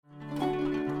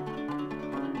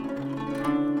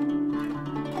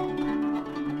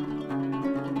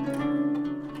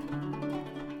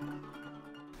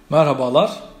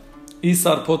Merhabalar,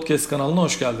 İSAR Podcast kanalına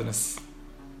hoş geldiniz.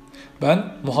 Ben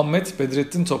Muhammed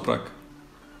Bedrettin Toprak.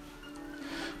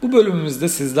 Bu bölümümüzde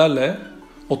sizlerle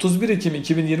 31 Ekim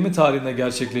 2020 tarihinde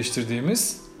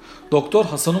gerçekleştirdiğimiz Doktor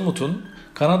Hasan Umut'un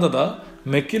Kanada'da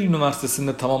McGill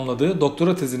Üniversitesi'nde tamamladığı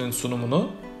doktora tezinin sunumunu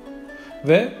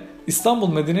ve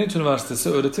İstanbul Medeniyet Üniversitesi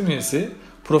öğretim üyesi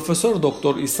Profesör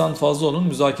Doktor İhsan Fazlıoğlu'nun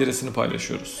müzakeresini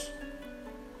paylaşıyoruz.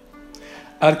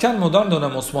 Erken modern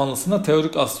dönem Osmanlı'sında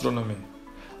teorik astronomi,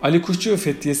 Ali Kuşçu ve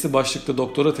Fethiyye'si başlıklı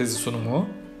doktora tezi sunumu,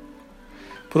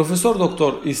 Profesör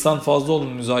Doktor İhsan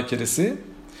Fazlıoğlu'nun müzakeresi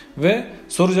ve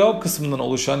soru cevap kısmından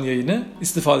oluşan yayını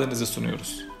istifadenize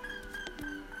sunuyoruz.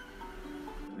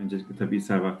 Öncelikle tabii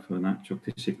İSAR Vakfı'na çok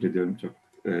teşekkür ediyorum. Çok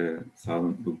sağ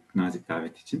olun bu nazik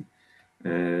davet için.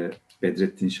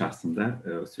 Bedrettin şahsında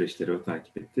o süreçleri o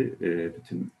takip etti.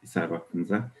 Bütün İSAR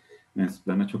Vakfı'nıza,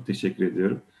 mensuplarına çok teşekkür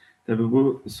ediyorum. Tabii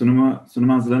bu sunum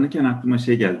hazırlanırken aklıma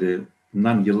şey geldi.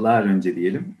 Bundan yıllar önce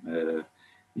diyelim.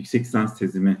 Yüksek lisans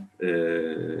tezimi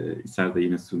İSAR'da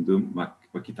yine sunduğum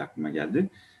vakit aklıma geldi.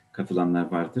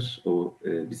 Katılanlar vardır. O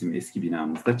bizim eski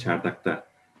binamızda Çardak'ta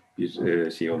bir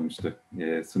şey olmuştu.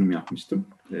 Sunum yapmıştım.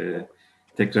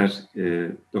 Tekrar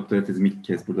doktora tezimi ilk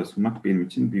kez burada sunmak benim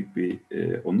için büyük bir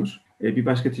onur. Bir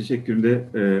başka teşekkürüm de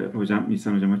hocam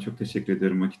İhsan hocama çok teşekkür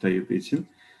ediyorum vakit ayırdığı için.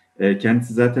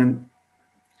 Kendisi zaten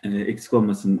eksik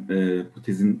olmasın, bu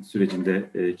tezin sürecinde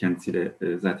kendisiyle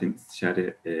zaten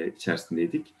istişare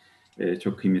içerisindeydik.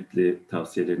 Çok kıymetli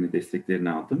tavsiyelerini, desteklerini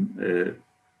aldım.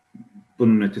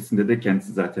 Bunun ötesinde de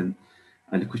kendisi zaten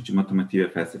Ali Kuşçu matematiği ve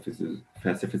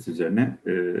felsefesi üzerine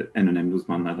en önemli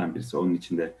uzmanlardan birisi. Onun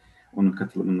için de onun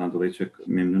katılımından dolayı çok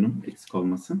memnunum, eksik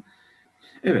olmasın.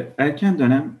 Evet,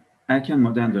 erken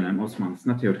modern dönem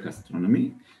Osmanlı'sında teorik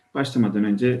astronomi. Başlamadan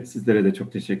önce sizlere de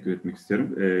çok teşekkür etmek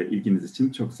istiyorum. İlginiz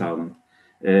için çok sağ olun.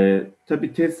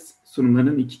 Tabii tez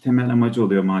sunumlarının iki temel amacı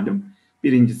oluyor malum.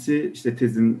 Birincisi işte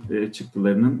tezin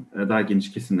çıktılarının daha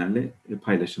geniş kesimlerle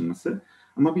paylaşılması.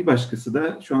 Ama bir başkası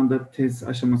da şu anda tez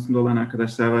aşamasında olan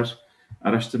arkadaşlar var,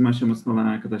 araştırma aşamasında olan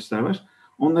arkadaşlar var.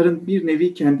 Onların bir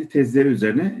nevi kendi tezleri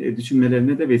üzerine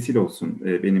düşünmelerine de vesile olsun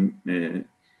benim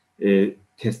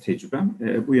tez tecrübem.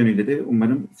 Bu yönüyle de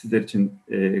umarım sizler için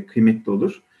kıymetli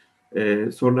olur.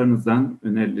 Sorularınızdan,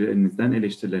 önerilerinizden,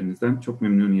 eleştirilerinizden çok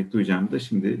memnuniyet duyacağımı da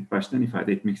şimdi baştan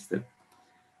ifade etmek isterim.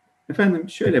 Efendim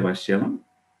şöyle başlayalım.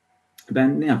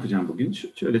 Ben ne yapacağım bugün?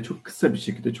 Şöyle çok kısa bir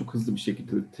şekilde, çok hızlı bir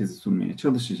şekilde tezi sunmaya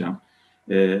çalışacağım.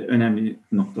 Önemli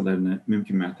noktalarını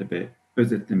mümkün mertebe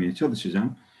özetlemeye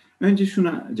çalışacağım. Önce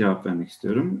şuna cevap vermek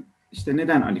istiyorum. İşte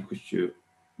neden Ali Kuşçu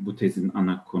bu tezin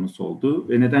ana konusu oldu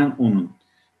ve neden onun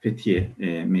Fethiye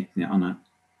metni ana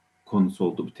konusu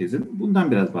oldu bu tezin?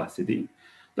 Bundan biraz bahsedeyim.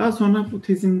 Daha sonra bu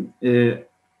tezin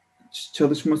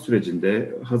çalışma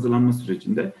sürecinde, hazırlanma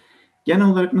sürecinde genel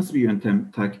olarak nasıl bir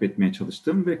yöntem takip etmeye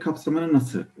çalıştım ve kapsamını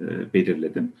nasıl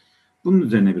belirledim? Bunun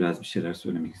üzerine biraz bir şeyler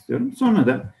söylemek istiyorum. Sonra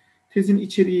da tezin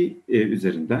içeriği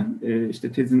üzerinden,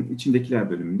 işte tezin içindekiler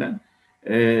bölümünden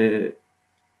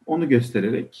onu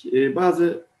göstererek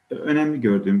bazı önemli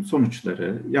gördüğüm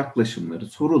sonuçları, yaklaşımları,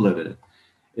 soruları,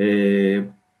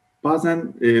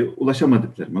 bazen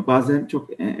ulaşamadıklarımı, bazen çok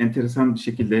enteresan bir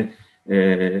şekilde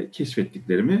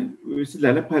keşfettiklerimi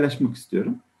sizlerle paylaşmak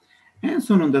istiyorum. En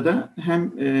sonunda da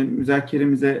hem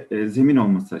müzakeremize zemin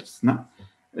olması açısından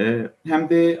hem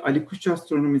de Ali Kuşçu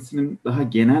astronomisinin daha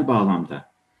genel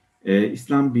bağlamda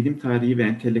İslam bilim tarihi ve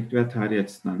entelektüel tarihi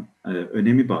açısından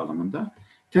önemi bağlamında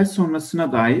tez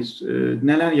sonrasına dair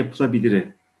neler yapılabilir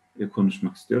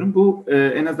konuşmak istiyorum. Bu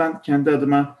en azından kendi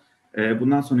adıma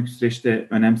bundan sonraki süreçte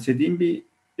önemsediğim bir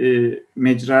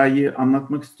mecrayı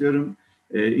anlatmak istiyorum.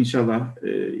 İnşallah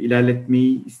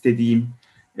ilerletmeyi istediğim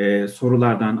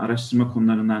sorulardan, araştırma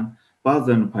konularından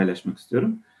bazılarını paylaşmak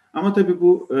istiyorum. Ama tabii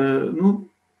bunu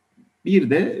bir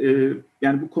de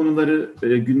yani bu konuları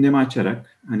gündeme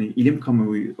açarak hani ilim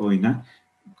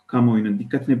kamuoyunun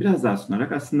dikkatine biraz daha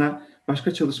sunarak aslında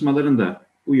başka çalışmaların da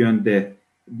bu yönde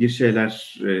bir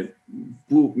şeyler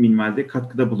bu minvalde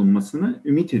katkıda bulunmasını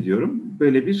ümit ediyorum.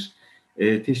 Böyle bir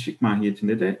teşvik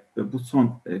mahiyetinde de bu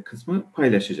son kısmı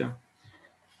paylaşacağım.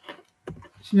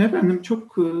 Şimdi efendim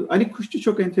Ali Kuşçu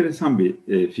çok enteresan bir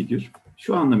figür.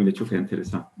 Şu anlamıyla çok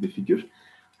enteresan bir figür.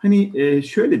 Hani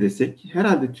şöyle desek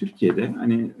herhalde Türkiye'de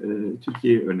hani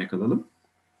Türkiye'yi örnek alalım.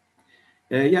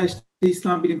 Ya işte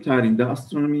İslam bilim tarihinde,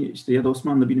 astronomi işte ya da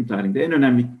Osmanlı bilim tarihinde en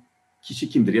önemli kişi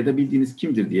kimdir ya da bildiğiniz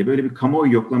kimdir diye böyle bir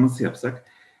kamuoyu yoklaması yapsak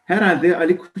herhalde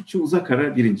Ali Kuşçu uzak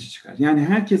ara birinci çıkar. Yani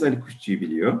herkes Ali Kuşçu'yu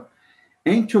biliyor.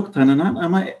 En çok tanınan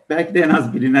ama belki de en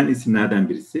az bilinen isimlerden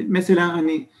birisi. Mesela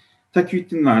hani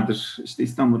Takiyüddin vardır. İşte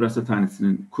İstanbul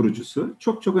Rasathanesi'nin kurucusu.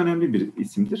 Çok çok önemli bir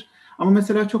isimdir. Ama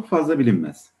mesela çok fazla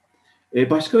bilinmez.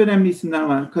 Başka önemli isimler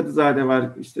var. Kadızade var.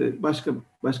 İşte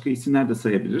başka isimler de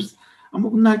sayabiliriz.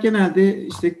 Ama bunlar genelde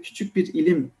işte küçük bir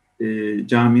ilim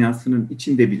camiasının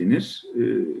içinde bilinir.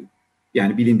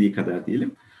 Yani bilindiği kadar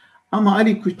diyelim. Ama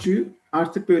Ali Kuşçu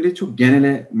artık böyle çok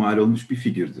genele mal olmuş bir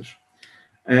figürdür.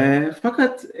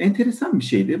 Fakat enteresan bir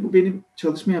şeydi. Bu benim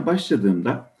çalışmaya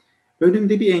başladığımda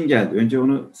önümde bir engeldi. Önce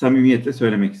onu samimiyetle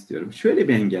söylemek istiyorum. Şöyle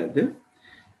bir engeldi.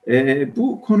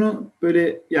 Bu konu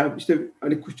böyle ya işte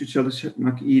Ali Kuşçu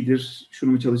çalışmak iyidir,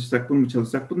 şunu mu çalışsak, bunu mu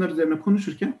çalışsak, bunlar üzerine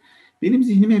konuşurken benim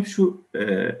zihnime hep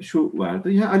şu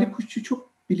vardı. Ya Ali Kuşçu çok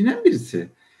bilinen birisi.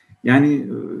 Yani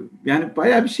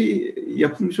bayağı bir şey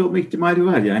yapılmış olma ihtimali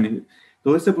var. Yani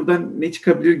dolayısıyla buradan ne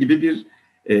çıkabilir gibi bir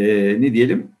ne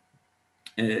diyelim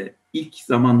ilk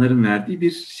zamanların verdiği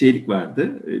bir şeylik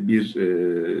vardı,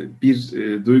 bir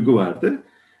duygu vardı.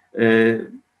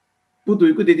 Bu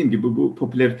duygu dediğim gibi bu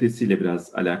popülaritesiyle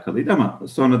biraz alakalıydı ama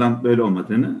sonradan böyle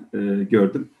olmadığını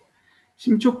gördüm.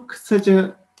 Şimdi çok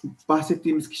kısaca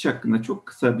bahsettiğimiz kişi hakkında çok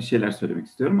kısa bir şeyler söylemek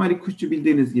istiyorum. Ali Kuşçu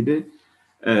bildiğiniz gibi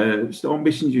işte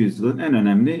 15. yüzyılın en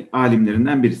önemli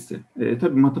alimlerinden birisi.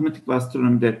 Tabii matematik ve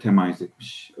astronomide temayüz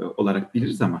etmiş olarak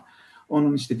biliriz ama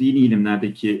onun işte dini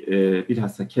ilimlerdeki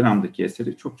bilhassa kelamdaki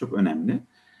eseri çok çok önemli.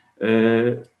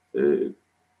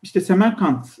 İşte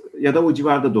Semerkant ya da o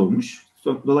civarda doğmuş.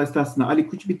 Dolayısıyla aslında Ali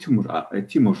Kuşçu bir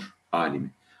Timur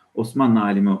alimi. Osmanlı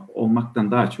alimi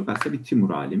olmaktan daha çok aslında bir Timur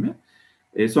alimi.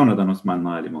 Sonradan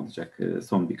Osmanlı alimi olacak.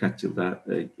 Son birkaç yılda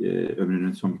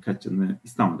ömrünün son birkaç yılını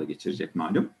İstanbul'da geçirecek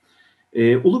malum.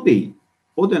 Ulubey,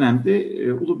 o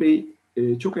dönemde Ulubey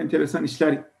çok enteresan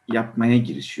işler yapmaya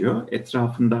girişiyor.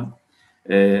 Etrafında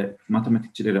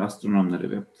matematikçileri,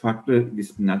 astronomları ve farklı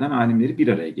disiplinlerden alimleri bir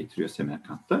araya getiriyor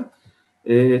Semerkant'ta.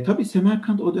 Tabii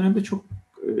Semerkant o dönemde çok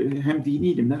hem dini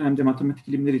ilimler hem de matematik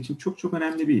ilimleri için çok çok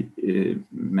önemli bir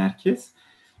merkez.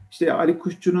 İşte Ali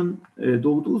Kuşçu'nun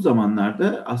doğduğu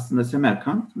zamanlarda aslında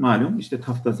Semerkant malum işte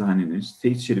Taftazani'nin,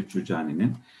 Seyit Şerif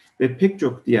Cürcani'nin ve pek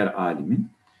çok diğer alimin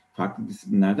farklı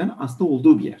disiplinlerden aslında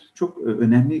olduğu bir yer. Çok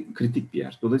önemli, kritik bir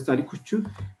yer. Dolayısıyla Ali Kuşçu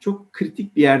çok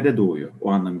kritik bir yerde doğuyor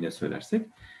o anlamıyla söylersek.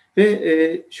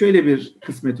 Ve şöyle bir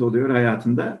kısmeti oluyor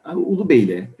hayatında. Ulubey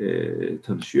ile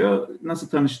tanışıyor. Nasıl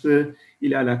tanıştığı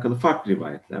ile alakalı farklı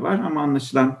rivayetler var ama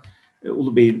anlaşılan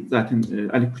Ulubey'in zaten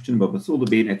Ali Kuşçu'nun babası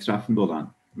Ulubey'in etrafında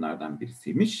olanlardan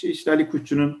birisiymiş. İşte Ali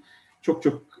Kuşçu'nun çok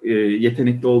çok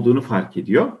yetenekli olduğunu fark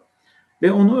ediyor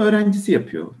ve onu öğrencisi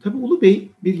yapıyor. Tabii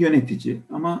Ulubey bir yönetici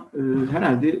ama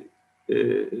herhalde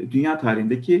dünya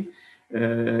tarihindeki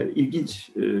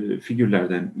ilginç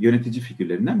figürlerden, yönetici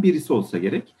figürlerinden birisi olsa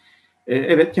gerek.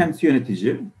 Evet, kendisi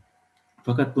yönetici.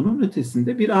 Fakat bunun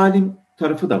ötesinde bir alim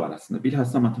tarafı da var aslında.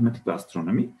 Bilhassa matematik ve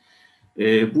astronomi.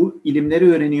 Bu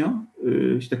ilimleri öğreniyor.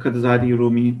 İşte Kadızade-i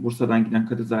Rumi, Bursa'dan giden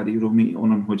Kadızade-i Rumi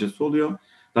onun hocası oluyor.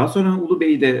 Daha sonra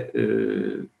Ulubey de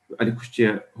Ali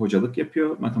Kuşçu'ya hocalık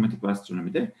yapıyor matematik ve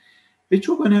astronomide. Ve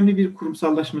çok önemli bir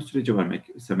kurumsallaşma süreci var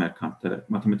Semerkant'ta.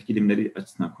 Matematik ilimleri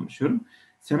açısından konuşuyorum.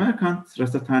 Semerkant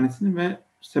Rasathanesi'nin ve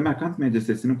Semerkant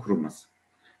Medresesi'nin kurulması.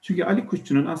 Çünkü Ali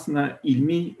Kuşçu'nun aslında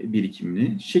ilmi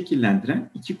birikimini şekillendiren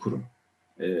iki kurum.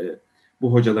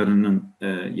 Bu hocalarının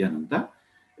yanında.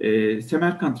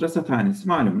 Semerkant Rasathanesi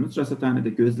malumunuz, rasathanede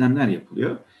gözlemler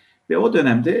yapılıyor. Ve o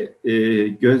dönemde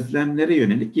gözlemlere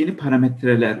yönelik yeni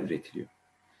parametreler üretiliyor.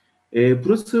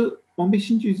 Burası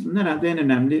 15. yüzyılın herhalde en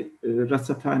önemli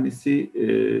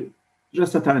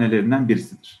rasathanelerinden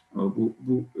birisidir.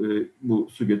 Bu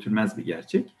su götürmez bir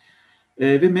gerçek.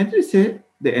 Ve medrese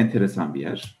de enteresan bir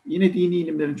yer. Yine dini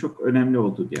ilimlerin çok önemli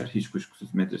olduğu bir yer. Hiç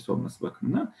kuşkusuz medrese olması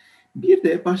bakımından. Bir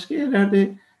de başka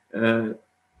yerlerde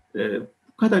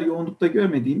bu kadar yoğunlukta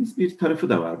görmediğimiz bir tarafı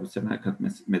da var bu Semerkant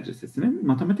Medresesi'nin.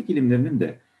 Matematik ilimlerinin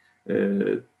de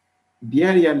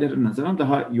diğer yerlere nazaran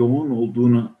daha yoğun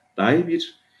olduğunu dair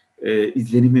bir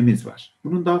izlenimimiz var.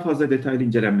 Bunun daha fazla detaylı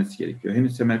incelenmesi gerekiyor.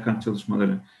 Henüz Semerkant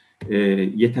çalışmaları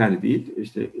yeterli değil.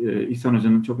 İşte İhsan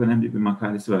Hoca'nın çok önemli bir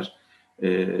makalesi var.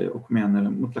 Okumayanlara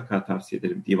mutlaka tavsiye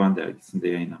ederim. Divan dergisinde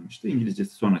yayınlanmıştı.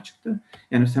 İngilizcesi sonra çıktı.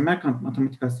 Yani Semerkant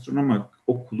Matematik Astronomi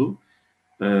Okulu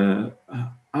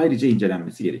ayrıca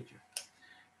incelenmesi gerekiyor.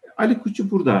 Ali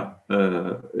Kuşçu burada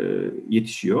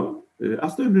yetişiyor.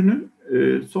 Aslında ömrünün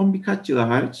son birkaç yılı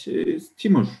hariç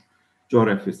Timur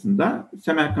coğrafyasında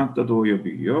Semerkant'ta doğuyor,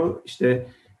 büyüyor. İşte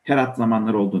Herat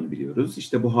zamanları olduğunu biliyoruz.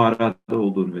 İşte Buhara'da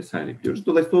olduğunu vesaire biliyoruz.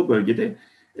 Dolayısıyla o bölgede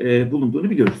bulunduğunu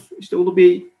biliyoruz. İşte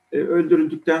Ulubey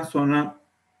öldürüldükten sonra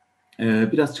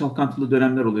biraz çalkantılı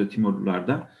dönemler oluyor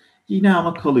Timurlularda. Yine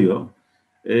ama kalıyor.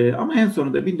 Ama en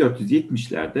sonunda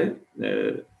 1470'lerde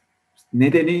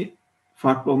nedeni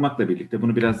farklı olmakla birlikte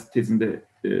bunu biraz tezimde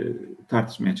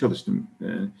tartışmaya çalıştım.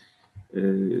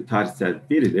 tarihsel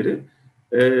verileri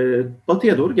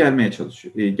batıya doğru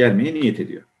gelmeye niyet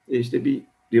ediyor. İşte bir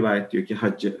rivayet diyor ki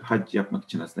hac yapmak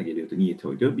için aslında geliyordu, niyeti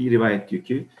oydu. Bir rivayet diyor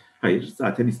ki hayır,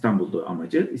 zaten İstanbul'da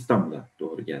amacı, İstanbul'a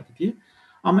doğru geldi diye.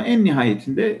 Ama en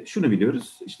nihayetinde şunu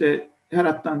biliyoruz, işte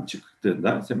Herat'tan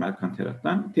çıktığında, Semerkant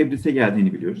Herat'tan Tebris'e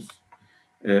geldiğini biliyoruz.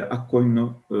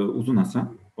 Akkoyunlu Uzun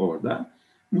Hasan orada.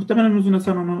 Muhtemelen Uzun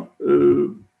Hasan onu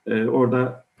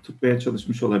orada tutmaya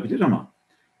çalışmış olabilir ama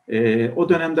o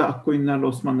dönemde Akkoyunlarla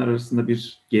Osmanlılar arasında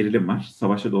bir gerilim var.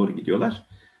 Savaşa doğru gidiyorlar.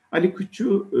 Ali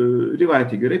Kuşçu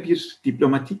rivayete göre bir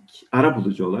diplomatik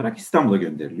arabulucu olarak İstanbul'a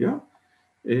gönderiliyor.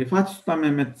 Fatih Sultan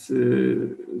Mehmet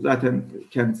zaten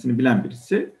kendisini bilen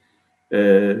birisi.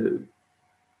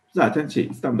 Zaten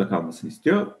İstanbul'da kalmasını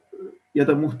istiyor. Ya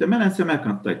da muhtemelen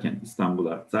Semerkant'tayken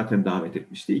İstanbul'a zaten davet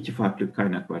etmişti. 2 farklı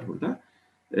kaynak var burada.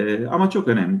 Ama çok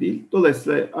önemli değil.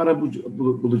 Dolayısıyla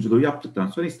arabuluculuğu yaptıktan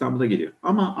sonra İstanbul'a geliyor.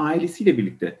 Ama ailesiyle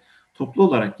birlikte toplu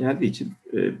olarak geldiği için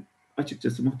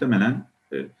açıkçası muhtemelen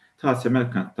ta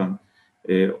Semerkant'tan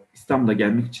İstanbul'a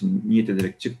gelmek için niyet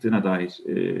ederek çıktığına dair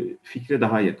fikre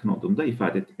daha yakın olduğunu da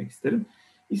ifade etmek isterim.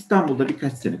 İstanbul'da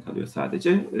birkaç sene kalıyor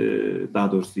sadece.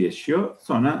 Daha doğrusu yaşıyor.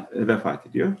 Sonra vefat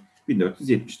ediyor.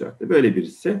 1474'te. Böyle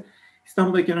birisi.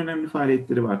 İstanbul'daki en önemli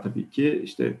faaliyetleri var tabii ki.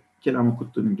 İşte kelam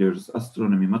okuttuğunu biliyoruz.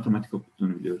 Astronomi, matematik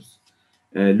okuttuğunu biliyoruz.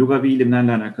 Lugavi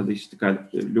ilimlerle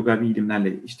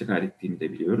iştikal ettiğini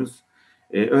de biliyoruz.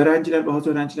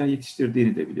 Bazı öğrenciler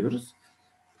yetiştirdiğini de biliyoruz.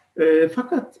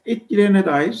 Fakat etkilerine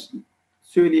dair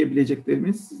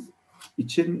söyleyebileceklerimiz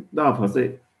için daha fazla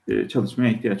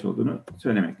çalışmaya ihtiyaç olduğunu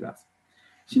söylemek lazım.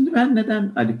 Şimdi ben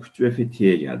neden Ali Kuşçu ve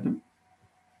Fethiye'ye geldim?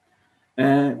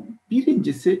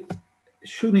 Birincisi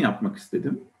şunu yapmak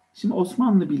istedim. Şimdi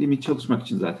Osmanlı bilimi çalışmak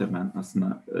için zaten ben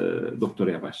aslında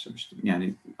doktoraya başlamıştım.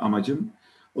 Yani amacım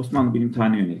Osmanlı bilim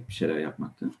tarihine yönelik bir şeyler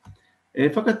yapmaktı.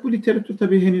 Fakat bu literatür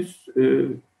tabii henüz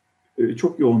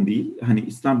çok yoğun değil. Hani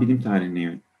İslam bilim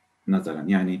tarihine nazaran,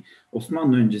 yani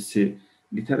Osmanlı öncesi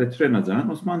literatüre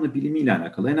nazaran Osmanlı bilimiyle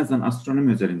alakalı, en azından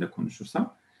astronomi üzerinde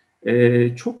konuşursam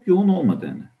çok yoğun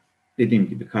olmadığını, dediğim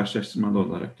gibi karşılaştırmalı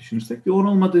olarak düşünürsek yoğun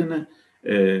olmadığını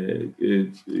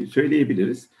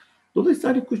söyleyebiliriz. Dolayısıyla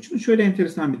Ali Kuşçu'nun şöyle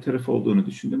enteresan bir tarafı olduğunu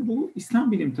düşündüm. Bu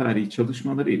İslam bilim tarihi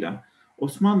çalışmalarıyla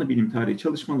Osmanlı bilim tarihi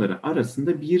çalışmaları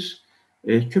arasında bir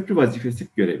köprü vazifesi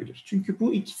görebilir. Çünkü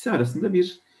bu ikisi arasında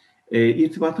bir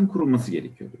irtibatın kurulması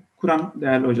gerekiyordu. Kuran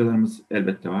değerli hocalarımız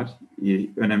elbette var.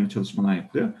 Önemli çalışmalar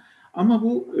yapılıyor. Ama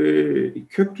bu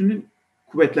köprünün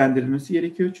kuvvetlendirilmesi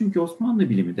gerekiyor. Çünkü Osmanlı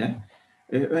bilimi de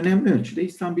önemli ölçüde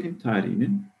İslam bilim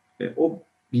tarihinin o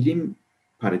bilim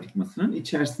paradigmasının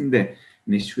içerisinde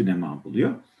neşvi nema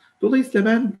buluyor. Dolayısıyla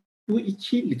ben bu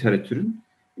iki literatürün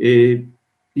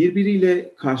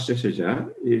birbiriyle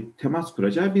karşılaşacağı, temas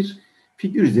kuracağı bir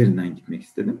figür üzerinden gitmek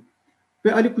istedim.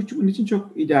 Ve Ali Kuşçu bunun için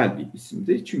çok ideal bir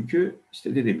isimdi. Çünkü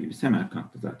işte dediğim gibi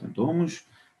Semerkant'ta zaten doğmuş.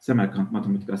 Semerkant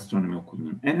Matematik Astronomi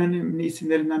Okulu'nun en önemli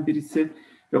isimlerinden birisi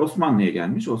ve Osmanlı'ya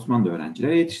gelmiş. Osmanlı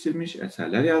öğrenciler yetiştirmiş,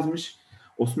 eserler yazmış.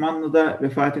 Osmanlı'da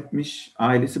vefat etmiş,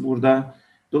 ailesi burada.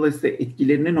 Dolayısıyla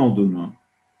etkilerinin olduğunu,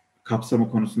 kapsamı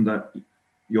konusunda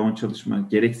yoğun çalışma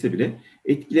gerekse bile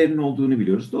etkilerinin olduğunu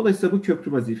biliyoruz. Dolayısıyla bu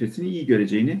köprü vazifesini iyi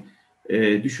göreceğini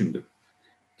düşündüm.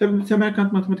 Tabii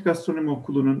Semerkant Matematik Astronomi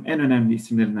Okulu'nun en önemli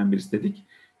isimlerinden birisi dedik.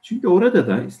 Çünkü orada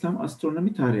da İslam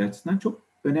astronomi tarihi açısından çok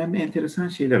önemli, enteresan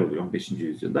şeyler oluyor 15.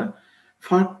 yüzyılda.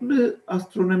 Farklı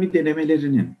astronomi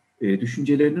denemelerinin,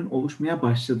 düşüncelerinin oluşmaya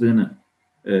başladığını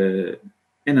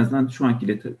en azından şu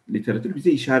anki literatür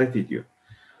bize işaret ediyor.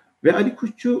 Ve Ali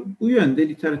Kuşçu bu yönde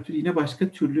literatürü yine başka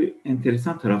türlü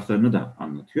enteresan taraflarını da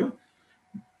anlatıyor.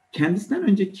 Kendisinden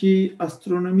önceki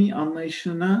astronomi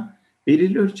anlayışına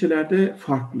belirli ölçülerde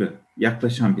farklı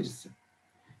yaklaşan birisi.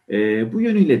 Bu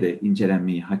yönüyle de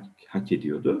incelenmeyi hak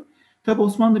ediyordu. Tabi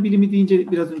Osmanlı bilimi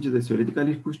deyince biraz önce de söyledik.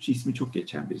 Ali Kuşçu ismi çok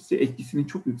geçen birisi. Etkisinin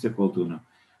çok yüksek olduğunu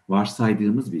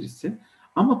varsaydığımız birisi.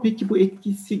 Ama peki bu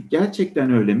etkisi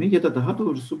gerçekten öyle mi? Ya da daha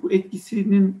doğrusu bu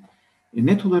etkisinin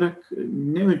net olarak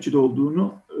ne ölçüde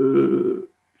olduğunu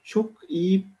çok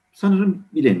iyi sanırım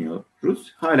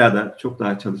bilemiyoruz. Hala da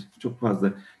çok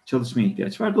fazla çalışmaya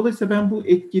ihtiyaç var. Dolayısıyla ben bu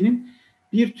etkinin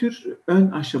bir tür ön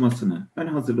aşamasını, ön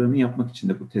hazırlığını yapmak için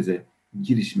de bu teze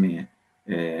girişmeye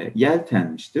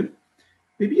yeltenmiştir.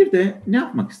 Ve bir de ne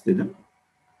yapmak istedim?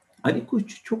 Ali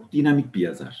Kuşçu çok dinamik bir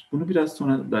yazar. Bunu biraz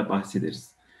sonra da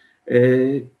bahsederiz.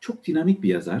 Çok dinamik bir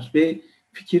yazar ve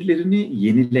fikirlerini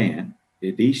yenileyen,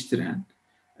 değiştiren,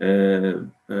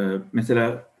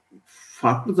 mesela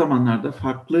farklı zamanlarda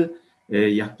farklı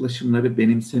yaklaşımları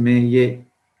benimsemeye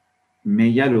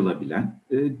meyyal olabilen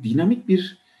dinamik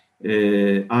bir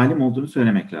alim olduğunu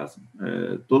söylemek lazım.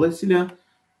 Dolayısıyla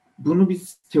bunu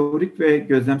biz teorik ve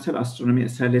gözlemsel astronomi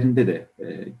eserlerinde de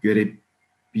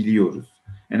görebiliyoruz.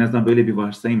 En azından böyle bir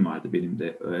varsayım vardı benim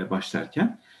de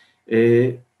başlarken.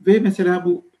 Ve mesela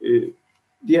bu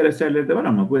diğer eserlerde var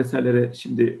ama bu eserlere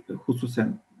şimdi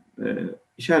hususen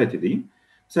işaret edeyim.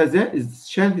 Mesela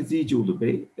Şerh-i Zici Ulu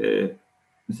Bey,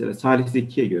 mesela Salih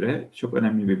Zeki'ye göre çok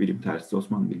önemli bir bilim tarihçisi,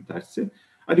 Osmanlı bilim tarihçisi.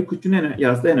 Ali Kuşçu'nun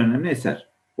yazdığı en önemli eser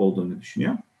olduğunu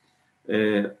düşünüyor.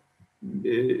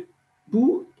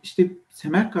 Bu işte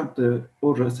Semerkant'ta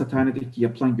o rasathanedeki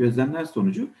yapılan gözlemler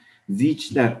sonucu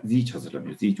Ziç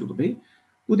hazırlanıyor, Zici Ulu Bey.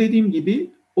 Bu dediğim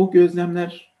gibi o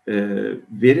gözlemler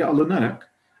veri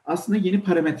alınarak aslında yeni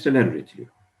parametreler üretiliyor.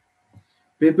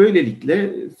 Ve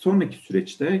böylelikle sonraki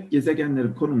süreçte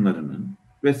gezegenlerin konumlarının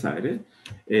vesaire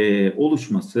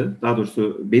oluşması, daha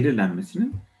doğrusu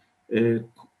belirlenmesinin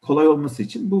kolay olması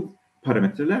için bu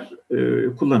parametreler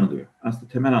kullanılıyor.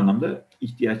 Aslında temel anlamda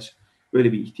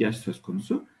böyle bir ihtiyaç söz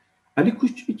konusu. Ali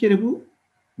Kuşçu bir kere bu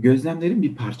gözlemlerin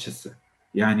bir parçası.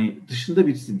 Yani dışında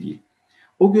birisi değil.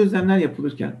 O gözlemler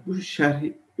yapılırken,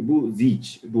 bu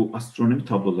bu astronomi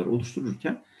tabloları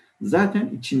oluştururken zaten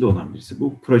içinde olan birisi.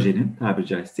 Bu projenin tabiri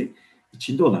caizse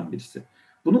içinde olan birisi.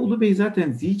 Bunu Ulu Bey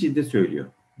zaten Zic'inde söylüyor.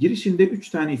 Girişinde 3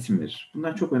 tane isim verir.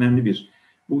 Bunlar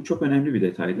bu çok önemli bir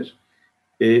detaydır.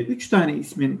 3 tane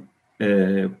ismin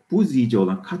bu Zic'e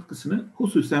olan katkısını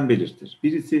hususen belirtir.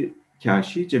 Birisi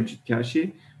Kaşi, Cemşit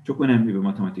Kaşi, çok önemli bir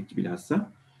matematikçi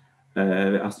bilhassa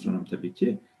ve astronom tabii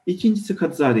ki. İkincisi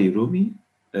Kadızade-i Rumi,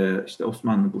 işte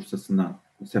Osmanlı Bursa'sından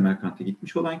Semerkant'a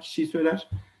gitmiş olan kişiyi söyler.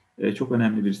 Çok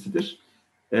önemli birisidir.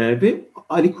 Ve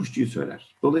Ali Kuşçu'yu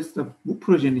söyler. Dolayısıyla bu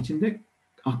projenin içinde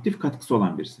aktif katkısı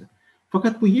olan birisi.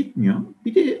 Fakat bu yetmiyor.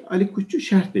 Bir de Ali Kuşçu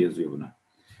şerh de yazıyor buna.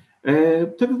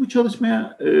 Tabii bu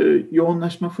çalışmaya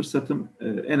yoğunlaşma fırsatım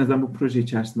en azından bu proje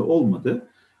içerisinde olmadı.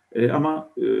 Ama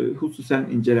hususen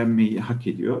incelenmeyi hak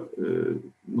ediyor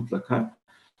mutlaka.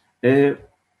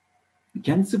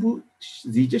 Kendisi bu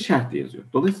Zic'e şerh de yazıyor.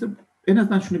 Dolayısıyla en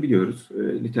azından şunu biliyoruz,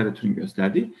 literatürün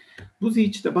gösterdiği. Bu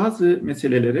Zic'te bazı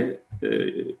meselelere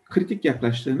kritik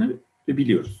yaklaştığını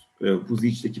biliyoruz. Bu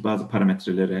Zic'teki bazı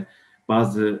parametrelere,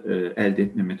 bazı elde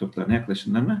etme metotlarına,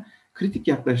 yaklaşımlarına kritik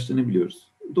yaklaştığını biliyoruz.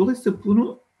 Dolayısıyla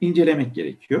bunu incelemek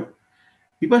gerekiyor.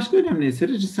 Bir başka önemli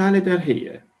eseri Risale-i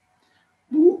Derheyye.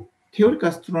 Bu teorik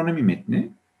astronomi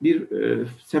metni, bir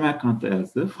Semerkant'ta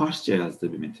yazdığı, Farsça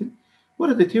yazdığı bir metin. Bu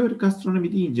arada teorik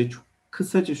astronomi deyince çok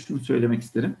kısaca şunu söylemek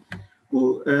isterim.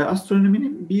 Bu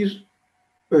astronominin bir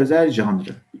özel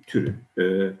janrı, türü.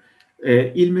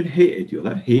 İlmül heyet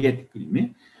diyorlar, heyet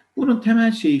ilmi. Bunun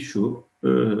temel şeyi şu,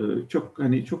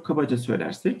 çok kabaca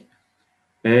söylersek,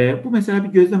 bu mesela bir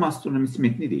gözlem astronomisi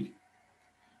metni değil.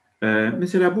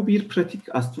 Mesela bu bir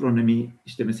pratik astronomi,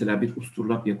 işte mesela bir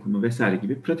usturlap yapımı vesaire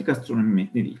gibi pratik astronomi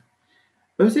metni değil.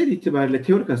 Özel itibariyle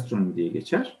teorik astronomi diye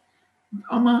geçer.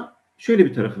 Ama şöyle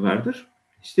bir tarafı vardır.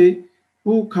 İşte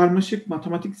bu karmaşık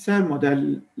matematiksel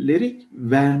modelleri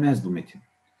vermez bu metin.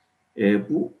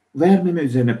 Bu vermeme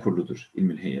üzerine kuruludur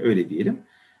ilmül heyye, öyle diyelim.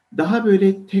 Daha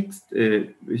böyle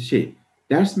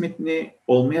ders metni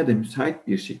olmaya da müsait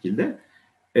bir şekilde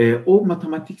o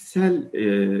matematiksel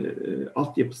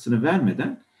altyapısını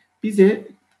vermeden bize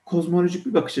kozmolojik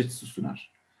bir bakış açısı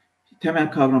sunar.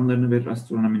 Temel kavramlarını verir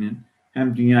astronominin,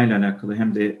 hem dünya ile alakalı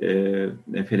hem de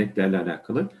feleklerle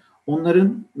alakalı.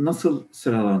 Onların nasıl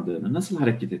sıralandığını, nasıl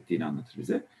hareket ettiğini anlatır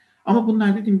bize. Ama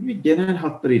bunlar dediğim gibi genel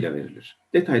hatlarıyla verilir.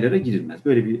 Detaylara girilmez.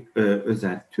 Böyle bir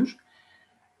özel tür.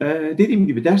 Dediğim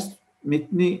gibi ders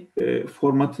metni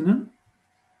formatının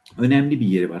önemli bir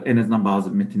yeri var. En azından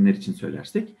bazı metinler için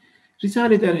söylersek.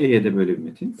 Risale-i Derheyye'de böyle bir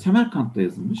metin. Semerkant'ta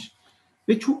yazılmış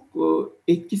ve çok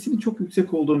etkisinin çok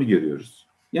yüksek olduğunu görüyoruz.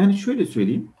 Yani şöyle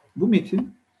söyleyeyim. Bu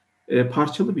metin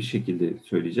parçalı bir şekilde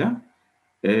söyleyeceğim.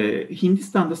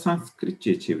 Hindistan'da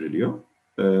Sanskritçe'ye çevriliyor.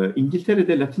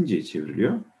 İngiltere'de Latince'ye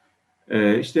çevriliyor.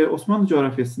 İşte Osmanlı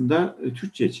coğrafyasında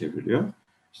Türkçe'ye çevriliyor.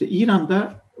 İşte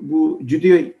İran'da bu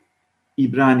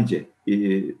Cüdeo-İbranice,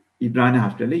 İbrani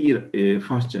harflerle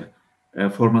Farsça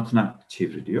formatına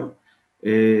çevriliyor.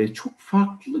 Çok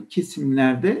farklı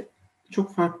kesimlerde,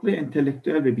 çok farklı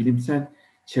entelektüel ve bilimsel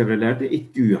çevrelerde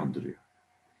etki uyandırıyor.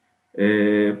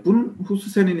 Bunun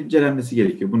hususen incelenmesi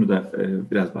gerekiyor. Bunu da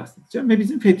biraz bahsedeceğim. Ve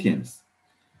bizim Fethiyye'miz.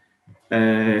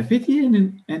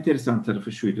 Fethiyye'nin enteresan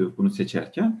tarafı şuydu bunu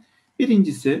seçerken.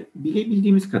 Birincisi,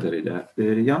 bilebildiğimiz kadarıyla,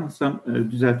 yanlışsam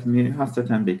düzeltmeyi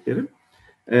hasreten beklerim.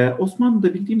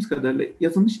 Osmanlı'da bildiğimiz kadarıyla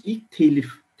yazılmış ilk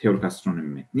telif teorik astronomi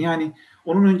metni. Yani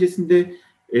onun öncesinde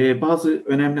bazı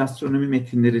önemli astronomi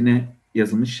metinlerine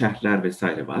yazılmış şerhler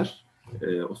vesaire var.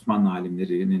 Osmanlı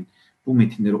alimlerinin bu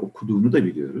metinleri okuduğunu da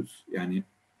biliyoruz. Yani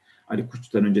Ali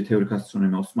Kuşçu'dan önce teorik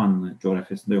astronomi Osmanlı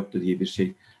coğrafyasında yoktu diye bir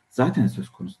şey zaten söz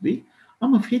konusu değil.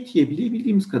 Ama Fethiye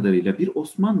bilebildiğimiz kadarıyla bir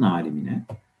Osmanlı alimine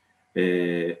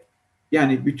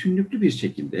yani bütünlüklü bir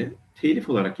şekilde telif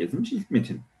olarak yazılmış ilk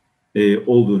metin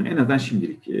olduğunu, en azından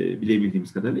şimdilik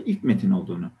bilebildiğimiz kadarıyla ilk metin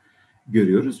olduğunu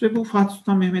görüyoruz ve bu Fatih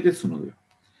Sultan Mehmet'e sunuluyor.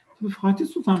 Tabii Fatih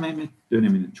Sultan Mehmet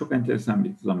döneminin çok enteresan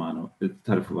bir zamanı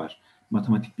tarafı var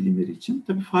matematik bilimleri için.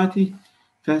 Tabii Fatih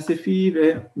felsefi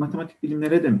ve matematik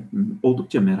bilimlere de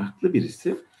oldukça meraklı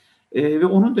birisi. Ve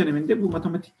onun döneminde bu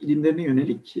matematik ilimlerine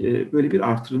yönelik böyle bir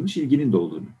artırılmış ilginin de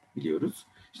olduğunu biliyoruz.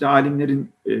 İşte alimlerin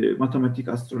matematik,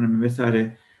 astronomi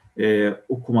vesaire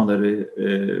okumaları,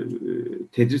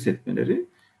 tedris etmeleri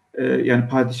yani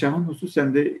padişahın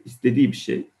hususen de istediği bir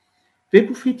şey. Ve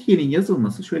bu Fethiye'nin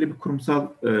yazılması şöyle bir kurumsal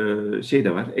şey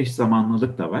de var, eş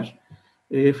zamanlılık da var.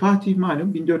 Fatih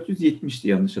malum 1470'ti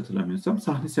yanlış hatırlamıyorsam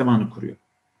sahne semanı kuruyor.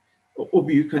 O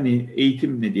büyük hani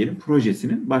eğitim ne diyelim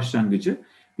projesinin başlangıcı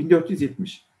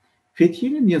 1470.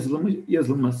 Fethiye'nin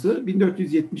yazılması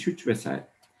 1473 vesaire.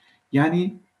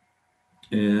 Yani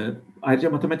ayrıca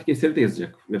matematik eseri de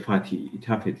yazacak ve Fatih'i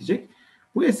ithaf edecek.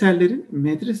 Bu eserlerin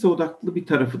medrese odaklı bir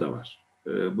tarafı da var.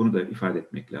 Bunu da ifade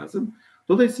etmek lazım.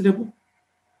 Dolayısıyla bu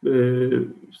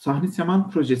Sahne Seman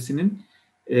projesinin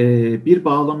bir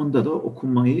bağlamında da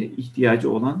okunmayı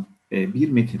ihtiyacı olan bir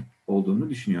metin olduğunu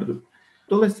düşünüyordum.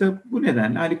 Dolayısıyla bu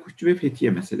nedenle Ali Kuşçu ve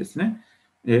Fethiye meselesine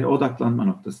odaklanma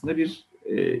noktasında bir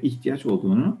ihtiyaç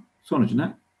olduğunu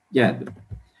sonucuna geldim.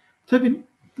 Tabii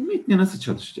bu metne nasıl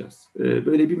çalışacağız?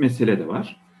 Böyle bir mesele de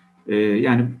var.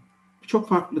 Yani çok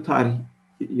farklı tarih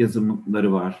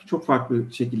yazımları var. Çok farklı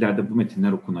şekillerde bu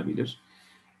metinler okunabilir.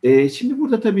 Şimdi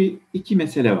burada tabii iki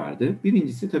mesele vardı.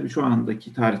 Birincisi tabii şu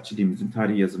andaki tarihçiliğimizin,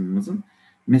 tarih yazımımızın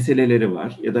meseleleri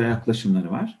var ya da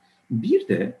yaklaşımları var. Bir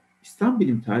de İslam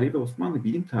bilim tarihi ve Osmanlı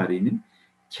bilim tarihinin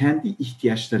kendi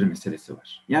ihtiyaçları meselesi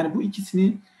var. Yani bu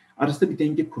ikisini arasında bir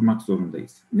denge kurmak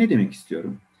zorundayız. Ne demek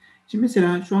istiyorum? Şimdi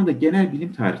mesela şu anda genel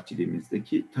bilim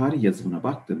tarihçiliğimizdeki tarih yazımına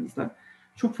baktığımızda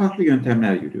çok farklı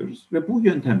yöntemler görüyoruz. Ve bu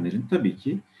yöntemlerin tabii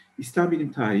ki İslam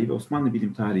bilim tarihi ve Osmanlı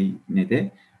bilim tarihine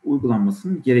de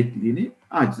uygulanmasının gerekliliğini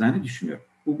acizane düşünüyorum.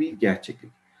 Bu bir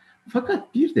gerçeklik.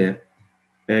 Fakat bir de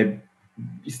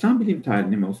İslam bilim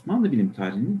tarihinin ve Osmanlı bilim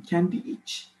tarihinin kendi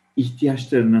iç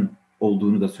ihtiyaçlarının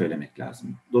olduğunu da söylemek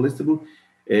lazım. Dolayısıyla bu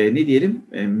ne diyelim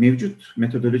mevcut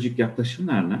metodolojik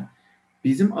yaklaşımlarla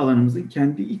bizim alanımızın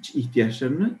kendi iç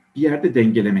ihtiyaçlarını bir yerde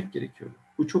dengelemek gerekiyor.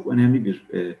 Bu çok önemli bir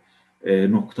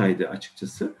noktaydı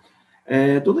açıkçası.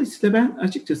 Dolayısıyla ben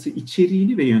açıkçası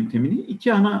içeriğini ve yöntemini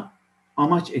iki ana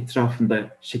amaç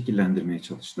etrafında şekillendirmeye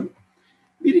çalıştım.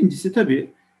 Birincisi tabii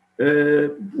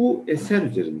bu eser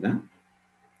üzerinden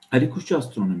Ali Kuşçu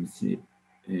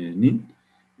astronomisinin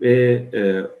ve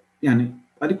yani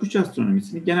Ali Kuşçu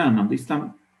astronomisinin genel anlamda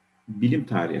İslam bilim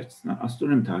tarihi açısından,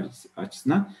 astronomi tarihi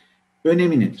açısından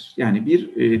önemi nedir? Yani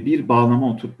bir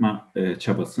bağlama oturtma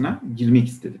çabasına girmek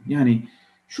istedim. Yani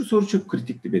şu soru çok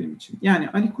kritikti benim için. Yani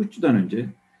Ali Kuşçu'dan önce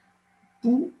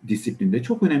bu disiplinde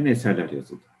çok önemli eserler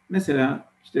yazıldı. Mesela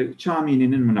işte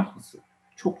Çamini'nin Mülahhası.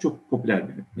 Çok çok popüler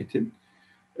bir metin.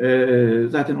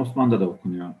 Zaten Osmanlı'da da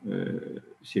okunuyor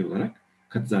şey olarak.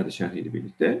 Katızade Şerhi ile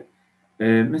birlikte.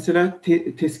 Mesela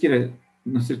Tezkire,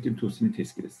 Nasrettin Tusi'nin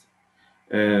Tezkiresi.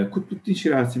 Kutluddin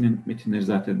Şirasi'nin metinleri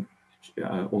zaten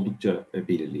oldukça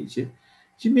belirleyici.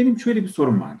 Şimdi benim şöyle bir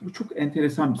sorum vardı. Bu çok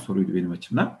enteresan bir soruydu benim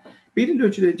açımdan. Belirli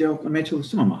ölçüde cevaplamaya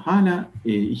çalıştım ama hala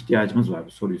ihtiyacımız var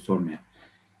bu soruyu sormaya.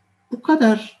 Bu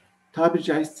kadar tabiri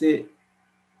caizse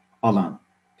alan,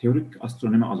 teorik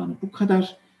astronomi alanı bu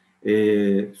kadar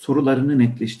sorularını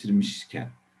netleştirmişken,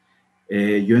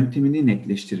 yöntemini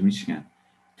netleştirmişken,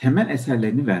 temel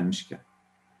eserlerini vermişken,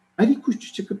 Ali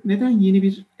Kuşçu çıkıp neden yeni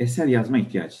bir eser yazma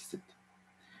ihtiyacı hissetti?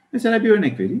 Mesela bir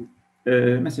örnek vereyim.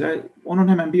 Mesela onun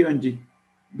hemen bir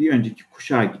önceki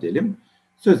kuşağa gidelim.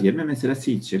 Söz gelimi mesela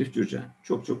Seyit Şerif Cürcani.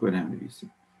 Çok çok önemli bir isim.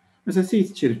 Mesela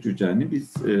Seyit Şerif Cürcani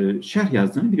biz şerh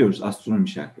yazdığını biliyoruz, astronomi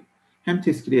şerhi. Hem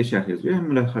tezkireye şerh yazıyor hem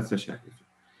mülahhasa şerh yazıyor.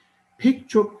 Pek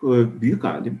çok büyük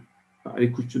alim,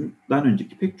 Ali Kuşçu'dan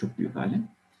önceki pek çok büyük alim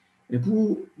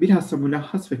bu bilhassa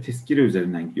mülahhas ve tezkire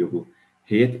üzerinden gidiyor bu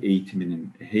heyet eğitiminin,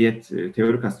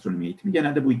 teorik astronomi eğitimi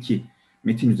genelde bu iki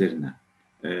metin üzerinden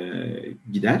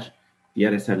gider.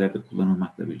 Diğer eserlerde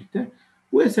kullanılmakla birlikte.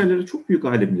 Bu eserlere çok büyük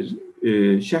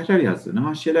alimlerin şerhler yazdığını,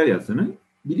 haşiyeler yazdığını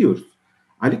biliyoruz.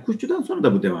 Ali Kuşçu'dan sonra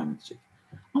da bu devam edecek.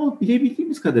 Ama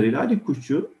bilebildiğimiz kadarıyla Ali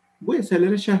Kuşçu bu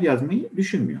eserlere şerh yazmayı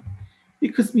düşünmüyor.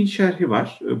 Bir kısmi şerhi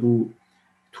var. Bu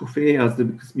Tuhfe'ye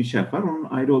yazdığı bir kısmi şerh var. Onun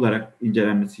ayrı olarak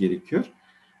incelenmesi gerekiyor.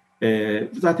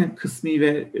 Zaten kısmi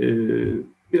ve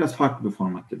biraz farklı bir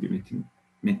formatta bir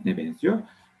metne benziyor.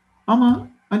 Ama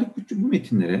Ali Kuşçu bu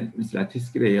metinlere mesela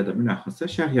tezkire ya da mülahhasa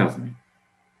şerh yazmıyor.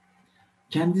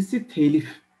 Kendisi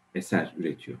telif eser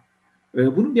üretiyor.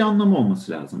 Bunun bir anlamı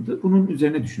olması lazımdı. Bunun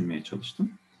üzerine düşünmeye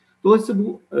çalıştım. Dolayısıyla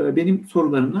bu benim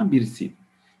sorularımdan birisiydi.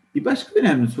 Bir başka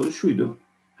önemli soru şuydu.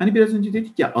 Hani biraz önce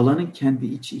dedik ya alanın kendi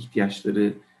iç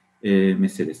ihtiyaçları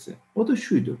meselesi. O da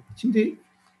şuydu. Şimdi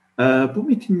bu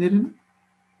metinlerin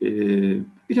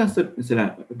biraz da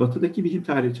mesela Batı'daki bilim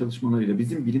tarihi çalışmalarıyla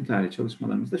bizim bilim tarihi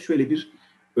çalışmalarımızda şöyle bir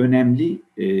önemli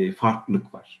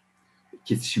farklılık var.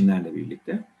 Kesişimlerle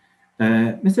birlikte.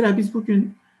 Mesela biz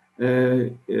bugün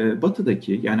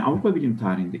Batı'daki yani Avrupa bilim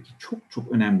tarihindeki çok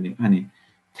çok önemli hani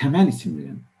temel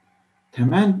isimlerin,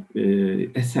 temel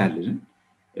eserlerin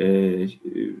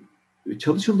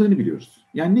çalışıldığını biliyoruz.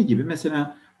 Yani ne gibi?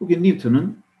 Mesela bugün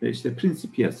Newton'un işte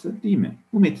Principia'sı değil mi?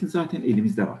 Bu metin zaten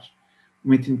elimizde var. Bu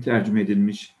metin tercüme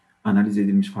edilmiş, analiz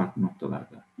edilmiş farklı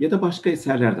noktalarda. Ya da başka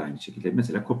eserler de aynı şekilde.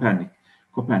 Mesela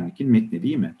Kopernik'in metni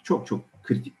değil mi? Çok çok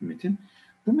kritik bir metin.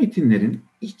 Bu metinlerin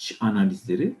iç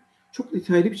analizleri çok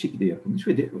detaylı bir şekilde yapılmış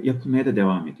ve yapılmaya da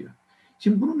devam ediyor.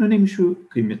 Şimdi bunun önemi şu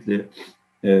kıymetli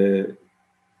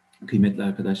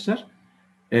arkadaşlar.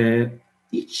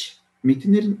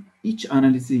 Metinlerin iç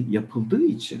analizi yapıldığı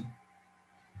için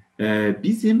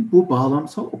bizim bu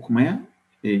bağlamsal okumaya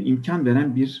imkan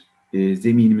veren bir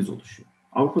zeminimiz oluşuyor.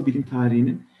 Avrupa bilim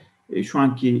tarihinin şu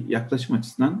anki yaklaşım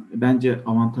açısından bence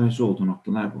avantajlı olduğu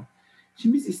noktalar bu.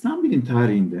 Şimdi biz İslam bilim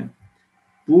tarihinde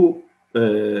bu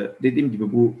dediğim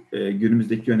gibi bu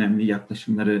günümüzdeki önemli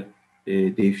yaklaşımları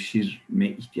devşirme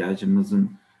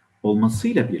ihtiyacımızın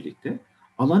olmasıyla birlikte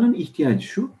alanın ihtiyacı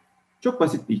şu, çok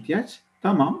basit bir ihtiyaç.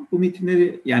 Tamam, bu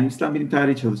metinleri yani İslam bilim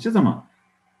tarihi çalışacağız ama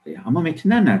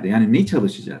metinler nerede? Yani ne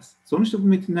çalışacağız? Sonuçta bu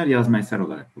metinler yazma eser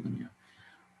olarak bulunuyor.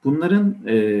 Bunların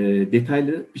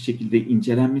detaylı bir şekilde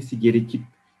incelenmesi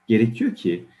gerekiyor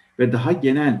ki ve daha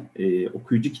genel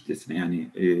okuyucu kitlesine yani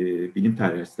bilim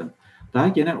tarihi açısından daha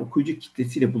genel okuyucu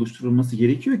kitlesiyle buluşturulması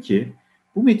gerekiyor ki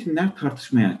bu metinler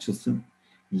tartışmaya açılsın.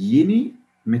 Yeni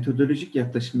metodolojik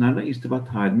yaklaşımlarla irtibat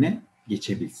haline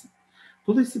geçebilsin.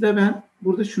 Dolayısıyla ben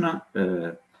burada şuna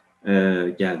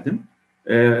geldim.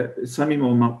 Samimi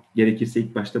olmak gerekirse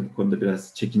ilk başta bu konuda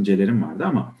biraz çekincelerim vardı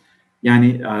ama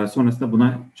yani sonrasında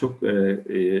buna çok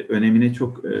önemine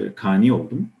çok kani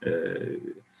oldum.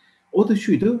 O da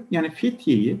şuydu, yani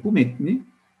Fethiyye'yi, bu metni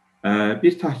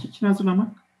bir tahkikini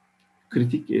hazırlamak,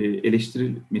 kritik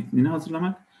eleştiri metnini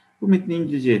hazırlamak, bu metni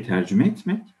İngilizceye tercüme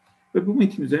etmek ve bu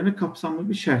metin üzerine kapsamlı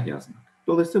bir şerh yazmak.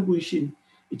 Dolayısıyla bu işin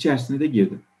içerisine de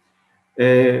girdim.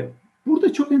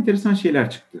 Burada çok enteresan şeyler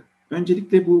çıktı.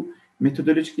 Öncelikle bu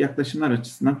metodolojik yaklaşımlar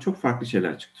açısından çok farklı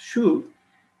şeyler çıktı.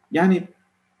 Yani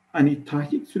hani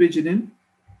tahkik sürecinin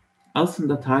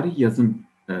aslında tarih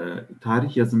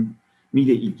yazım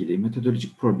ile ilgili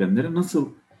metodolojik problemlere nasıl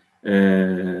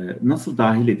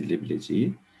dahil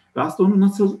edilebileceği ve aslında onu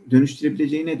nasıl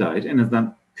dönüştürebileceğine dair en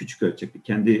azından küçük ölçekli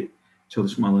kendi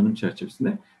çalışma alanım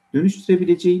çerçevesinde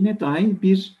dönüştürebileceğine dair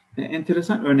bir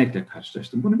enteresan örnekle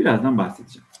karşılaştım. Bunu birazdan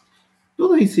bahsedeceğim.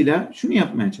 Dolayısıyla şunu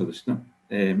yapmaya çalıştım.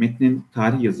 Metnin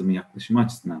tarih yazımı yaklaşımı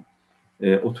açısından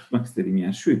oturtmak istediğim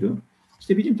yer şuydu.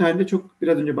 İşte bilim tarihinde çok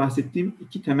biraz önce bahsettiğim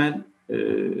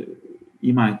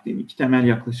ima ettiğim iki temel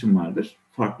yaklaşım vardır.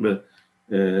 Farklı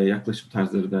yaklaşım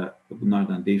tarzları da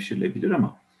bunlardan devşirilebilir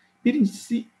ama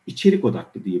birincisi içerik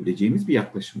odaklı diyebileceğimiz bir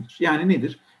yaklaşımdır. Yani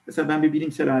nedir? Mesela ben bir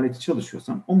bilimsel aleti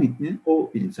çalışıyorsam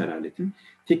o bilimsel aletin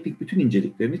teknik bütün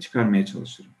inceliklerini çıkarmaya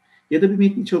çalışırım. Ya da bir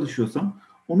metni çalışıyorsam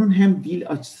onun hem dil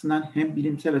açısından hem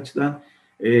bilimsel açıdan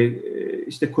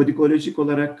işte kodikolojik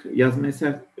olarak yazma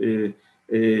eser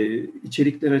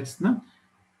içerikler açısından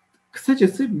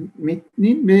kısacası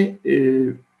metnin ve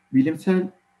bilimsel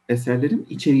eserlerin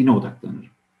içeriğine odaklanırım.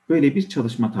 Böyle bir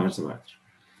çalışma tarzı vardır.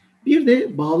 Bir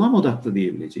de bağlam odaklı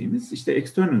diyebileceğimiz, işte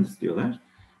externalist diyorlar.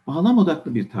 Bağlam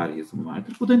odaklı bir tarih yazımı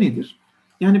vardır. Bu da nedir?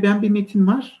 Yani bir metin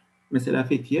var, mesela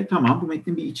Fethiye, tamam bu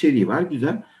metnin bir içeriği var,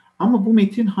 güzel. Ama bu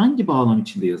metin hangi bağlam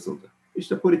içinde yazıldı?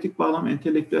 İşte politik bağlam,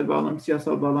 entelektüel bağlam,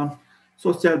 siyasal bağlam,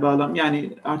 sosyal bağlam,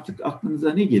 yani artık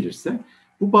aklınıza ne gelirse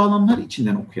bu bağlamlar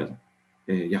içinden okuyalım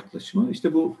yaklaşımı.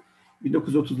 İşte bu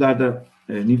 1930'larda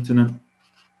Newton'un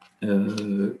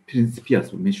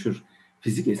Principia'sı, meşhur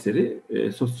fizik eseri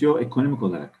sosyoekonomik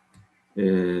olarak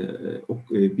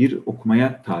bir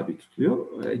okumaya tabi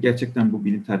tutuluyor. Gerçekten bu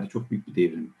bilim tarihinde çok büyük bir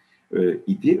devrim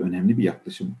idi. Önemli bir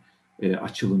yaklaşım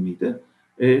açılımıydı.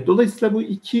 Dolayısıyla bu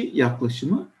iki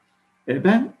yaklaşımı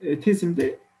ben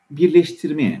tezimde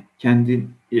kendi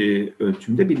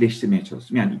ölçümde birleştirmeye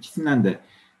çalıştım. Yani ikisinden de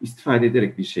istifade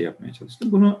ederek bir şey yapmaya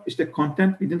çalıştım. Bunu işte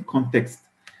content within context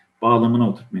bağlamına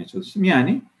oturtmaya çalıştım.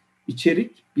 Yani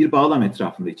içerik bir bağlam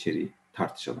etrafında içeriği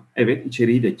tartışalım. Evet,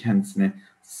 içeriği de kendisine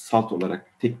salt olarak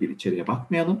tek bir içeriğe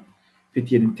bakmayalım.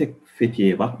 Fethiye'nin tek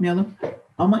Fethiye'ye bakmayalım.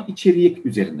 Ama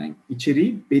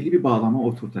içeriği belli bir bağlama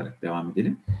oturtarak devam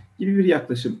edelim gibi bir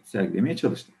yaklaşım sergilemeye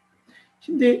çalıştım.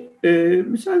 Şimdi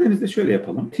müsaadenizle şöyle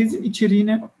yapalım. Tezin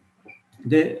içeriğine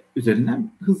de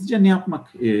üzerinden hızlıca ne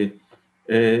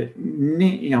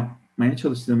yapmaya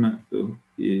çalıştığımı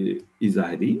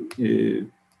izah edeyim.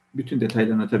 Bütün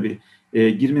detaylarına tabii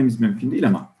girmemiz mümkün değil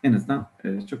ama en azından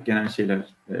çok genel şeyler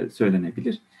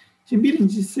söylenebilir. Şimdi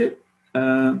birincisi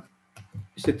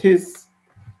işte tez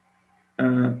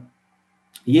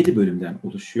 7 bölümden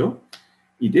oluşuyor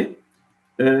idi.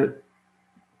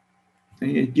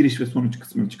 Giriş ve sonuç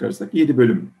kısmını çıkarırsak 7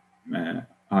 bölüm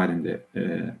halinde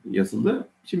yazıldı.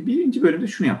 Şimdi birinci bölümde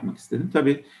şunu yapmak istedim.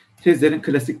 Tabii tezlerin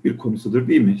klasik bir konusudur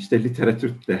değil mi? İşte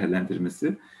literatür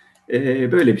değerlendirmesi.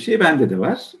 Böyle bir şey bende de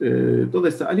var.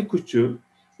 Dolayısıyla Ali Kuşçu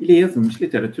ile yazılmış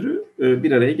literatürü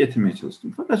bir araya getirmeye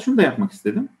çalıştım. Fakat şunu da yapmak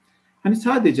istedim. Hani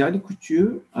sadece Ali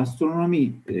Kuşçu'yu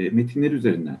astronomi metinleri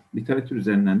üzerinden, literatür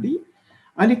üzerinden değil,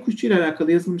 Ali Kuşçu ile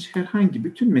alakalı yazılmış herhangi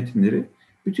bütün metinleri,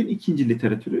 bütün ikinci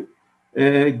literatürü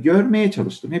görmeye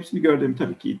çalıştım. Hepsini gördüğümü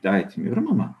tabii ki iddia etmiyorum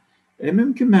ama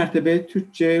mümkün mertebe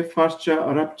Türkçe, Farsça,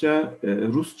 Arapça,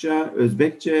 Rusça,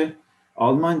 Özbekçe,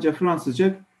 Almanca,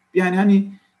 Fransızca, yani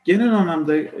hani genel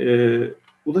anlamda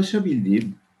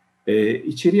ulaşabildiğim,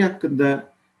 içeriği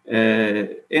hakkında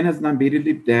en azından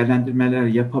belirli değerlendirmeler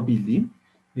yapabildiğim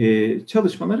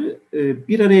çalışmaları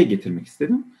bir araya getirmek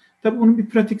istedim. Tabii bunun bir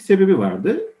pratik sebebi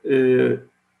vardı.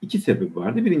 2 sebebi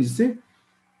vardı. Birincisi,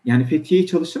 yani Fethiye'yi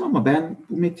çalıştım ama ben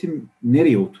bu metin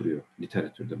nereye oturuyor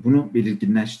literatürde? Bunu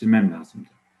belirginleştirmem lazımdı.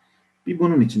 Bir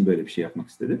bunun için böyle bir şey yapmak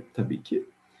istedim tabii ki.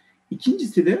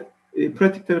 İkincisi de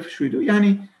pratik tarafı şuydu.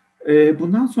 Yani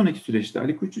bundan sonraki süreçte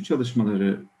Ali Kuşçu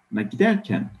çalışmalarına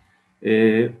giderken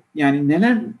yani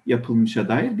neler yapılmışa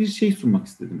dair bir şey sunmak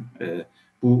istedim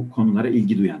bu konulara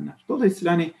ilgi duyanlar.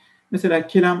 Dolayısıyla hani mesela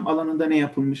kelam alanında ne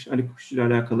yapılmış Ali Kuşçu ile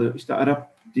alakalı, işte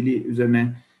Arap dili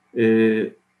üzerine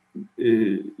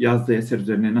yazdığı eser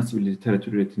üzerine nasıl bir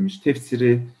literatür üretilmiş,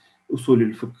 tefsiri,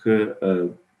 usulül fıkhı,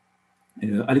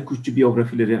 Ali Kuşçu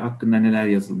biyografileri hakkında neler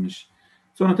yazılmış.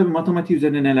 Sonra tabii matematiği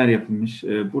üzerine neler yapılmış.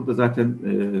 Burada zaten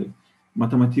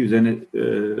matematiği üzerine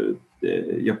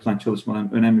yapılan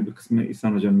çalışmaların önemli bir kısmı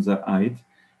İhsan hocamıza ait.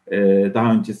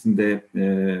 Daha öncesinde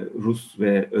Rus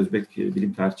ve Özbek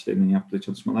bilim tarihçilerinin yaptığı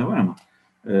çalışmalar var ama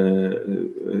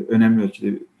önemli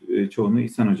ölçüde çoğunu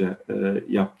İhsan Hoca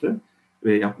yaptı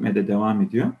ve yapmaya da devam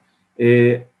ediyor.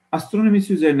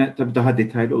 Astronomisi üzerine tabii daha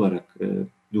detaylı olarak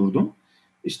durdum.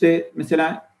 İşte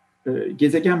mesela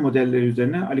gezegen modelleri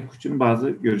üzerine Ali Kuşçu'nun bazı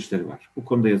görüşleri var. Bu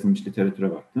konuda yazılmış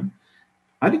literatüre baktım.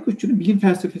 Ali Kuşçu'nun bilim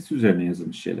felsefesi üzerine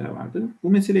yazılmış şeyler vardı. Bu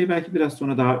meseleyi belki biraz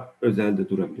sonra daha özelde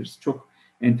durabiliriz. Çok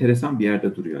enteresan bir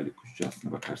yerde duruyor Ali Kuşçu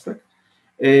aslına bakarsak.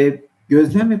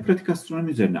 Gözlem ve pratik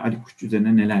astronomi üzerine Ali Kuşçu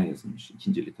üzerine neler yazılmış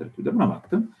ikinci literatürde, buna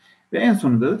baktım. Ve en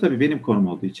sonunda da tabii benim konum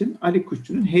olduğu için Ali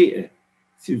Kuşçu'nun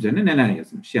Hey'si üzerine neler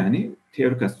yazılmış, yani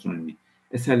teorik astronomi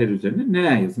eserleri üzerine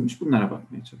neler yazılmış, bunlara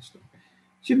bakmaya çalıştım.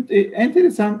 Şimdi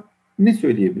enteresan ne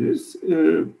söyleyebiliriz?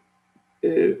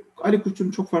 Ali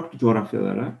Kuşçu'nun çok farklı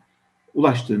coğrafyalara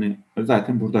ulaştığını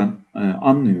zaten buradan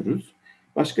anlıyoruz.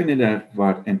 Başka neler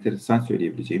var enteresan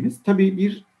söyleyebileceğimiz? Tabii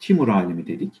bir Timur alemi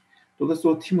dedik.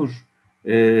 Dolayısıyla o Timur,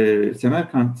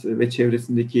 Semerkant ve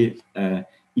çevresindeki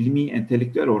ilmi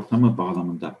entelektüel ortamı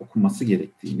bağlamında okunması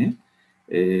gerektiğini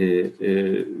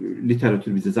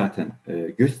literatür bize zaten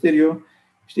gösteriyor.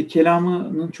 İşte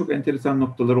kelamının çok enteresan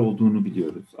noktaları olduğunu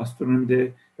biliyoruz.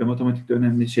 Astronomide ve matematikte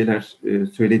önemli şeyler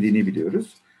söylediğini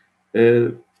biliyoruz.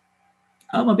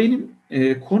 Ama benim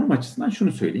konum açısından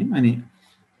şunu söyleyeyim. Hani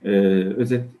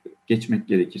özet geçmek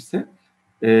gerekirse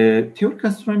teorik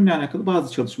astronomiyle alakalı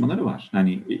bazı çalışmaları var.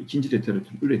 Hani ikinci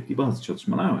literatür ürettiği bazı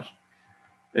çalışmalar var.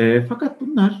 Fakat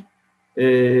bunlar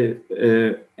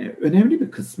önemli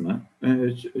bir kısmı,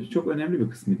 çok önemli bir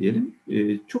kısmı diyelim,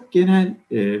 çok genel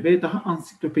ve daha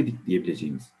ansiklopedik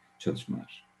diyebileceğimiz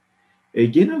çalışmalar.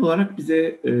 Genel olarak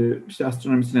bize işte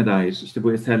astronomisine dair, işte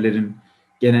bu eserlerin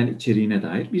genel içeriğine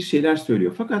dair bir şeyler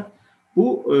söylüyor. Fakat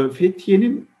bu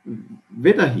Fethiye'nin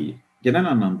ve dahi genel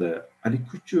anlamda Ali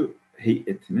Kuşçu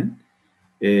heyetinin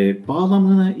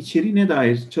bağlamına, içeriğine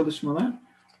dair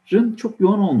çalışmaların çok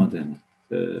yoğun olmadığını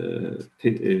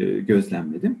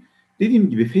gözlemledim. Dediğim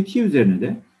gibi Fethiye üzerine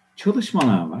de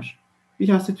çalışmalar var.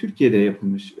 Bilhassa Türkiye'de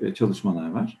yapılmış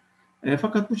çalışmalar var.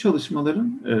 Fakat bu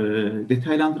çalışmaların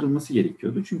detaylandırılması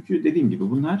gerekiyordu. Çünkü dediğim gibi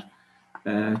bunlar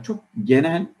çok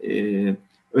genel,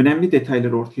 önemli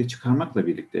detayları ortaya çıkarmakla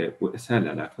birlikte bu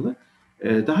eserle alakalı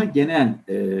daha genel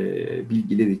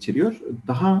bilgileri içeriyor.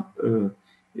 Daha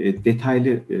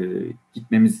detaylı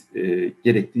gitmemiz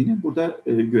gerektiğini burada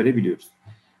görebiliyoruz.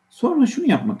 Sonra şunu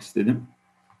yapmak istedim.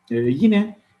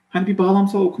 Yine hani bir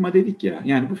bağlamsal okuma dedik ya.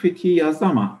 Yani bu Fethiye'yi yazdı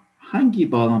ama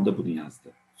hangi bağlamda bunu yazdı?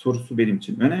 Sorusu benim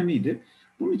için önemliydi.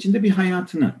 Bunun için de bir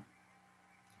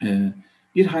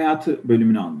hayatı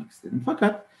bölümünü almak istedim.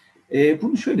 Fakat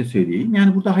bunu şöyle söyleyeyim.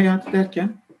 Yani burada hayatı derken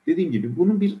dediğim gibi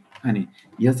bunun bir hani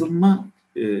yazılma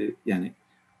yani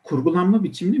kurgulanma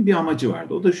biçiminin bir amacı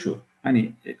vardı. O da şu.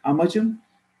 Hani amacım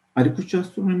Ali Kuşçu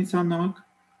astronomisi anlamak,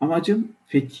 amacım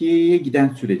Fethiye'ye giden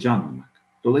süreci anlamak.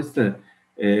 Dolayısıyla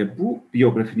bu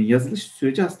biyografinin yazılış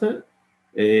süreci aslında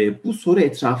bu soru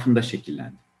etrafında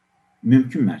şekillendi.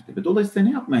 Mümkün mertebe. Dolayısıyla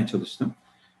ne yapmaya çalıştım?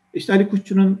 İşte Ali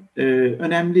Kuşçu'nun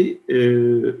önemli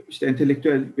işte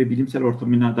entelektüel ve bilimsel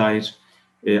ortamına dair,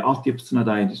 altyapısına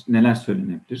dair neler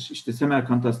söylenebilir? İşte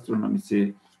Semerkant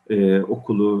Astronomisi,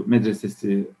 okulu,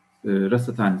 medresesi,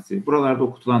 rasathanesi, buralarda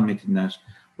okutulan metinler,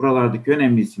 buralardaki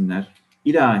önemli isimler,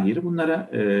 ilahiri bunlara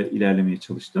ilerlemeye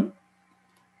çalıştım.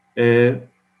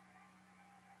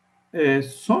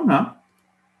 Sonra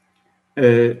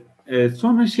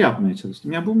şey yapmaya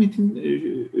çalıştım. Yani bu metin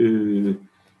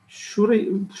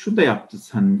şunu da yaptı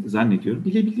zannediyorum.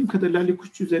 Bilebildiğim kadarıyla Ali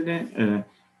Kuşçu üzerine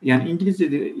yani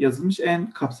İngilizce'de yazılmış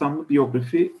en kapsamlı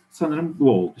biyografi sanırım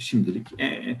bu oldu şimdilik.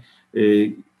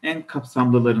 En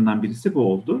kapsamlılarından birisi bu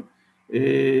oldu.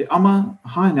 Ama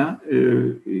hala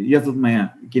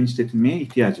yazılmaya, genişletilmeye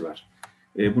ihtiyacı var.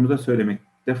 Bunu da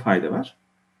söylemekte fayda var.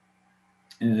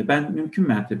 Ben mümkün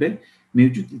mertebe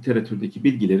mevcut literatürdeki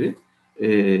bilgileri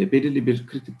belirli bir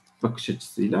kritik bakış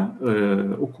açısıyla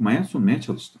okumaya, sunmaya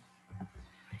çalıştım.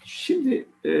 Şimdi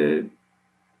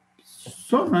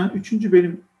sonra 3.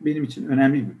 bölüm benim için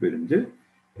önemli bir bölümdü.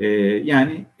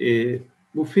 Yani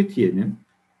bu Fethiye'nin,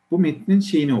 bu metnin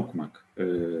şeyini okumak,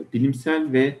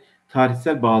 bilimsel ve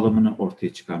tarihsel bağlamını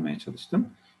ortaya çıkarmaya çalıştım.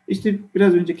 İşte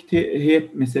biraz önceki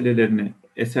heyet meselelerini,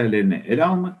 eserlerini ele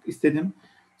almak istedim.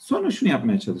 Sonra şunu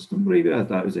yapmaya çalıştım. Burayı biraz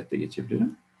daha özetle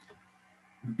geçebilirim.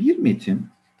 Bir metin,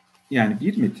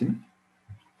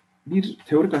 bir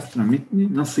teorik astronomi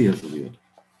metni nasıl yazılıyordu?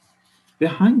 Ve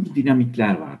hangi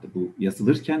dinamikler vardı bu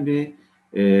yazılırken ve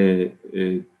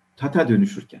tata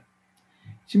dönüşürken?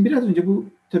 Şimdi biraz önce bu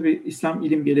tabii İslam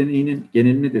ilim geleneğinin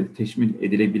geneline de teşmil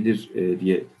edilebilir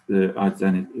diye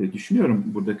acizane düşünüyorum.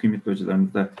 Burada kıymetli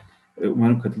hocalarımız da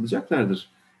umarım katılacaklardır.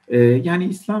 Yani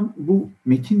İslam bu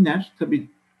metinler tabii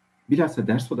bilhassa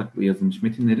ders odaklı yazılmış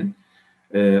metinlerin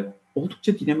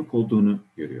oldukça dinamik olduğunu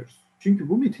görüyoruz. Çünkü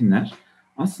bu metinler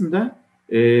aslında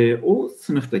o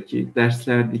sınıftaki,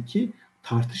 derslerdeki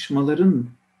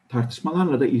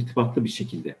tartışmalarla da irtibatlı bir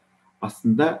şekilde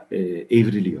aslında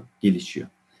evriliyor, gelişiyor.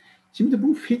 Şimdi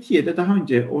bu Fethiye'de daha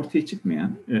önce ortaya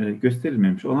çıkmayan,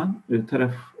 gösterilmemiş olan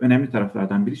önemli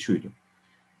taraflardan biri şuydu.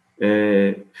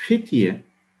 Fethiye,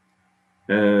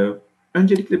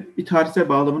 öncelikle bir tarihsel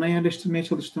bağlamına yerleştirmeye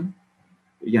çalıştım.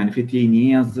 Yani Fethiye'yi niye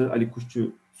yazdı Ali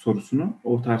Kuşçu sorusunu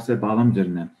o tarihsel bağlam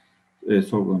üzerinden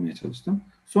sorgulamaya çalıştım.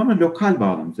 Sonra lokal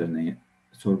bağlam üzerinden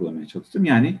sorgulamaya çalıştım.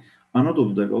 Yani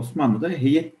Anadolu'da ve Osmanlı'da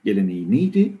heyet geleneği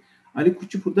neydi? Ali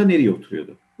Kuşçu burada nereye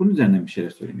oturuyordu? Bunun üzerinden bir şeyler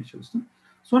söylemeye çalıştım.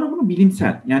 Sonra bunu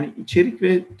bilimsel, yani içerik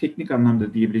ve teknik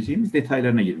anlamda diyebileceğimiz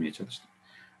detaylarına girmeye çalıştım.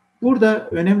 Burada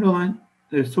önemli olan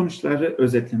sonuçları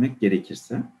özetlemek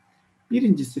gerekirse,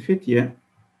 birincisi Fethiye,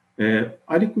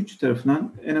 Ali Kuşçu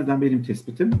tarafından en azından benim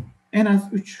tespitim en az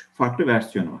 3 farklı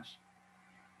versiyonu var.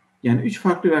 Yani 3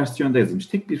 farklı versiyonda yazılmış.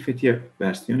 Tek bir Fethiye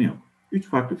versiyonu yok. 3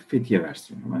 farklı Fethiye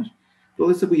versiyonu var.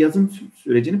 Dolayısıyla bu yazım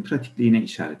sürecinin pratikliğine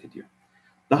işaret ediyor.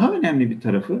 Daha önemli bir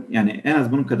tarafı, yani en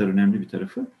az bunun kadar önemli bir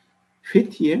tarafı,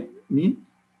 Fethiye'nin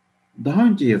daha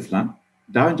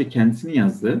önce kendisinin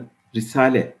yazdığı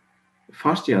Risale,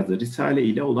 Farsça yazdığı Risale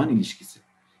ile olan ilişkisi.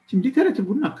 Şimdi literatür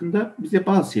bunun hakkında bize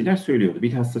bazı şeyler söylüyordu.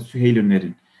 Bilhassa Süheyl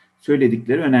Ünver'in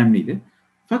söyledikleri önemliydi.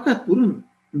 Fakat bunun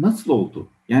nasıl olduğu,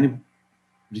 yani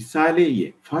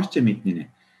Risale'yi, Farsça metnini,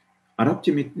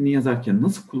 Arapça metnini yazarken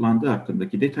nasıl kullandığı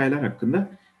hakkındaki detaylar hakkında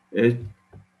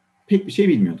pek bir şey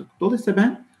bilmiyorduk. Dolayısıyla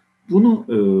ben bunu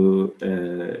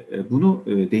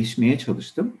değişmeye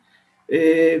çalıştım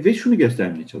ve şunu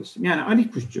göstermeye çalıştım. Yani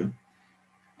Ali Kuşçu,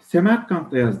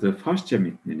 Semerkant'ta yazdığı Farsça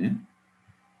metnini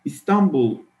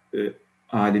İstanbul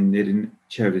alimlerin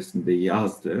çevresinde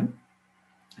yazdığı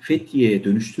Fethiye'ye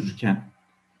dönüştürürken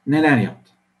neler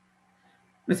yaptı?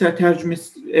 Mesela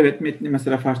tercümesi, evet metni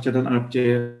mesela Farsçadan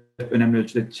Arapçaya önemli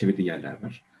ölçüde çevirdiği yerler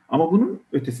var. Ama bunun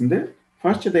ötesinde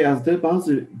Farsçada yazdığı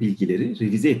bazı bilgileri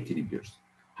revize ettiğini biliyoruz.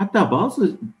 Hatta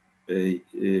bazı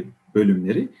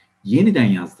bölümleri yeniden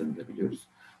yazdığını da biliyoruz.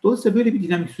 Dolayısıyla böyle bir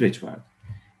dinamik süreç vardı.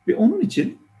 Ve onun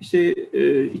için işte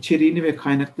içeriğini ve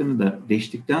kaynaklarını da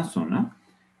değiştikten sonra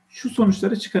şu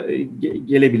sonuçlara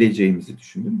gelebileceğimizi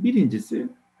düşündüm. Birincisi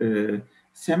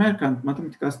Semerkant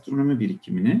matematik astronomi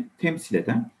birikimini temsil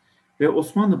eden ve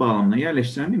Osmanlı bağlamına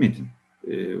yerleştiren bir metin.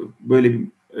 Böyle bir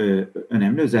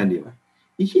önemli özelliği var.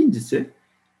 İkincisi,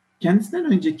 kendisinden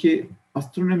önceki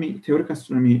astronomi, teorik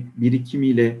astronomi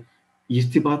birikimiyle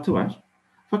irtibatı var.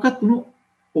 Fakat bunu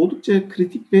oldukça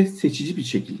kritik ve seçici bir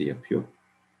şekilde yapıyor.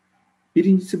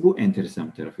 Birincisi bu enteresan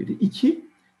bir tarafıydı. İki,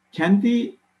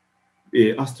 kendi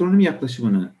astronomi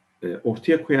yaklaşımını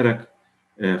ortaya koyarak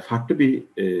farklı bir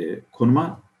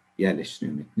konuma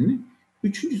yerleştiriyor metnini.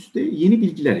 Üçüncüsü de yeni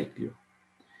bilgiler ekliyor.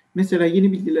 Mesela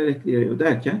yeni bilgiler ekliyor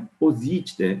derken o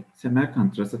Ziç'te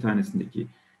Semerkant rasathanesindeki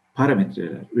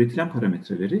parametreler, üretilen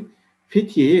parametreleri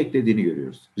Fethiyye'ye eklediğini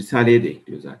görüyoruz. Risale'ye de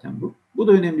ekliyor zaten bu. Bu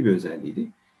da önemli bir özelliğiydi.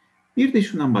 Bir de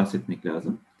şundan bahsetmek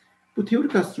lazım. Bu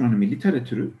teorik astronomi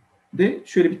literatürü de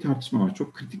şöyle bir tartışma var.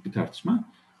 Çok kritik bir tartışma.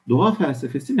 Doğa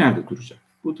felsefesi nerede duracak?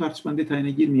 Bu tartışmanın detayına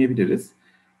girmeyebiliriz.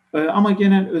 Ama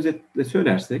genel özetle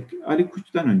söylersek Ali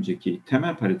Kuşçu'dan önceki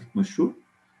temel paradigma şu.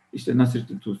 İşte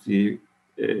Nasrettin Tusi'yi,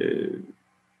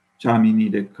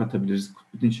 Çamini'yi de katabiliriz.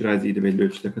 Kutbuddin Şirazi'yi de belli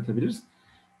ölçüde katabiliriz.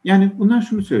 Yani bunlar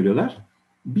şunu söylüyorlar.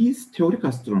 Biz teorik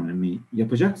astronomi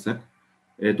yapacaksak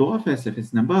doğa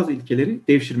felsefesinden bazı ilkeleri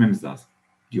devşirmemiz lazım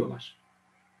diyorlar.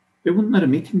 Ve bunları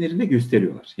metinlerinde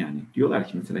gösteriyorlar. Yani diyorlar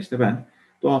ki mesela işte ben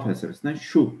doğa felsefesinden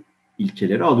şu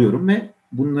ilkeleri alıyorum ve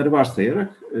bunları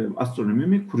varsayarak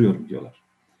astronomimi kuruyorum diyorlar.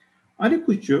 Ali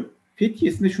Kuşçu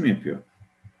Fethiyye'sinde şunu yapıyor.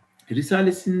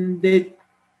 Risalesinde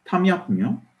tam yapmıyor.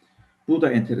 Bu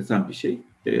da enteresan bir şey.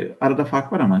 Arada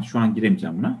fark var ama şu an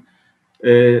giremeyeceğim buna.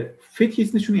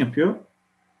 Fethiyye'sinde şunu yapıyor.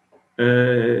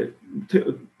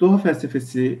 Doğa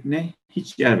felsefesine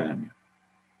hiç yer vermiyor.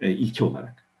 İlke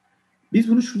olarak. Biz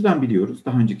bunu şuradan biliyoruz.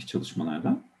 Daha önceki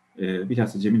çalışmalardan.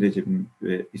 Bilhassa Cemil Recep'in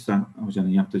ve İhsan Hoca'nın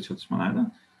yaptığı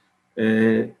çalışmalardan.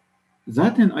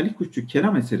 Zaten Ali Kuşçu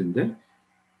Kelam eserinde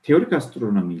teorik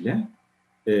astronomi ile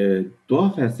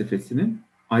doğa felsefesinin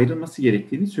ayrılması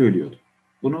gerektiğini söylüyordu.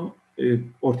 Bunu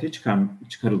ortaya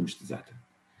çıkarılmıştı zaten.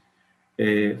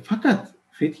 Fakat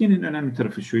Fethiye'nin önemli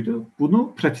tarafı şuydu,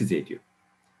 bunu pratize ediyor.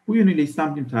 Bu yönüyle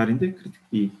İslam bilim tarihinde kritik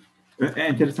bir,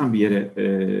 enteresan bir yere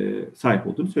sahip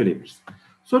olduğunu söyleyebiliriz.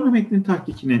 Sonra metnin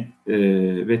tahkikini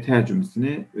ve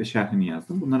tercümesini ve şerhini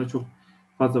yazdım. Bunlara çok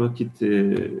fazla vakit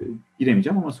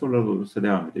giremeyeceğim ama sorular olursa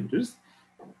devam edebiliriz.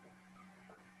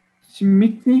 Şimdi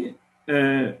metni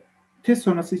test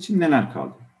sonrası için neler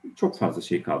kaldı? Çok fazla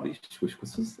şey kaldı hiç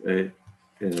kuşkusuz.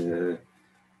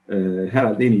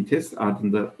 Herhalde en iyi tez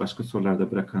ardında başka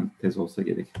sorularda bırakan tez olsa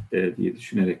gerek diye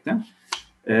düşünerekten.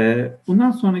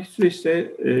 Bundan sonraki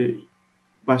süreçte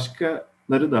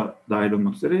başkaları da dahil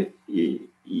olmak üzere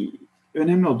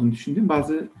önemli olduğunu düşündüğüm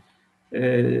bazı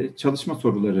çalışma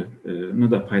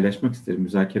sorularını da paylaşmak isterim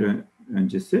müzakere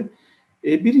öncesi.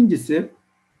 Birincisi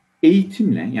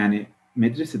eğitimle, yani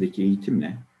medresedeki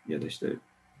eğitimle ya da işte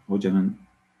hocanın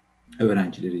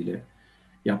öğrencileriyle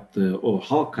yaptığı o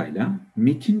halkayla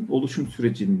metin oluşum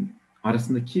sürecinin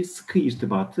arasındaki sıkı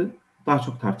irtibatı daha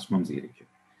çok tartışmamız gerekiyor.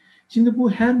 Şimdi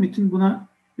bu her metin buna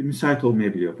müsait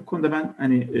olmayabiliyor. Bu konuda ben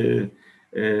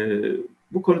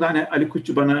bu konuda Ali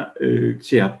Kuşçu bana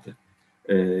şey yaptı.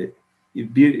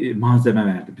 Bir malzeme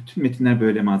verdi. Bütün metinler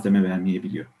böyle malzeme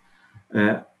vermeyebiliyor.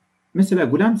 Mesela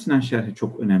Gulam Sinan şerhi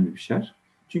çok önemli bir şerh.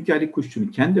 Çünkü Ali Kuşçu'nun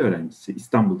kendi öğrencisi,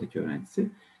 İstanbul'daki öğrencisi.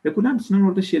 Ve Gulam Sinan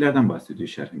orada şeylerden bahsediyor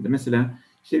şerhinde. Mesela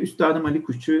işte Üstadım Ali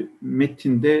Kuşçu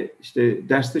metinde işte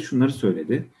derste şunları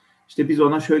söyledi. İşte biz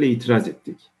ona şöyle itiraz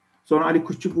ettik. Sonra Ali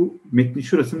Kuşçu bu metnin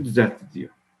şurasını düzeltti diyor.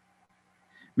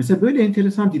 Mesela böyle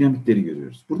enteresan dinamikleri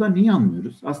görüyoruz. Buradan neyi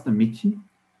anlıyoruz? Aslında metin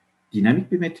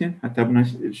dinamik bir metin. Hatta buna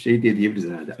şey diye diyebiliriz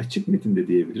herhalde. Açık metin de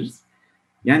diyebiliriz.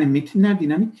 Yani metinler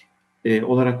dinamik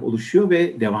olarak oluşuyor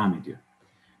ve devam ediyor.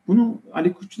 Bunu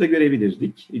Ali Kuşçu'da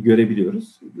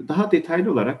görebiliyoruz. Daha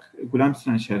detaylı olarak Gulam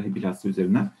Sinan şerhi bilhassa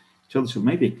üzerinden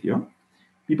çalışılmayı bekliyor.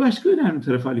 Bir başka önemli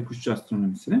tarafı Ali Kuşçu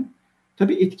astronomisinin,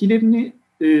 tabii etkilerini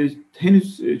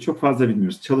henüz çok fazla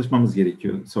bilmiyoruz. Çalışmamız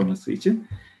gerekiyor sonrası için.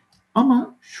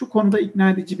 Ama şu konuda ikna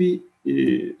edici bir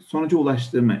sonuca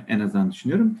ulaştığımı en azından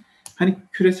düşünüyorum. Hani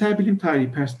küresel bilim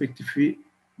tarihi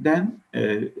perspektifinden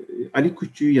Ali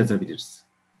Kuşçu'yu yazabiliriz.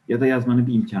 Ya da yazmanın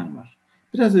bir imkanı var.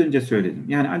 Biraz önce söyledim.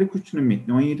 Yani Ali Kuşçu'nun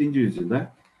metni 17.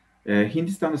 yüzyılda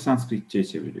Hindistan'da Sanskritçe'ye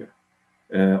çevriliyor.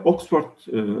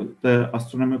 Oxford'da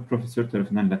astronomi profesörü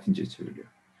tarafından Latince'ye çevriliyor.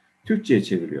 Türkçe'ye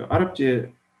çevriliyor.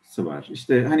 Arapçası var.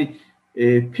 İşte hani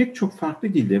pek çok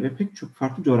farklı dilde ve pek çok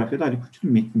farklı coğrafyada Ali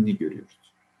Kuşçu'nun metnini görüyoruz.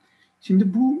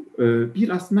 Şimdi bu bir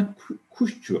aslında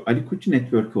Ali Kuşçu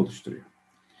network'ü oluşturuyor.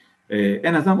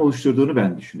 En azından oluşturduğunu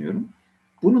ben düşünüyorum.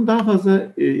 bunun daha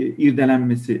fazla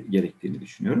irdelenmesi gerektiğini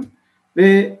düşünüyorum.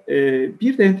 Ve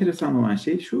bir de enteresan olan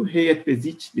şey şu heyet ve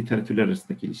ziç literatürler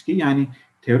arasındaki ilişki. Yani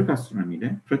teorik astronomi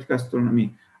ile pratik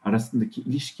astronomi arasındaki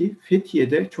ilişki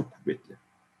Fethiye'de çok kuvvetli.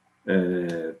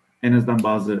 En azından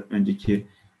bazı önceki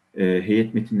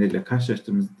heyet metinleriyle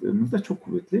karşılaştırdığımızda çok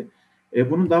kuvvetli.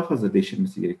 Bunun daha fazla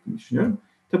değiştirilmesi gerektiğini düşünüyorum.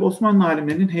 Tabii Osmanlı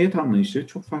alimlerinin heyet anlayışı,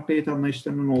 çok farklı heyet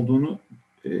anlayışlarının olduğunu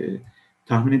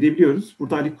tahmin edebiliyoruz.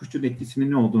 Burada Ali Kuşçu'nun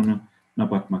etkisinin ne olduğuna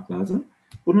bakmak lazım.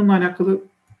 Bununla alakalı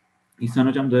İhsan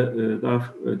Hocam da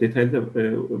daha detaylı da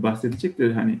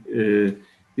bahsedecektir. Hani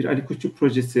bir Ali Kuşçu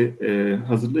projesi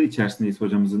hazırlığı içerisindeyiz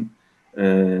hocamızın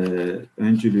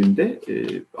öncülüğünde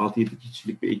 6-7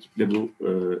 kişilik bir ekiple bu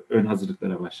ön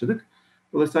hazırlıklara başladık.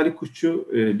 Dolayısıyla Ali Kuşçu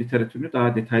literatürünü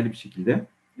daha detaylı bir şekilde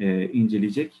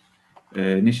inceleyecek,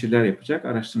 neşirler yapacak,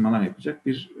 araştırmalar yapacak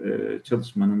bir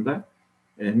çalışmanın da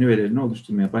nüvelerini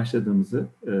oluşturmaya başladığımızı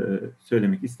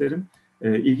söylemek isterim.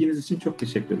 İlginiz için çok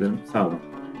teşekkür ederim. Sağ olun.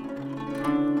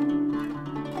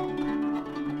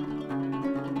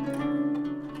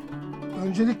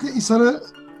 Öncelikle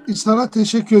İSAR'a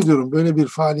teşekkür ediyorum böyle bir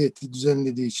faaliyeti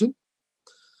düzenlediği için.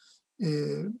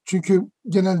 Çünkü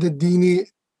genelde dini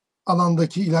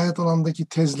alandaki, ilahiyat alandaki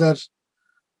tezler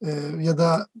ya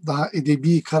da daha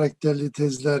edebi karakterli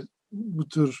tezler bu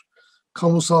tür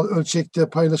kamusal ölçekte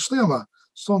paylaşılıyor ama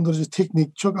son derece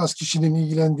teknik, çok az kişinin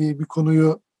ilgilendiği bir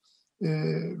konuyu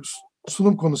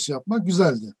sunum konusu yapmak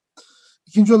güzeldi.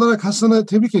 İkinci olarak Hasan'ı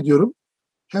tebrik ediyorum.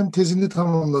 Hem tezini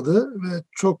tamamladı ve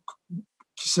çok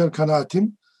kişisel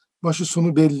kanaatim başı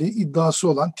sonu belli, iddiası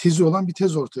olan, tezi olan bir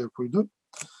tez ortaya koydu.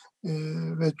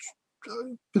 Ve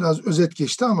biraz özet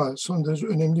geçti ama son derece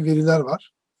önemli veriler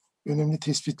var. Önemli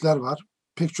tespitler var.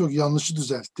 Pek çok yanlışı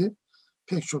düzeltti.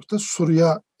 Pek çok da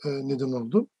soruya neden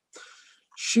oldu.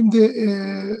 Şimdi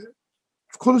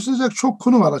konuşulacak çok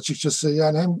konu var açıkçası.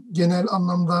 Yani hem genel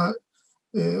anlamda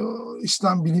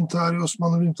İslam bilim tarihi,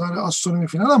 Osmanlı bilim tarihi, astronomi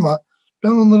falan ama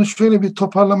ben onları şöyle bir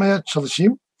toparlamaya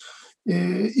çalışayım.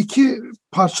 İki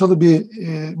parçalı bir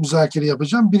müzakere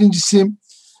yapacağım. Birincisi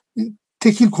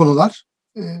tekil konular.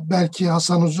 Belki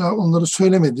Hasan Hoca onları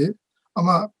söylemedi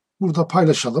ama burada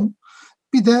paylaşalım.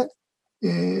 Bir de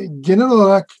genel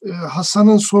olarak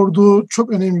Hasan'ın sorduğu çok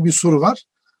önemli bir soru var.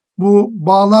 Bu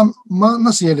bağlama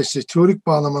nasıl yerleştireceğiz? Teorik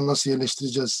bağlama nasıl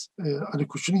yerleştireceğiz Ali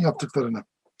Kuşçu'nun yaptıklarını?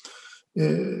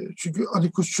 Çünkü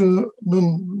Ali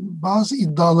Kuşçu'nun bazı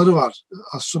iddiaları var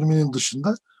astronominin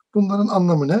dışında. Bunların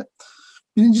anlamı ne?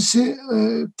 Birincisi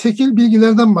tekil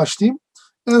bilgilerden başlayayım.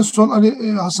 En son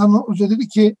Hasan Hoca dedi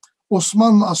ki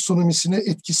Osmanlı astronomisine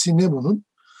etkisi ne bunun?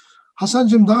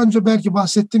 Hasan'cığım daha önce belki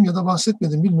bahsettim ya da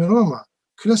bahsetmedim bilmiyorum ama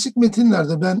klasik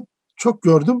metinlerde ben çok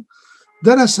gördüm.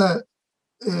 Derese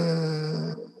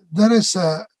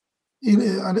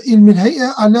ilmil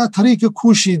heyye ala tarike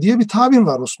kuşi diye bir tabir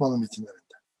var Osmanlı metinlerinde.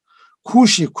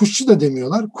 Kuşçu da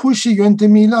demiyorlar. Kuşi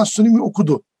yöntemiyle astronomi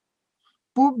okudu.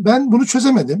 Ben bunu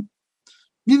çözemedim.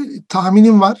 Bir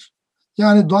tahminim var.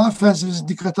 Yani doğa felsefesi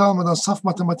dikkate almadan saf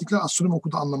matematikler astronomi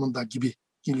okudu anlamında gibi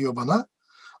geliyor bana.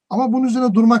 Ama bunun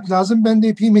üzerine durmak lazım. Bende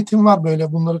epey metin var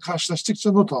böyle. Bunları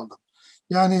karşılaştıkça not aldım.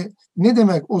 Yani ne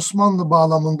demek Osmanlı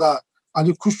bağlamında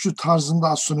Ali Kuşçu tarzında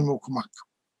astronomi okumak?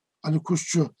 Ali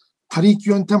Kuşçu tarik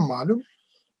yöntem malum.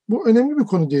 Bu önemli bir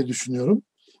konu diye düşünüyorum.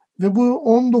 Ve bu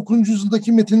 19.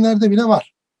 yüzyıldaki metinlerde bile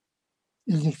var.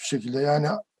 İlginç bir şekilde. Yani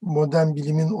modern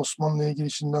bilimin Osmanlı'ya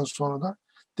girişinden sonra da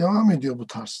devam ediyor bu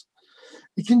tarz.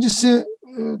 İkincisi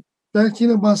belki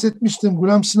yine bahsetmiştim.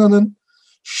 Gulam Sinan'ın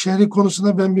şehri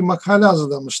konusunda ben bir makale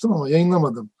hazırlamıştım ama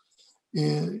yayınlamadım.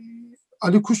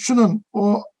 Ali Kuşçu'nun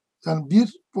yani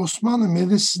bir Osmanlı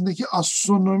medresesindeki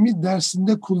astronomi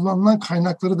dersinde kullanılan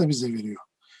kaynakları da bize veriyor.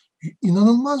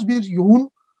 İnanılmaz bir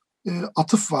yoğun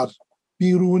atıf var.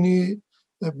 Biruni,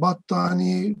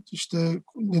 Battani, işte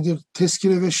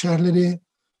tezkire ve şerhleri,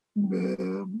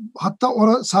 hatta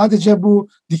sadece bu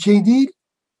dikey değil,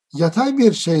 yatay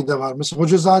bir şey de var. Mesela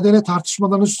Hocazade'yle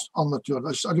tartışmalarını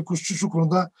anlatıyorlar. İşte Ali Kuşçu şu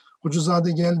konuda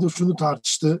Hocazade geldi, şunu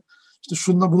tartıştı. İşte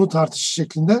şununla bunu tartıştı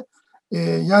şeklinde.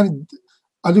 Yani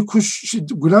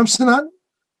Gulam Sinan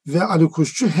ve Ali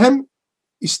Kuşçu hem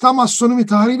İslam astronomi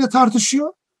tarihiyle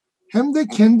tartışıyor hem de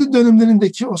kendi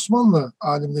dönemlerindeki Osmanlı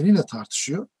alimleriyle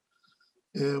tartışıyor.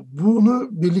 Bunu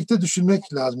birlikte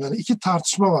düşünmek lazım. Yani iki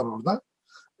tartışma var orada.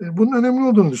 Bunun önemli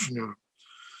olduğunu düşünüyorum.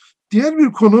 Diğer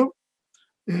bir konu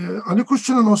Ali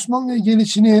Kuşçu'nun Osmanlı'ya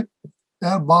gelişini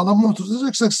eğer bağlamına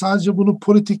oturtacaksak sadece bunu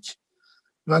politik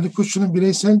ve Ali Kuşçu'nun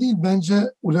bireysel değil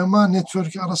bence ulema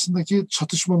network'ü arasındaki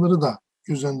çatışmaları da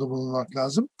göz önünde bulunmak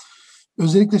lazım.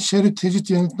 Özellikle şerh-i tecrit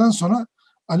yanıttan sonra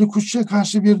Ali Kuşçu'ya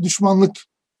karşı bir düşmanlık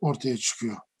ortaya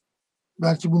çıkıyor.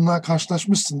 belki bununla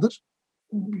karşılaşmışsındır.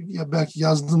 Ya belki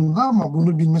yazdığında ama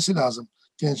bunu bilmesi lazım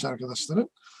genç arkadaşların.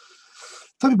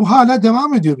 Tabii bu hala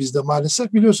devam ediyor bizde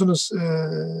maalesef. Biliyorsunuz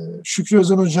Şükrü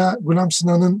Özen Hoca Gulam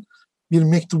Sinan'ın bir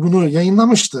mektubunu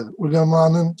yayınlamıştı.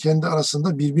 Ulemanın kendi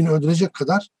arasında birbirini öldürecek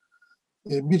kadar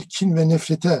bir kin ve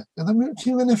nefrete ya da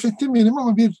kin ve nefret demeyelim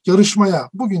ama bir yarışmaya.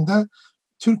 Bugün de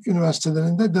Türk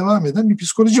üniversitelerinde devam eden bir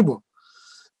psikoloji bu.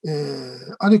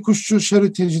 Ali Kuşçu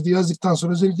Şer'i Tecidi yazdıktan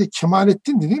sonra özellikle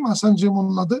Kemalettin değil mi? Hasancığım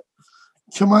onun adı.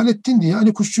 Kemalettin diye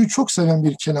Ali Kuşçu'yu çok seven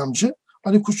bir kelamcı.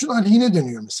 Ali Kuşçu'nun aleyhine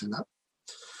dönüyor mesela.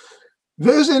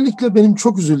 Ve özellikle benim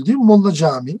çok üzüldüğüm Molla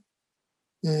Cami,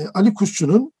 Ali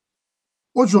Kuşçu'nun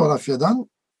o coğrafyadan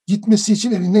gitmesi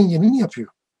için elinden geleni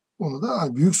yapıyor. Onu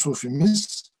da büyük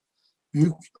sufimiz,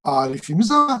 büyük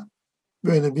arifimiz ama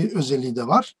böyle bir özelliği de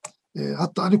var.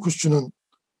 Hatta Ali Kuşçu'nun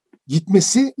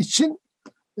gitmesi için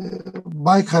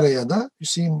Baykara'ya da,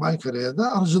 Hüseyin Baykara'ya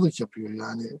da aracılık yapıyor.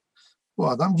 Yani bu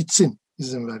adam gitsin,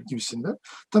 izin ver gibisinden.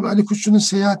 Tabii Ali Kuşçu'nun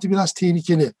seyahati biraz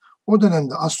tehlikeli. O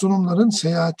dönemde astronomların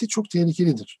seyahati çok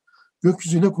tehlikelidir.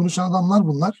 Gökyüzüyle konuşan adamlar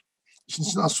bunlar. İşin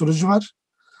içinde astroloji var.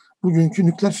 Bugünkü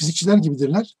nükleer fizikçiler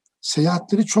gibidirler.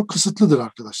 Seyahatleri çok kısıtlıdır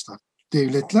arkadaşlar.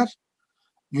 Devletler,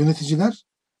 yöneticiler,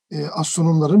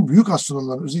 astronomların, büyük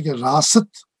astronomların, özellikle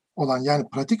rasıt olan yani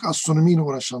pratik astronomiyle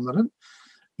uğraşanların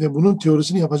ve bunun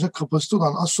teorisini yapacak kapasite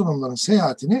olan astronomların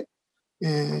seyahatini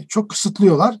çok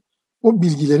kısıtlıyorlar. O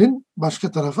bilgilerin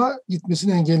başka tarafa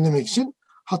gitmesini engellemek için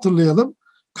hatırlayalım.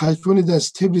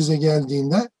 Kalkonides Tebriz'e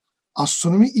geldiğinde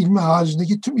astronomi ilmi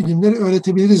haricindeki tüm ilimleri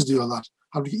öğretebiliriz diyorlar.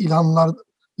 Halbuki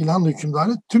İlhan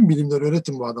hükümdarı tüm bilimleri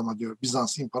öğretin bu adama diyor.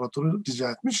 Bizans imparatoru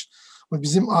rica etmiş. Ama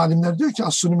bizim alimler diyor ki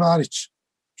astronomi hariç.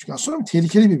 Çünkü astronomi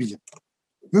tehlikeli bir bilim.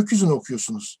 Gökyüzünü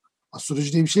okuyorsunuz.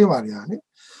 Astroloji diye bir şey var yani.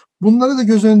 Bunları da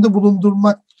göz önünde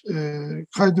bulundurmak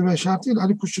kaydı ve şartıyla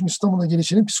Ali Kuşçu'nun İstanbul'a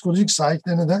gelişinin psikolojik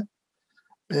sahiplerine de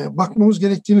bakmamız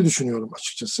gerektiğini düşünüyorum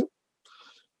açıkçası.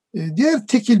 Diğer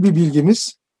tekil bir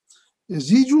bilgimiz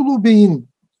Zici Ulu Bey'in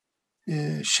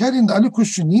şerrinde Ali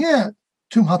Kuşçu niye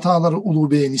tüm hataları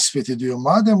Ulu Bey'e nispet ediyor?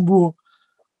 Madem bu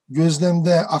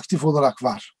gözlemde aktif olarak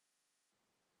var.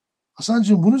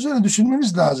 Hasancığım bunun üzerine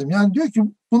düşünmemiz lazım. Yani diyor ki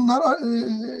bunlar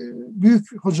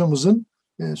büyük hocamızın,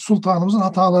 sultanımızın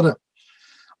hataları.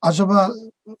 Acaba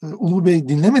Ulu Bey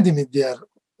dinlemedi mi diğer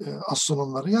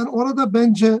astronomları? Yani orada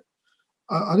bence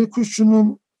Ali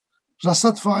Kuşçu'nun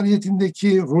rasat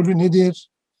faaliyetindeki rolü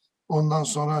nedir? Ondan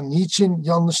sonra niçin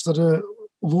yanlışları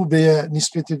Ulu Bey'e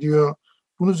nispet ediyor?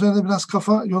 Bunun üzerine biraz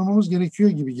kafa yormamız gerekiyor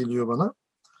gibi geliyor bana.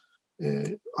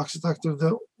 Aksi takdirde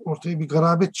ortaya bir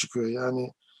garabet çıkıyor.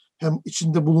 Yani hem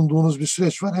içinde bulunduğunuz bir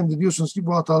süreç var hem de diyorsunuz ki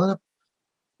bu hatalar hep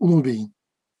Ulu Bey'in.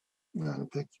 Yani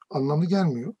pek anlamlı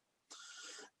gelmiyor.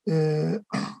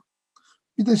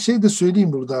 Bir de şey de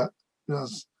söyleyeyim burada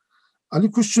biraz.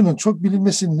 Ali Kuşçu'nun çok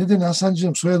bilinmesinin nedeni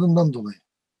Hasancığım soyadından dolayı.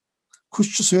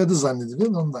 Kuşçu soyadı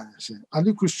zannediliyor ondan şey.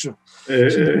 Ali Kuşçu.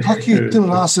 Şimdi Takiyüddin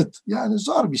Rasıt. Yani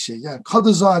zor bir şey. Yani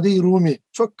Kadızade-i Rumi.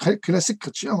 Çok klasik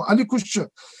kaçıyor ama Ali Kuşçu.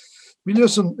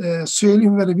 Biliyorsun Süheyl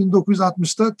Ünver'e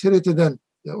 1960'ta TRT'den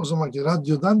o zamanki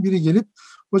radyodan biri gelip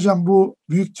hocam bu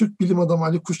büyük Türk bilim adamı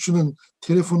Ali Kuşçu'nun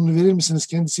telefonunu verir misiniz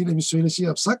kendisiyle bir söyleşi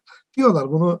yapsak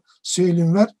diyorlar. Bunu Süheyl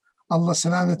Ünver Allah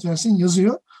selamet versin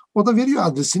yazıyor. O da veriyor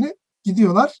adresini.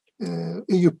 Gidiyorlar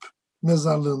Eyüp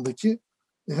mezarlığındaki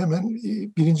hemen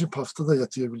birinci paftada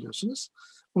yatıyor biliyorsunuz.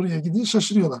 Oraya gidince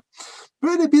şaşırıyorlar.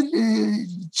 Böyle bir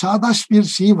çağdaş bir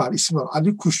şeyi var, ismi var.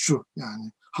 Ali Kuşçu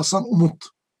yani. Hasan Umut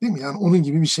değil mi? Yani onun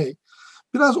gibi bir şey.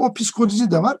 Biraz o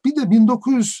psikoloji de var. Bir de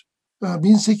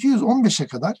 1815'e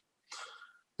kadar,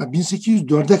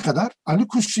 1804'e kadar Ali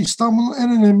Kuşçu İstanbul'un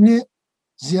en önemli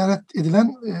ziyaret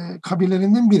edilen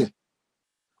kabilelerinden biri.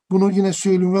 Bunu yine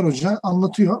Süheyl Ünver Hoca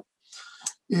anlatıyor.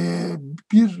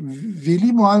 Bir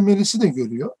veli muamelesi de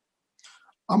görüyor.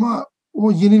 Ama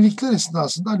o yenilikler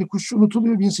esnasında Ali Kuşçu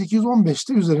unutuluyor.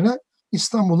 1815'te üzerine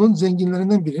İstanbul'un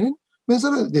zenginlerinden birinin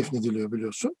mezarı defnediliyor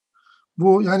biliyorsun.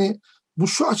 Bu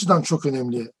şu açıdan çok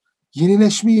önemli.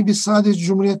 Yenileşmeyi biz sadece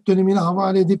Cumhuriyet dönemine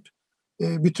havale edip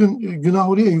bütün günah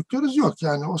oraya yüklüyoruz. Yok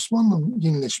yani Osmanlı'nın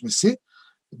yenileşmesi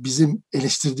bizim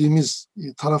eleştirdiğimiz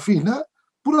tarafıyla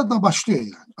burada başlıyor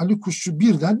yani. Ali Kuşçu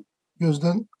birden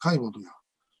gözden kayboluyor.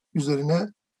 Üzerine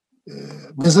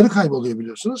mezarı kayboluyor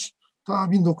biliyorsunuz. Ta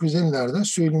 1950'lerde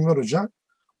Süheyl Ünver Hoca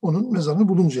onun mezarını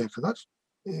buluncaya kadar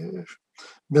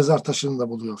mezar taşını da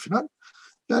buluyor filan.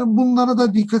 Yani bunlara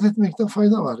da dikkat etmekte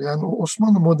fayda var. Yani o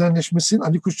Osmanlı modernleşmesini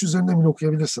Ali Kuşçu üzerinden bile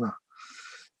okuyabilirsin ha.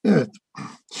 Evet.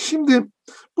 Şimdi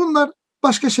bunlar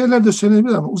başka şeyler de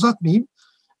söylenebilir ama uzatmayayım.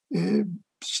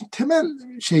 Temel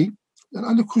şey yani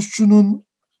Ali Kuşçu'nun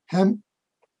hem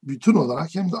bütün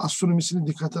olarak hem de astronomisini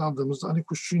dikkate aldığımızda Ali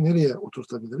Kuşçu'yu nereye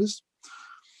oturtabiliriz?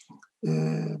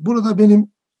 Burada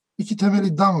benim 2 temel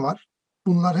iddiam var.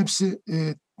 Bunlar hepsi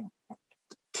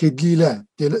tedliyle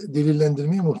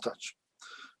delillendirmeye muhtaç.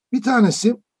 Bir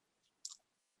tanesi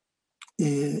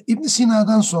İbn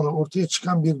Sina'dan sonra ortaya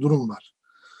çıkan bir durum var.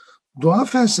 Doğa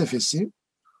felsefesi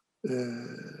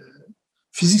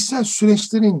fiziksel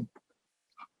süreçlerin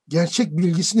gerçek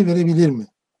bilgisini verebilir mi?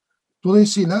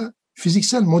 Dolayısıyla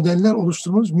fiziksel modeller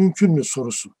oluşturmamız mümkün mü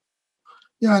sorusu.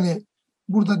 Yani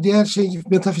burada diğer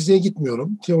metafiziğe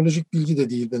gitmiyorum. Teolojik bilgi de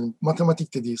değil benim,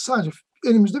 matematik de değil. Sadece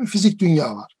elimizde bir fizik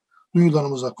dünya var.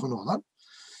 Duyularımıza konu olan.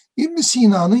 İbn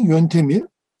Sina'nın yöntemi,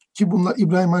 ki bunlar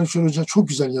İbrahim Ali Hoca çok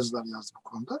güzel yazılar yazdı bu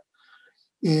konuda.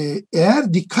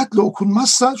 Eğer dikkatle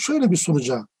okunmazsa şöyle bir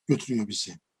sonuca götürüyor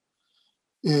bizi.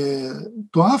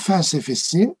 Doğa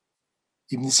felsefesi,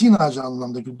 İbn Sina'cı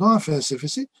anlamdaki doğa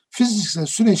felsefesi fiziksel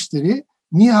süreçleri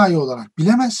nihai olarak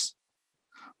bilemez.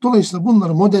 Dolayısıyla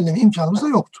bunları modelleme imkanımız da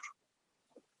yoktur.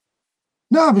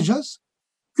 Ne yapacağız?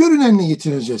 Görünenle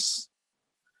getireceğiz.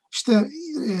 İşte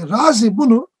Razi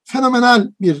bunu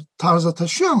fenomenal bir tarza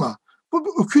taşıyor ama bu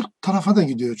bir okült tarafa da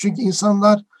gidiyor. Çünkü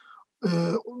insanlar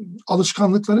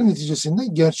alışkanlıkları neticesinde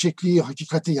gerçekliği,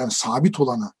 hakikati, yani sabit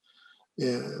olanı,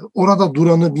 orada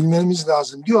duranı bilmemiz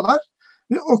lazım diyorlar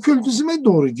ve okültizme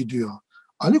doğru gidiyor.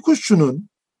 Ali Kuşçu'nun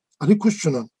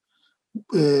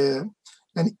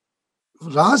yani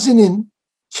Razi'nin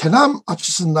kelam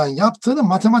açısından yaptığını,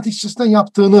 matematik açısından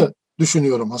yaptığını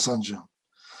düşünüyorum Hasancığım.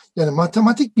 Yani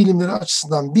matematik bilimleri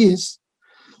açısından biz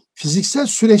fiziksel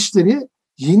süreçleri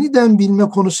yeniden bilme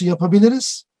konusu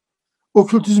yapabiliriz.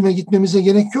 Okültizme gitmemize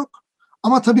gerek yok.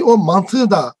 Ama tabii o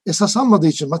mantığı da esas almadığı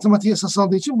için, matematiği esas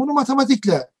aldığı için bunu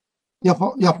matematikle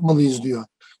yapmalıyız diyor.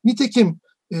 Nitekim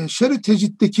Şer-i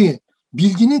Tecrid'deki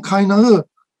bilginin kaynağı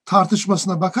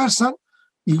tartışmasına bakarsan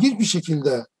ilginç bir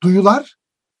şekilde duyular,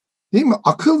 değil mi?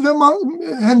 Akıl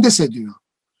ve hendese diyor.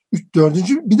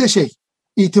 Dördüncü bir de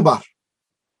itibar.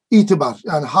 İtibar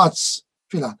yani hads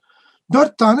filan.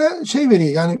 4 tane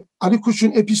veriyor. Yani Ali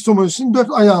Kuşçu'nun epistemolojisinin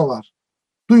 4 ayağı var.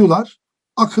 Duyular,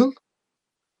 akıl,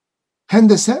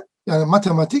 hendese yani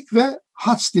matematik ve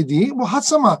hads dediği. Bu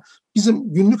hads ama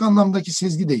bizim günlük anlamdaki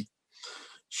sezgi değil.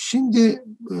 Şimdi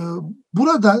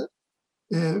burada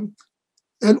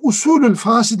el usulül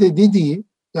faside dediği,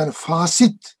 yani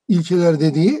fasit ilkeler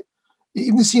dediği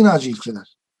İbn Sina'cı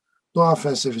ilkeler. Doğa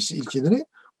felsefesi ilkeleri.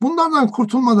 Bunlardan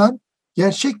kurtulmadan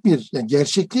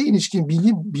gerçekliğe ilişkin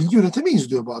bilgi üretemeyiz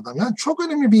diyor bu adam. Yani çok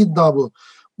önemli bir iddia bu.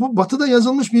 Bu Batı'da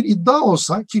yazılmış bir iddia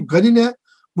olsa, ki Galile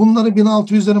bunları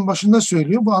 1600'lerin başında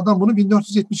söylüyor. Bu adam bunu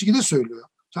 1472'de söylüyor.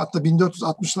 Hatta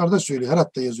 1460'larda söylüyor.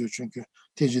 Herat'ta yazıyor çünkü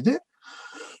tecidi.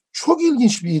 Çok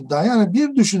ilginç bir iddia. Yani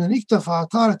bir düşünün ilk defa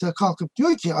tarihte kalkıp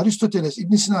diyor ki Aristoteles,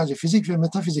 İbn Sina'cı fizik ve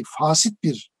metafizik fasit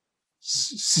bir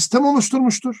sistem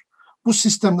oluşturmuştur. Bu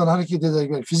sistemden hareket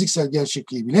ederek fiziksel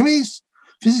gerçekliği bilemeyiz.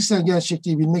 Fiziksel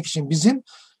gerçekliği bilmek için bizim,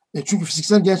 çünkü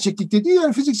fiziksel gerçeklik dediği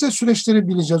yani fiziksel süreçleri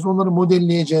bileceğiz, onları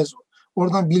modelleyeceğiz,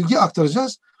 oradan bilgi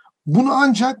aktaracağız. Bunu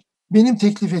ancak benim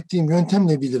teklif ettiğim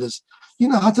yöntemle biliriz.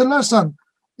 Yine hatırlarsan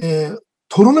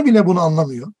torunu bile bunu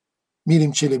anlamıyor.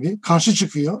 Mirim Çelebi karşı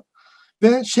çıkıyor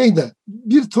ve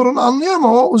bir torun anlıyor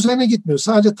ama o üzerine gitmiyor.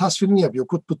 Sadece tasvirini yapıyor.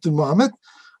 Kutbuddin Muhammed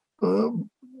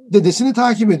dedesini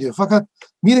takip ediyor. Fakat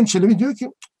Mirim Çelebi diyor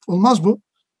ki olmaz bu.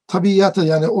 Tabiatı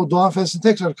yani o doğa felsefesini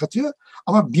tekrar katıyor.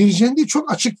 Ama Bircendi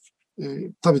çok açık,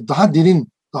 tabii daha derin,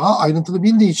 daha ayrıntılı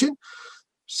bildiği için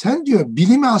sen diyor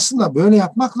bilimi aslında böyle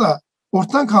yapmakla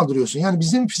ortadan kaldırıyorsun. Yani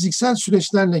bizim fiziksel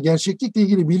süreçlerle, gerçeklikle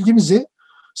ilgili bilgimizi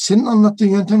senin anlattığın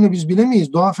yöntemle biz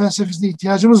bilemeyiz. Doğa felsefesine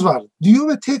ihtiyacımız var diyor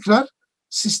ve tekrar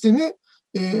sistemi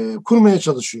kurmaya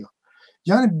çalışıyor.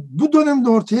 Yani bu dönemde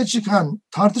ortaya çıkan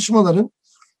tartışmaların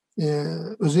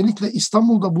özellikle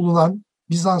İstanbul'da bulunan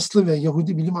Bizanslı ve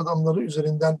Yahudi bilim adamları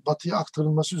üzerinden Batı'ya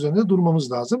aktarılması üzerine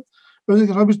durmamız lazım.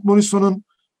 Özellikle Robert Morrison'un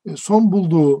son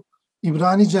bulduğu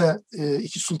İbranice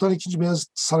Sultan II. Beyazıt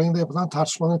Sarayı'nda yapılan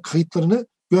tartışmaların kayıtlarını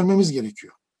görmemiz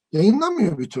gerekiyor.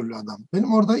 Yayınlanmıyor bir türlü adam.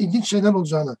 Benim orada ilginç şeyler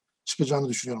çıkacağını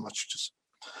düşünüyorum açıkçası.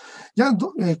 Yani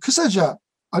kısaca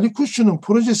Ali Kuşçu'nun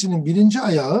projesinin birinci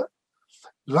ayağı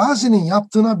Razi'nin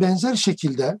yaptığına benzer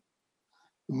şekilde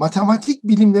matematik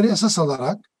bilimleri esas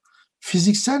alarak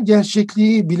fiziksel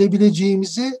gerçekliği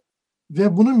bilebileceğimizi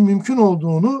ve bunun mümkün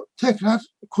olduğunu tekrar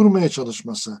kurmaya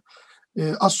çalışması.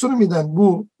 Astronomiden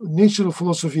bu natural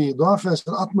philosophy, doğa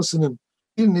felsefesinin atmasının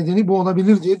bir nedeni bu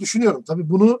olabilir diye düşünüyorum. Tabii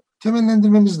bunu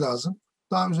temellendirmemiz lazım.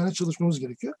 Daha üzerine çalışmamız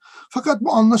gerekiyor. Fakat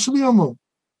bu anlaşılıyor mu?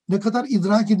 Ne kadar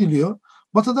idrak ediliyor?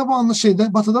 Batı'da bu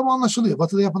anlaşılıyor.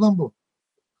 Batı'da yapılan bu.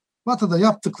 Batı'da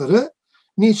yaptıkları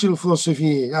natural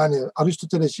philosophy'yi yani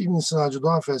Aristotelesçi, İbn Sina'cı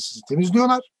doğa felsefesini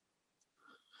temizliyorlar.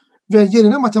 Ve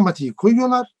yerine matematiği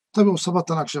koyuyorlar. Tabii o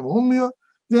sabahtan akşama olmuyor.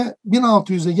 Ve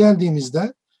 1600'e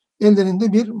geldiğimizde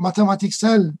ellerinde bir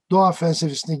matematiksel doğa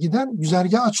felsefesine giden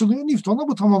güzergah açılıyor. Newton'la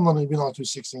bu tamamlanıyor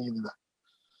 1687'de.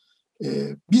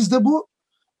 Bizde bu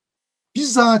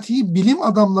bizzatihi bilim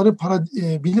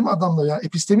adamları yani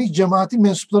epistemik cemaatin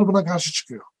mensupları buna karşı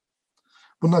çıkıyor.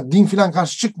 Buna din filan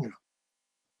karşı çıkmıyor.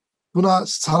 Buna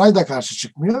saray da karşı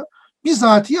çıkmıyor.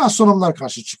 Bizzatihi astronomlar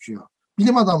karşı çıkıyor.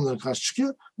 Bilim adamları karşı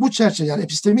çıkıyor. Bu çerçeve yani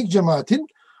epistemik cemaatin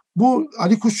bu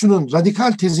Ali Kuşçu'nun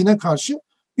radikal tezine karşı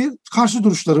bir karşı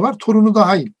duruşları var. Torunu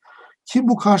dahil. Ki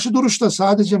bu karşı duruşta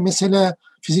sadece mesele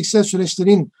fiziksel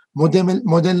süreçlerin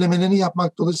modellemelerini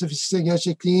yapmak, dolayısıyla fiziksel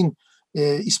gerçekliğin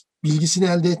bilgisini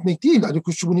elde etmek değil. Ali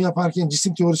Kuşçu bunu yaparken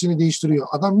cisim teorisini değiştiriyor.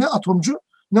 Adam ne atomcu,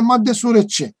 ne madde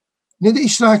suretçi, ne de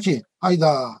işraki.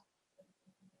 Hayda.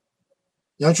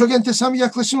 Yani çok enteresan bir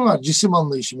yaklaşım var. Cisim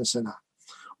anlayışı mesela.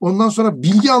 Ondan sonra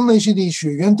bilgi anlayışı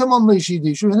değişiyor, yöntem anlayışı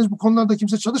değişiyor. Henüz bu konularda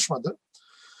kimse çalışmadı.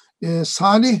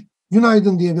 Salih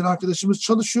Günaydın diye bir arkadaşımız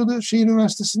çalışıyordu şehir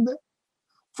üniversitesinde.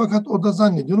 Fakat o da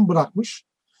zannediyorum bırakmış.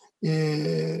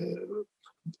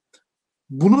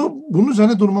 Bunun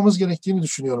üzerine durmamız gerektiğini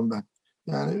düşünüyorum ben.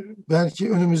 Yani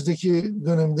belki önümüzdeki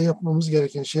dönemde yapmamız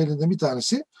gereken şeylerden bir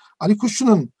tanesi Ali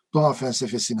Kuşçu'nun doğa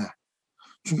felsefesine.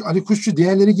 Çünkü Ali Kuşçu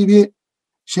diğerleri gibi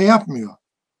şey yapmıyor.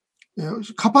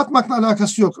 Kapatmakla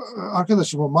alakası yok.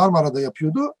 Arkadaşım o Marmara'da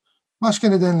yapıyordu. Başka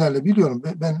nedenlerle biliyorum.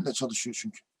 Benimle çalışıyor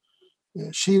çünkü.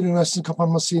 Şehir Üniversitesi'nin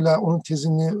kapanmasıyla onun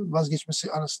tezini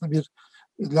vazgeçmesi arasında bir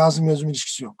lazım lüzum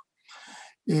ilişkisi yok.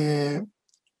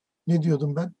 Ne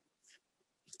diyordum ben?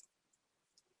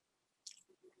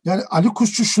 Yani Ali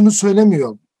Kuşçu şunu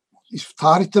söylemiyor.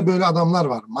 Tarihte böyle adamlar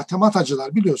var.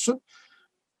 Matematacılar biliyorsun.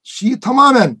 Şeyi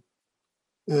tamamen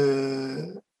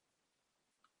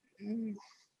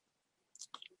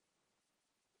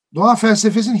doğa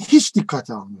felsefesini hiç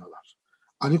dikkate almıyorlar.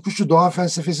 Ali Kuşçu doğa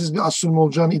felsefesiz bir astronom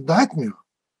olacağını iddia etmiyor.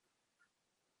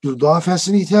 Bir doğa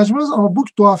felsefesine ihtiyacımız var ama bu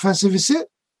doğa felsefesi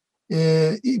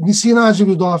İbn Sina'cı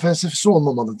bir doğa felsefesi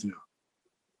olmamalı diyor.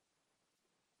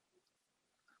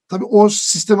 Tabii o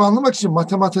sistemi anlamak için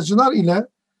matematikçiler ile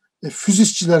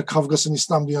füzistçiler kavgasını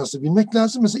İslam dünyasında bilmek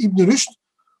lazım. Mesela İbn Rüşd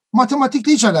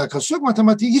matematikle hiç alakası yok.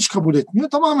 Matematiği hiç kabul etmiyor.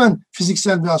 Tamamen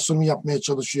fiziksel bir astronomi yapmaya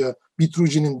çalışıyor.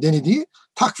 Bitruci'nin denediği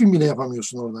takvim bile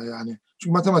yapamıyorsun orada yani.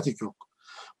 Çünkü matematik yok.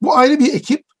 Bu ayrı bir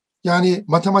ekip. Yani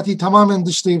matematiği tamamen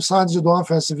dışlayıp sadece doğa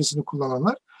felsefesini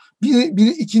kullananlar. Bir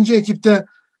ikinci ekipte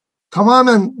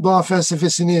tamamen doğa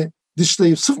felsefesini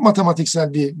dışlayıp sırf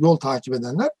matematiksel bir yol takip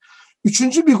edenler.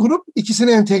 Üçüncü bir grup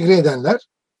ikisini entegre edenler.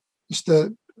 İşte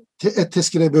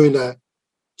tezkire böyle,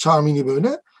 Çamini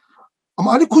böyle.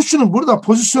 Ama Ali Kuşçu'nun burada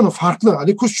pozisyonu farklı.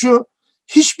 Ali Kuşçu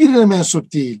hiçbirine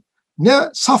mensup değil. Ne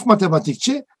saf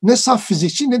matematikçi, ne saf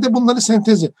fizikçi, ne de bunların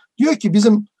sentezi. Diyor ki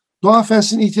bizim doğa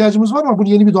felsefesine ihtiyacımız var ama bu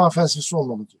yeni bir doğa felsefesi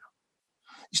olmalı diyor.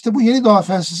 İşte bu yeni doğa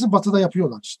felsefesini Batı'da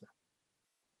yapıyorlar işte.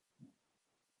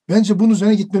 Bence bunun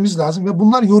üzerine gitmemiz lazım ve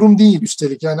bunlar yorum değil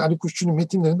üstelik. Yani Ali Kuşçu'nun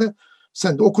metinlerinde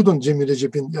sen de okudun Cemil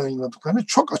Recep'in yayınladıklarını.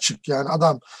 Çok açık yani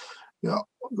adam ya,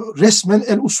 resmen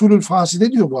el usulül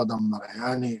faside diyor bu adamlara.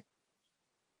 Yani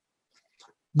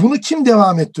bunu kim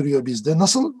devam ettiriyor bizde?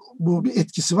 Nasıl bu bir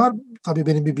etkisi var? Tabii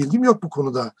benim bir bilgim yok bu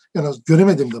konuda. Yani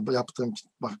göremedim de baktığım.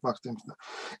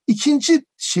 İkinci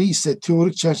şey ise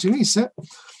teorik çerçeve ise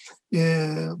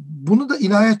bunu da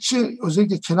ilahiyatçı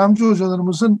özellikle kelamcı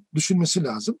hocalarımızın düşünmesi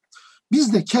lazım.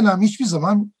 Bizde kelam hiçbir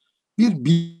zaman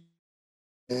bir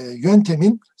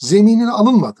yöntemin zeminine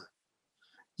alınmadı.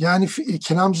 Yani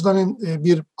kelamcıların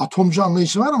bir atomcu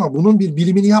anlayışı var ama bunun bir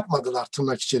bilimini yapmadılar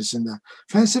tırnak içerisinde.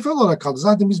 Felsefe olarak kaldı.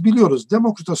 Zaten biz biliyoruz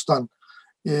Demokritos'tan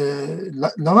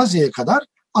Lavoisier'e kadar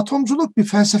atomculuk bir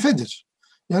felsefedir.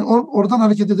 Yani oradan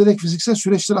hareket ederek fiziksel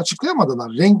süreçleri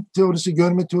açıklayamadılar. Renk teorisi,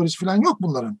 görme teorisi falan yok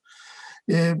bunların.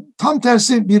 Tam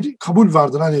tersi bir kabul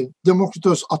vardır. Hani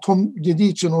Demokritos atom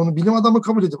dediği için onu bilim adamı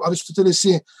kabul edip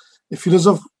Aristoteles'i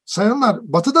filozof sayanlar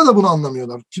Batı'da da bunu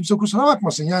anlamıyorlar. Kimse kusura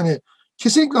bakmasın yani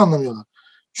kesinlikle anlamıyorlar.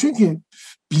 Çünkü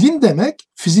bilim demek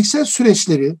fiziksel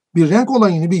süreçleri, bir renk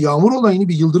olayını, bir yağmur olayını,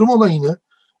 bir yıldırım olayını,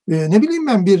 ne bileyim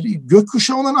ben bir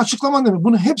gökkuşağı olan açıklaman demek.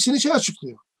 Bunu hepsini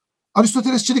açıklıyor.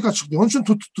 Aristotelesçilik açıklıyor. Onun için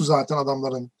tuttu zaten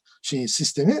adamların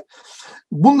sistemi.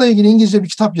 Bununla ilgili İngilizce bir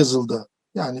kitap yazıldı.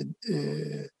 Yani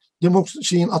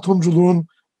atomculuğun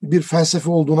bir felsefe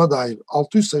olduğuna dair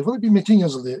 600 sayfalık bir metin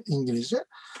yazıldı İngilizce.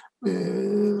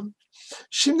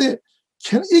 Şimdi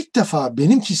ilk defa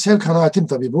benim kişisel kanaatim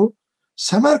tabii bu.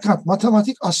 Semerkant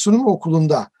Matematik Astronomi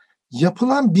Okulu'nda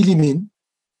yapılan bilimin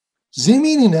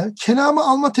zeminine kelamı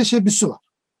alma teşebbüsü var.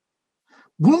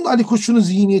 Bunun da Ali Kuşçu'nun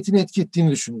zihniyetini etki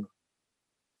ettiğini düşünüyorum.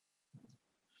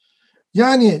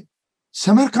 Yani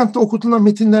Semerkant'ta okutulan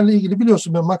metinlerle ilgili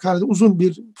biliyorsun ben makalede uzun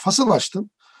bir fasıl açtım.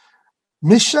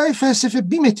 Meşrai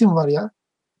felsefe bir metin var ya.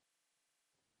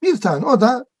 Bir tane, o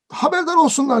da haberdar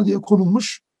olsunlar diye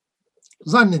konulmuş.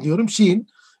 Zannediyorum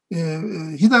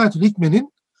Hidayetül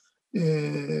Hikme'nin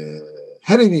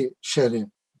Herevi şerhi.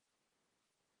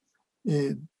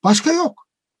 Başka yok.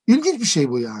 İlginç bir şey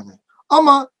bu yani.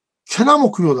 Ama kelam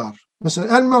okuyorlar.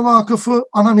 Mesela El Mevakıf'ı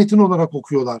ana metin olarak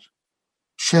okuyorlar.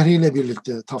 Şerhiyle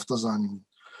birlikte Taftazani'nin.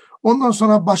 Ondan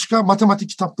sonra başka matematik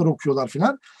kitapları okuyorlar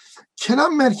filan.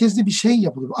 Kelam merkezli bir şey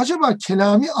yapılıyor. Acaba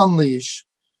kelami anlayış,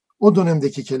 o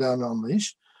dönemdeki kelami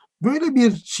anlayış böyle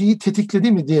bir şeyi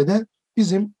tetikledi mi diye de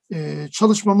bizim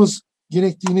çalışmamız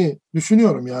gerektiğini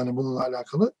düşünüyorum yani bununla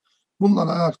alakalı. Bununla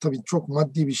alakalı tabii çok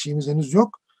maddi bir şeyimiz henüz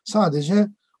yok. Sadece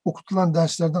okutulan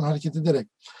derslerden hareket ederek.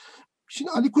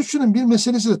 Şimdi Ali Kuşçu'nun bir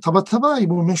meselesi de Tabatabai,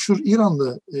 bu meşhur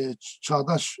İranlı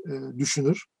çağdaş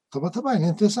düşünür. Tabatabayi'nin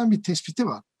enteresan bir tespiti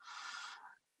var.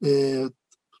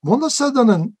 Molla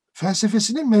Sada'nın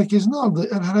felsefesinin merkezine aldığı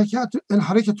El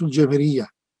Hareketül Cevheriyye,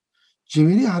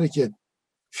 Cevheri hareket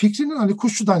fikrinin Ali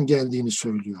Kuşçu'dan geldiğini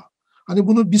söylüyor. Hani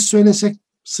bunu biz söylesek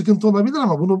sıkıntı olabilir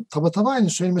ama bunu Tabatabayi'nin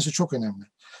söylemesi çok önemli.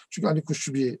 Çünkü Ali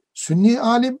Kuşçu bir Sünni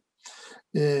alim.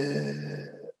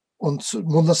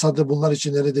 Molla Sadr bunlar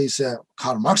için neredeyse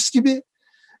Karl Marx gibi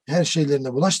her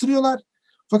şeylerine bulaştırıyorlar.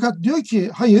 Fakat diyor ki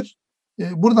hayır,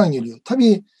 buradan geliyor.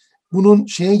 Tabii bunun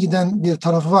şeye giden bir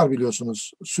tarafı var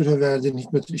biliyorsunuz. Süreverdi'nin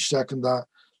Hikmet-ül İştiyak'ında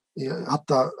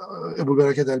hatta Ebu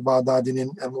Bereket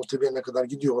el-Bağdadi'nin El-Muhteber'ine kadar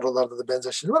gidiyor. Oralarda da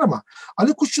benzer şeyler var ama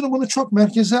Ali Kuşçu'nun bunu çok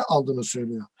merkeze aldığını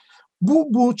söylüyor.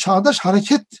 Bu çağdaş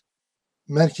hareket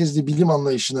merkezli bilim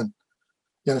anlayışının,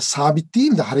 yani sabit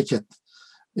değil de hareket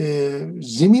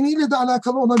zeminiyle de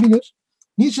alakalı olabilir.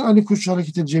 Niçin Ali Kuşçu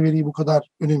hareket-i cevheriyi bu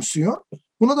kadar önemsiyor?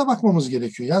 Buna da bakmamız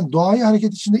gerekiyor. Yani doğayı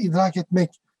hareket içinde idrak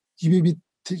etmek gibi bir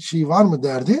şey var mı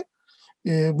derdi.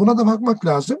 Buna da bakmak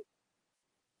lazım.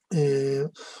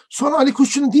 Sonra Ali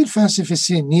Kuşçu'nun dil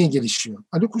felsefesi niye gelişiyor?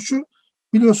 Ali Kuşçu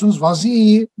biliyorsunuz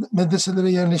vaziyeyi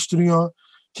medreselere yerleştiriyor.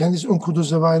 Kendisi Unkudu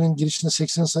Zevair'in girişinde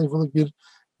 80 sayfalık bir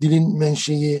dilin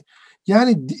menşei.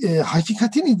 Yani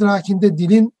hakikatin idrakinde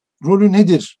dilin rolü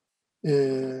nedir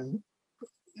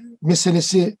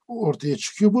meselesi ortaya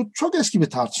çıkıyor. Bu çok eski bir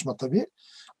tartışma tabii.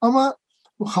 Ama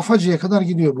bu Hafacı'ya kadar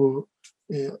gidiyor bu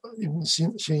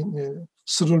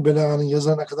Sırrül Belaga'nın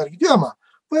yazarına kadar gidiyor ama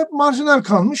bu hep marjinal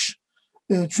kalmış.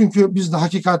 Çünkü bizde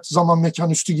hakikat zaman mekan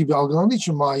üstü gibi algılandığı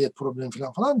için mahiyet problemi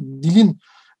falan dilin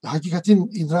hakikatin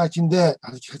idrakinde,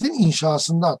 hakikatin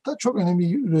inşasında hatta çok önemli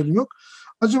bir rolü yok.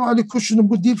 Acaba Ali Kuşçu'nun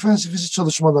bu dil felsefesi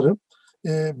çalışmaları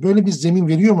böyle bir zemin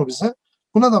veriyor mu bize?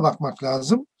 Buna da bakmak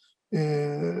lazım.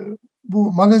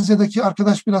 Bu Malezya'daki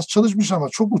arkadaş biraz çalışmış ama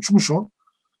çok uçmuş o.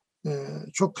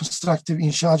 Çok konstruktif,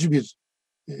 inşacı bir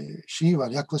şeyi var,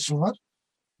 yaklaşım var.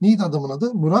 Neydi adamın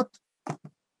adı? Murat.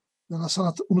 Ben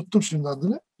unuttum şimdi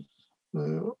adını.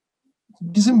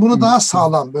 Bizim bunu daha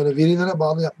sağlam, böyle verilere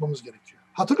bağlı yapmamız gerekiyor.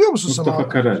 Hatırlıyor musun Mustafa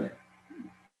Karali.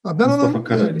 Ben onun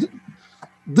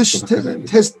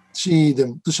test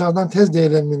şeyiydim. Dışarıdan tez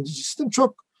değerlendirmecisiydim.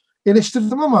 Çok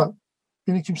eleştirdim ama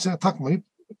beni kimseye takmayıp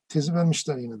tezi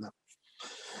vermişler yine de.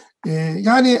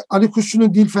 Yani Ali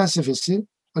Kuşçu'nun dil felsefesi,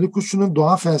 Ali Kuşçu'nun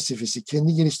doğa felsefesi,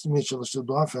 kendi geliştirmeye çalıştığı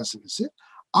doğa felsefesi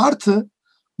artı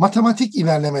matematik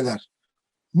ilerlemeler.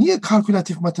 Niye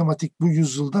kalkülatif matematik bu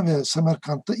yüzyılda ve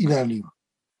Semerkant'ta ilerliyor?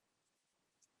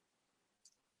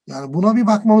 Yani buna bir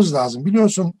bakmamız lazım.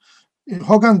 Biliyorsun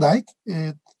Hogandijk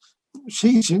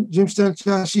James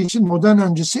Delcaşi için modern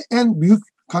öncesi en büyük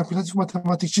kalkülatif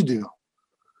matematikçi diyor.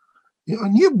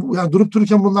 Niye yani durup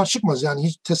dururken bunlar çıkmaz? Yani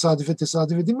hiç tesadüf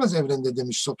edilmez evrende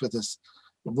demiş Sokrates.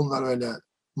 Bunlar öyle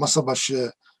masa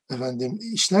başı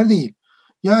işler değil.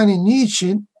 Yani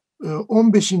niçin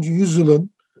 15.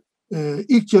 yüzyılın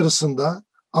ilk yarısında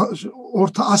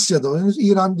Orta Asya'da, henüz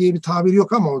İran diye bir tabir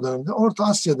yok ama o dönemde Orta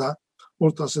Asya'da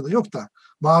yok da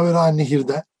Mavera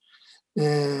Nehir'de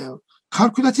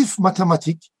kalkülatif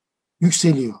matematik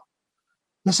yükseliyor.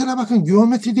 Mesela bakın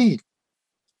geometri değil.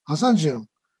 Hasancığım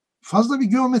fazla bir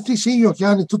geometri şeyi yok.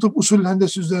 Yani tutup usul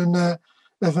hendesi üzerine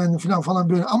falan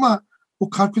böyle ama bu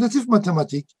kalkülatif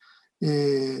matematik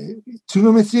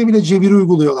trigonometriye bile cebiri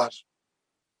uyguluyorlar.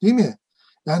 Değil mi?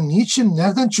 Yani niçin,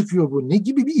 nereden çıkıyor bu? Ne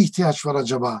gibi bir ihtiyaç var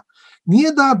acaba?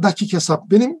 Niye daha dakik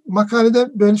hesap? Benim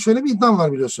makalede böyle şöyle bir iddiam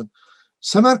var biliyorsun.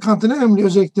 Semerkant'ın en önemli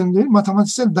özelliklerinden biri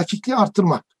matematiksel dakikliği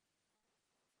arttırmak.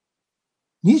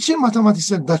 Niçin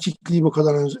matematiksel dakikliği bu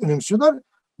kadar önemsiyorlar?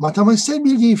 Matematiksel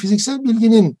bilgiyi fiziksel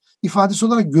bilginin ifadesi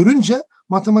olarak görünce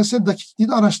matematiksel dakikliği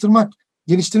de araştırmak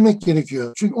geliştirmek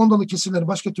gerekiyor. Çünkü ondalı kesirleri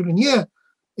başka türlü niye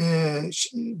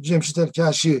Cemşit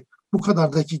Erkaşi bu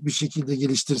kadar dakik bir şekilde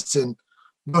geliştirsin,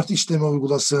 4 işleme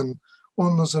uygulasın,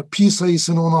 ondan sonra pi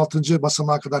sayısını 16.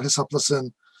 basamağa kadar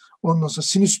hesaplasın, ondan sonra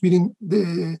sinüs 1'in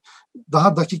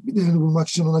daha dakik bir değerini bulmak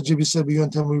için ona cebirsel bir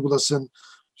yöntem uygulasın.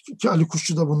 Ki Ali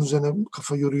Kuşçu da bunun üzerine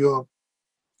kafa yoruyor.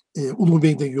 Ulu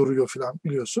Bey de yoruyor falan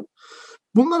biliyorsun.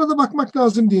 Bunlara da bakmak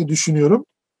lazım diye düşünüyorum.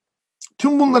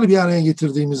 Tüm bunları bir araya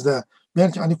getirdiğimizde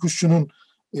belki Ali Kuşçu'nun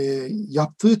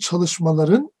yaptığı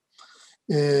çalışmaların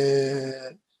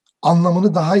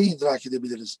anlamını daha iyi idrak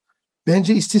edebiliriz.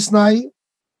 Bence istisnai,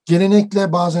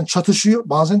 gelenekle bazen çatışıyor,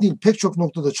 bazen değil pek çok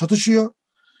noktada çatışıyor.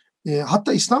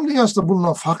 Hatta İslam dünyasında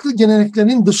bulunan farklı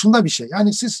geleneklerin dışında bir şey.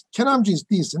 Yani siz kelamcı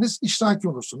değilseniz iştiraki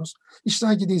olursunuz.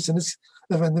 İştiraki değilseniz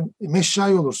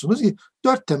meşşai olursunuz.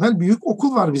 4 temel büyük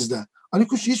okul var bizde. Ali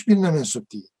Kuşçu hiçbirine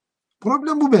mensup değil.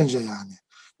 Problem bu bence yani.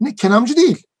 Ne kelamcı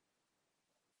değil.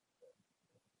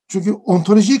 Çünkü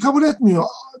ontolojiyi kabul etmiyor.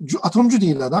 Atomcu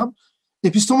değil adam.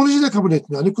 Epistemolojiyi de kabul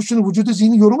etmiyor. Ali Kuşçu'nun vücudu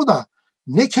zihni yorumu da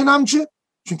ne kelamcı,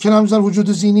 çünkü kelamcılar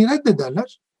vücudu zihni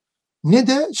reddederler, ne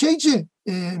de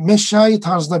meşşai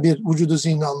tarzda bir vücudu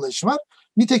zihni anlayışı var.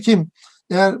 Nitekim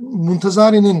eğer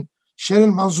Muntazari'nin Şer'ül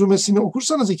Manzumesini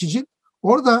okursanız 2 cilt,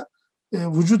 orada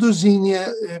vücudu zihniye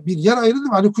bir yer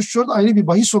ayrılır ve Ali Kuşçu orada ayrı bir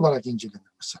bahis olarak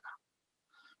incelenir mesela.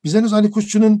 Biz henüz Ali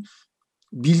Kuşçu'nun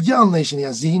bilgi anlayışını,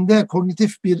 yani zihinde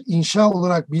kognitif bir inşa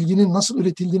olarak bilginin nasıl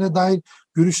üretildiğine dair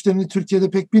görüşlerini Türkiye'de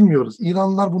pek bilmiyoruz.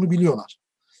 İranlılar bunu biliyorlar.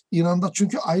 İran'da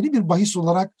çünkü ayrı bir bahis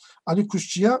olarak Ali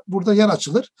Kuşçu'ya burada yer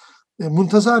açılır.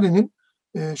 Muntazari'nin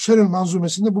Şer'ül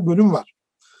Manzumesi'nde bu bölüm var.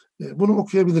 Bunu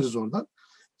okuyabiliriz oradan.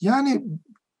 Yani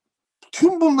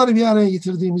tüm bunları bir araya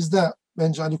getirdiğimizde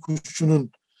bence Ali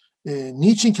Kuşçu'nun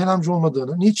niçin kelamcı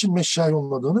olmadığını, niçin meşşai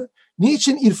olmadığını,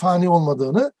 niçin irfani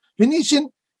olmadığını ve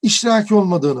niçin iştiraki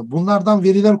olmadığını, bunlardan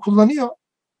veriler kullanıyor.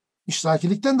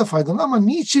 İştirakilikten de faydalanıyor ama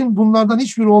niçin bunlardan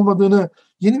hiçbiri olmadığını,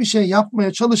 yeni bir şey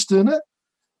yapmaya çalıştığını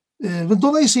ve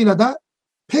dolayısıyla da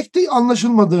pek de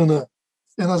anlaşılmadığını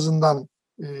en azından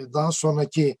daha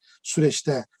sonraki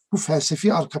süreçte bu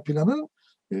felsefi arka planı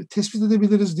tespit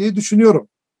edebiliriz diye düşünüyorum.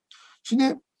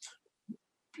 Şimdi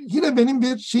yine benim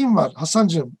bir şeyim var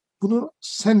Hasancığım, bunu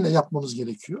senle yapmamız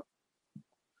gerekiyor.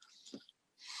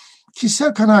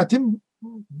 Kişisel kanaatim,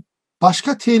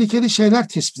 başka tehlikeli şeyler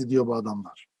tespit ediyor bu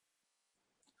adamlar.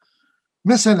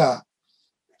 Mesela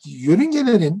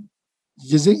yörüngelerin,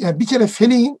 yani bir kere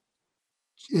feleğin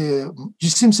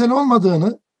cisimsel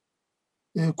olmadığını,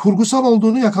 kurgusal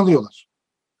olduğunu yakalıyorlar.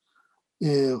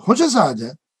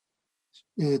 Hocazade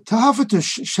Tehafütü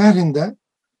şehrinde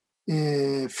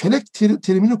felek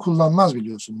terimini kullanmaz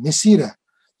biliyorsun. Mesire,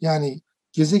 yani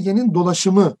gezegenin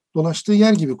dolaşımı, dolaştığı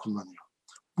yer gibi kullanıyor.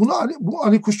 Bu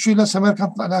Ali Kuşçu'yla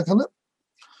Semerkant'la alakalı.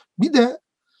 Bir de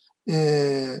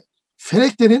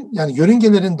feleklerin, yani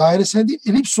yörüngelerin dairesel değil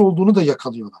elips olduğunu da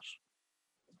yakalıyorlar.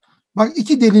 Bak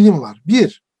 2 delilim var.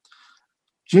 1,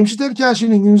 Cemşit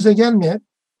Erkaşi'nin günümüze gelmeyen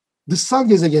dışsal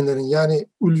gezegenlerin, yani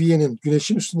ulviyenin,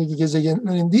 güneşin üstündeki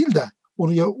gezegenlerin değil de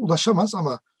oraya ulaşamaz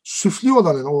ama süfli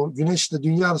olanın, o güneşle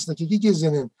dünya arasındaki 2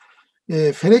 gezegenin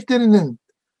feleklerinin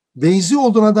beyzi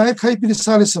olduğuna dair kayıp bir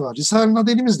risalesi var. Risalenin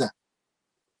adı elimizde.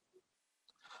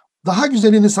 Daha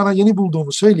güzelini sana yeni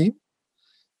bulduğumu söyleyeyim.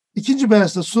 2.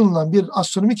 Beyaz'da sunulan bir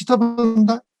astronomi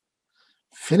kitabında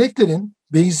feleklerin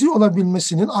beyzi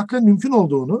olabilmesinin aklen mümkün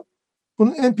olduğunu,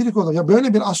 bunun empirik olarak, ya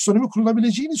böyle bir astronomi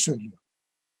kurulabileceğini söylüyor.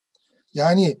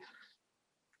 Yani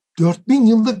 4000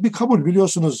 yıllık bir kabul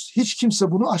biliyorsunuz. Hiç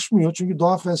kimse bunu aşmıyor. Çünkü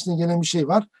doğa felsefesine gelen bir şey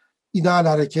var. İdeal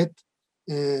hareket,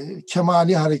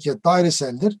 kemali hareket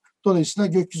daireseldir. Dolayısıyla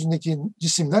gökyüzündeki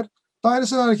cisimler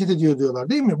dairesel hareket ediyor diyorlar,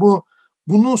 değil mi?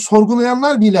 Bunu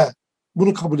sorgulayanlar bile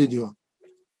bunu kabul ediyor.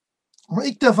 Ama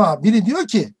ilk defa biri diyor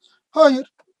ki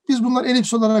hayır, biz bunları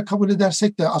elips olarak kabul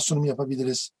edersek de astronomi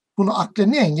yapabiliriz. Bunu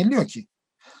aklen ne engelliyor ki?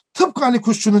 Tıpkı Ali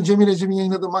Kuşçu'nun Cemil Ecem'in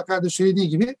yayınladığı makalede söylediği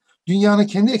gibi dünyanın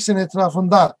kendi ekseni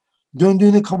etrafında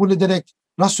döndüğünü kabul ederek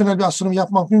rasyonel bir astronomi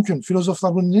yapmak mümkün.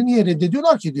 Filozoflar bunu niye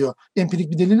reddediyorlar ki diyor.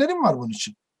 Empirik bir delillerim var bunun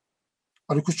için.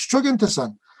 Ali Kuşçu çok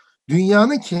enteresan.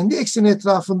 Dünyanın kendi ekseni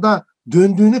etrafında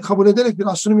döndüğünü kabul ederek bir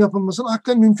astronomi yapılmasının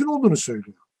aklen mümkün olduğunu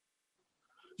söylüyor.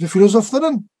 Ve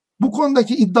filozofların bu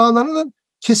konudaki iddialarının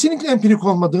kesinlikle empirik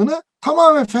olmadığını,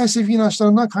 tamamen felsefi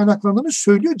inançlarından kaynaklandığını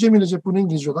söylüyor. Cemil Ecep bunu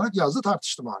İngilizce olarak yazdı,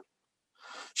 tartıştı malum.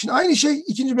 Şimdi aynı şey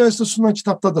 2. Beyaz'da sunulan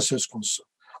kitapta da söz konusu.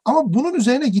 Ama bunun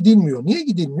üzerine gidilmiyor. Niye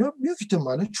gidilmiyor? Büyük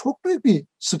ihtimalle çok büyük bir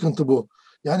sıkıntı bu.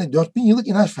 Yani 4000 yıllık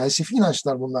inanç, felsefi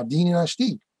inançlar bunlar. Din inanç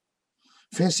değil.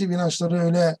 Felsefi inançları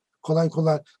öyle kolay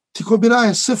kolay. Tycho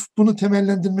Brahe sırf bunu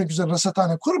temellendirmek üzere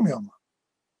rasathane kurmuyor mu?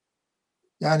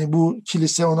 Yani bu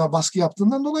kilise ona baskı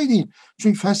yaptığından dolayı değil.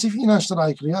 Çünkü felsefi inançlara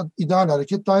aykırı. Ya, ideal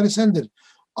hareket daireseldir.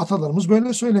 Atalarımız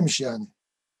böyle söylemiş yani.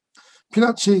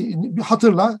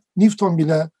 Hatırla, Newton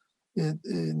bile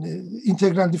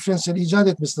integral diferansiyel icat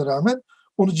etmesine rağmen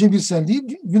onu cebirsel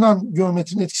değil, Yunan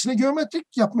geometrinin etkisine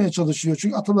geometrik yapmaya çalışıyor.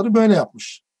 Çünkü ataları böyle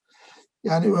yapmış.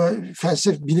 Yani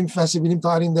bilim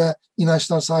tarihinde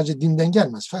inançlar sadece dinden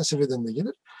gelmez, felsefeden de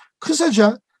gelir.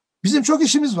 Kısaca bizim çok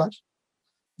işimiz var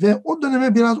ve o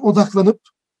döneme biraz odaklanıp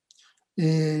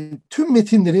tüm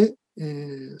metinleri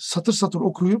satır satır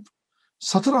okuyup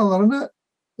satır aralarını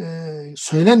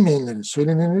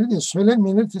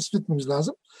söylenmeyenleri tespit etmemiz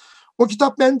lazım. O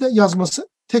kitap bende, yazması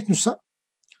tek nüsha.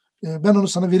 Ben onu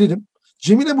sana veririm.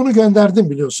 Cemil'e bunu gönderdim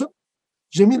biliyorsun.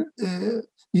 Cemil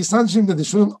İhsancığım dedi,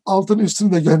 şunun altını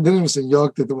üstünü de gönderir misin?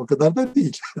 Yok dedim, o kadar da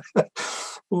değil.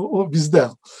 o bizde.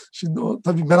 Şimdi o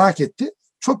tabii merak etti.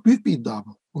 Çok büyük bir iddia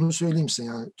bu. Bunu söyleyeyim size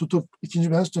yani. Tutup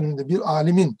 2. Beyaz döneminde bir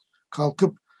alimin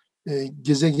kalkıp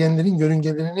gezegenlerin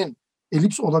yörüngelerinin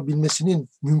elips olabilmesinin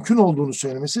mümkün olduğunu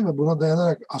söylemesi ve buna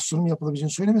dayanarak astronomi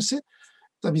yapılabileceğini söylemesi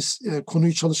tabii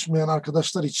konuyu çalışmayan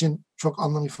arkadaşlar için çok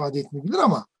anlam ifade etmeyebilir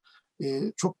ama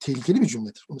çok tehlikeli bir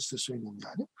cümledir. Onu size söyleyeyim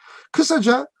yani.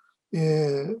 Kısaca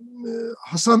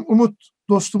Hasan Umut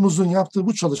dostumuzun yaptığı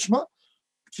bu çalışma,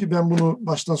 ki ben bunu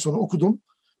baştan sona okudum,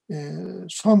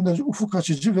 son derece ufuk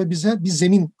açıcı ve bize bir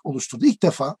zemin oluşturdu. İlk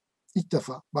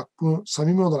defa bak, bunu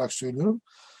samimi olarak söylüyorum.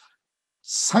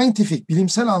 Scientific,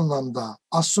 bilimsel anlamda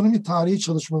astronomi tarihi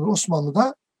çalışmaları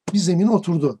Osmanlı'da bir zemin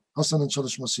oturdu Hasan'ın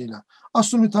çalışmasıyla.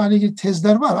 Astronomi tarihi ilgili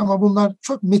tezler var ama bunlar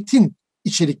çok metin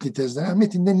içerikli tezler. Yani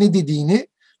metinde ne dediğini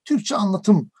Türkçe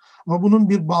anlatım, ama bunun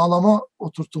bir bağlama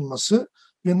oturtulması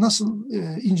ve nasıl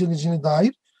inceleyeceğine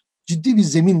dair ciddi bir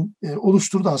zemin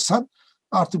oluşturdu Hasan.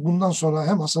 Artık bundan sonra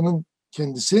hem Hasan'ın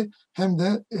kendisi hem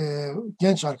de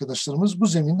genç arkadaşlarımız bu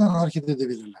zeminden hareket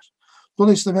edebilirler.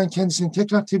 Dolayısıyla ben kendisini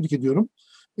tekrar tebrik ediyorum.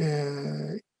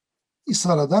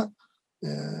 İSAR'da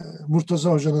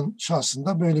Murtaza Hoca'nın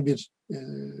şahsında böyle bir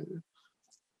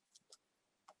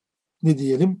ne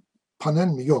diyelim, panel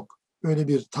mi, yok, böyle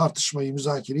bir tartışmayı,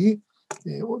 müzakereyi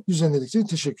düzenledikleri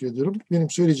teşekkür ediyorum. Benim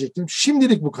söyleyeceklerim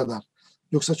şimdilik bu kadar.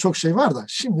 Yoksa çok şey var da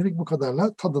şimdilik bu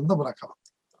kadarla tadında bırakalım.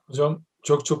 Hocam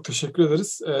çok teşekkür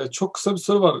ederiz. Çok kısa bir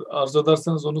soru var. Arzu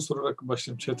ederseniz onu sorarak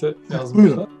başlayayım. Chat'e yazdım.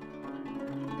 Buyurun.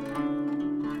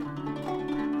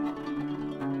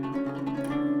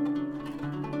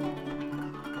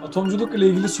 Atomculuk ile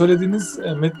ilgili söylediğiniz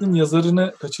metnin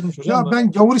yazarını kaçırmış hocam. Ya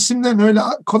ben gavur isimlerini öyle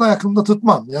kolay aklımda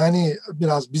tutmam. Yani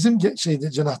biraz bizim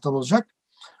cenahtan olacak.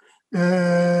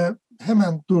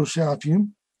 Hemen şey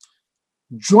yapayım.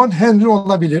 John Henry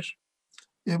olabilir.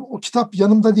 O kitap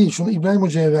yanımda değil. Şunu İbrahim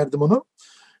Hoca'ya verdim onu.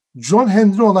 John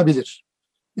Henry olabilir.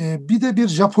 Bir de bir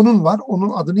Japon'un var. Onun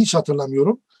adını hiç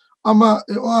hatırlamıyorum. Ama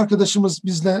o arkadaşımız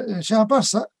bizle şey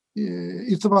yaparsa,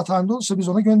 irtibat halinde olursa biz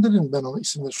ona gönderirim, ben ona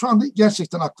isimleri. Şu anda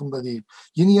gerçekten aklımda değil.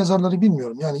 Yeni yazarları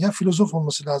bilmiyorum. Yani ya filozof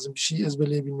olması lazım bir şeyi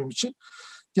ezberleyebilmem için,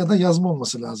 ya da yazma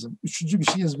olması lazım. Üçüncü bir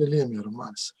şey ezberleyemiyorum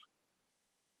maalesef.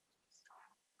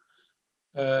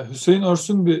 Hüseyin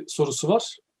Örs'ün bir sorusu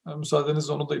var.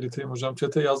 Müsaadenizle onu da ileteyim hocam.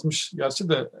 Chat'e yazmış gerçi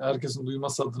de herkesin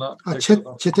duyması adına.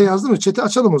 Chat'e yazdı mı? Chat'i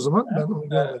açalım o zaman. Ben onu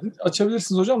görmedim.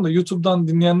 Açabilirsiniz hocam da YouTube'dan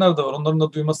dinleyenler de var. Onların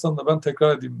da duymasından da ben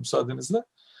tekrar edeyim müsaadenizle.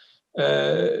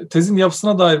 Tezin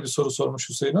yapısına dair bir soru sormuş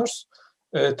Hüseyin Örs.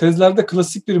 Tezlerde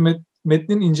klasik bir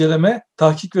metnin inceleme,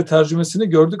 tahkik ve tercümesini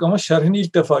gördük ama şerhini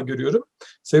ilk defa görüyorum.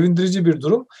 Sevindirici bir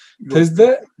durum. Yok,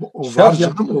 tezde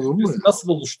şerh olur mu? Nasıl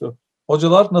oluştu?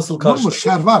 Hocalar nasıl karşıladı?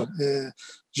 Şerh var.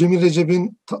 Cemil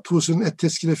Recep'in Tuğsi'nin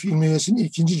Et-Teskire fi İlmiyesi'nin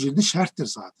 2. cildi şerhtir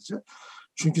sadece.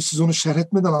 Çünkü siz onu şerh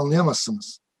etmeden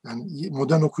anlayamazsınız. Yani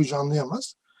modern okuyucu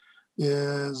anlayamaz.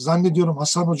 Zannediyorum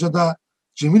Hasan Hoca da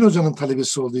Cemil Hoca'nın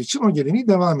talebesi olduğu için o geleneği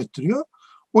devam ettiriyor.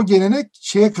 O gelenek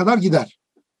şeye kadar gider.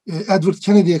 Edward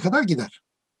Kennedy'ye kadar gider.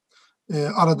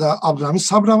 Arada Abdülhamit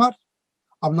Sabra var.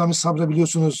 Abdülhamit Sabra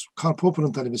biliyorsunuz Karl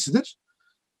Popper'ın talebesidir.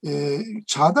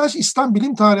 Çağdaş İslam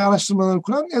bilim tarihi araştırmaları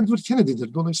kuran Edward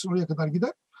Kennedy'dir. Dolayısıyla oraya kadar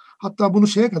gider. Hatta bunu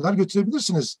şeye kadar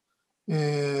götürebilirsiniz.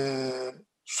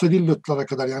 Sodillotlara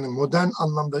kadar, yani modern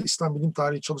anlamda İslam bilim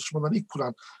tarihi çalışmalarını ilk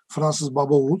kuran Fransız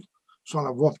Babaoğul,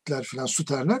 sonra Vogtler filan,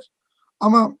 Suterler.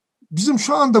 Ama bizim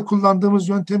şu anda kullandığımız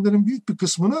yöntemlerin büyük bir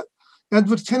kısmını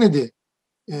Edward Kennedy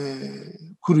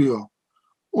kuruyor.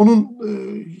 Onun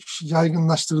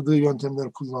yaygınlaştırdığı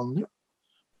yöntemler kullanılıyor.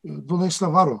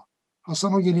 Dolayısıyla var o.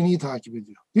 Hasan o geleneği takip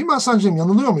ediyor. Değil mi Hasan'cığım?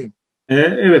 Yanılıyor muyum?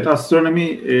 Evet,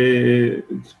 astronomi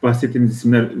bahsettiğiniz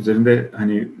isimler üzerinde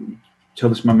hani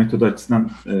çalışma metodu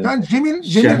açısından yani Cemil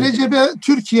Recep'e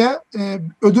Türkiye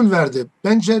ödül verdi.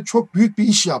 Bence çok büyük bir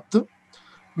iş yaptı.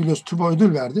 Biliyorsun TÜBA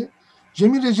ödül verdi.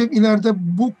 Cemil Recep ileride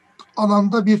bu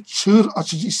alanda bir çığır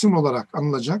açıcı isim olarak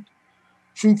anılacak.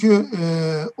 Çünkü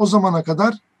o zamana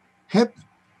kadar hep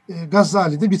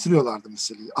Gazali'de bitiriyorlardı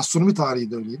meseleyi. Astronomi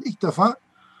tarihi de öyleydi. İlk defa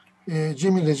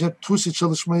Cemil Recep Tusi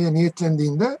çalışmaya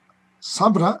niyetlendiğinde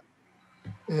sabra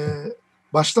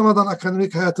başlamadan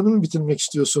akademik hayatını mı bitirmek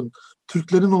istiyorsun?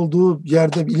 Türklerin olduğu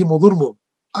yerde ilim olur mu?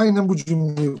 Aynen bu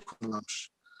cümleyi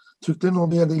kullanmış. Türklerin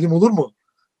olduğu yerde ilim olur mu?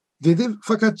 Dedi.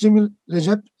 Fakat Cemil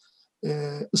Recep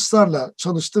ısrarla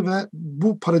çalıştı ve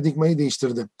bu paradigmayı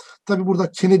değiştirdi. Tabii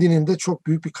burada Kennedy'nin de çok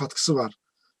büyük bir katkısı var.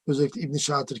 Özellikle İbn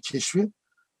Şatir keşfi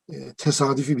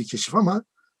tesadüfi bir keşif ama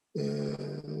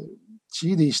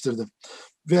şeyi değiştirdi.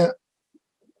 Ve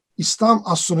İslam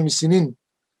astronomisinin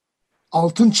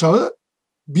altın çağı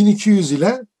 1200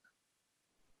 ile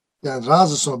yani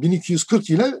razı son 1240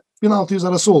 ile 1600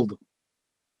 arası oldu.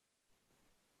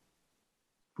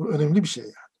 Bu önemli bir şey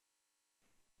yani.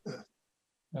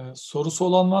 Sorusu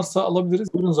olan varsa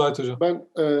alabiliriz. Buyurun Zahit Hocam. Ben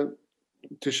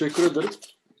teşekkür ederim.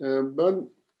 Ben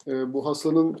bu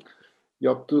Hasan'ın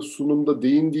yaptığı sunumda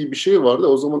değindiği bir şey vardı.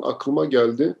 O zaman aklıma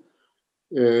geldi.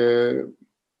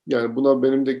 Yani buna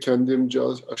benim de kendimce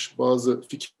bazı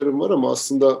fikirlerim var ama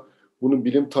aslında bunu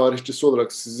bilim tarihçisi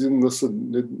olarak sizin nasıl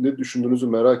ne düşündüğünüzü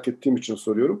merak ettiğim için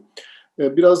soruyorum.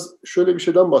 Biraz şöyle bir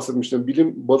şeyden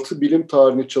bahsetmiştim. Batı bilim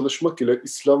tarihini çalışmak ile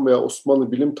İslam veya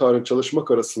Osmanlı bilim tarihini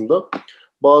çalışmak arasında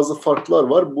bazı farklar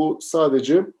var. Bu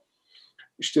sadece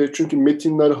işte çünkü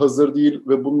metinler hazır değil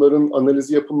ve bunların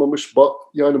analizi yapılmamış,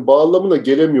 yani bağlamına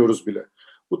gelemiyoruz bile.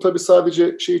 Bu tabii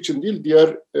sadece şey için değil,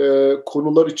 diğer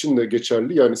konular için de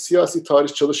geçerli. Yani siyasi tarih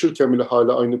çalışırken bile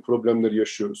hala aynı problemleri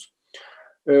yaşıyoruz.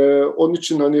 Onun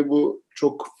için hani bu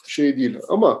çok şey değil.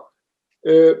 Ama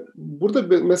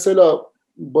burada mesela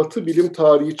Batı bilim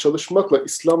tarihi çalışmakla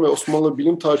İslam ve Osmanlı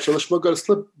bilim tarihi çalışmak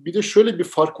arasında bir de şöyle bir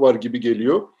fark var gibi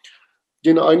geliyor.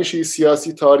 Gene aynı şeyi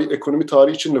siyasi tarih, ekonomi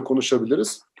tarihi için de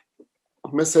konuşabiliriz.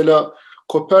 Mesela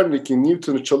Kopernik'in,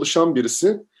 Newton'u çalışan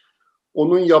birisi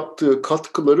onun yaptığı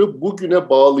katkıları bugüne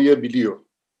bağlayabiliyor.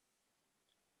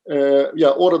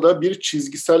 Ya orada bir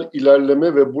çizgisel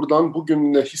ilerleme ve buradan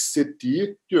bugüne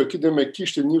hissettiği diyor ki demek ki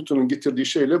işte Newton'un getirdiği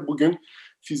şeyle bugün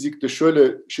fizikte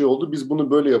şöyle şey oldu, biz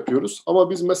bunu böyle yapıyoruz. Ama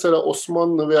biz mesela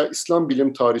Osmanlı veya İslam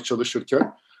bilim tarihi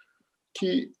çalışırken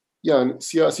ki yani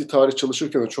siyasi tarih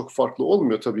çalışırken de çok farklı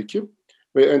olmuyor tabii ki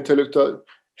ve entelektüel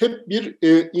hep bir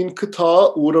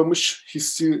inkıtağa uğramış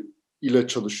hissi ile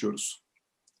çalışıyoruz.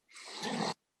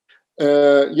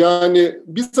 Yani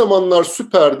bir zamanlar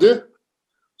süperdi,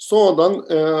 sonradan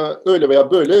öyle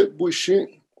veya böyle bu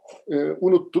işi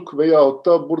unuttuk veyahut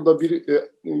da burada bir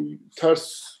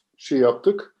ters şey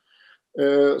yaptık.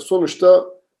 Sonuçta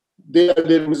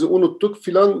değerlerimizi unuttuk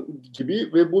filan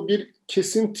gibi ve bu bir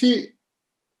kesinti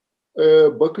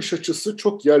bakış açısı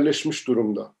çok yerleşmiş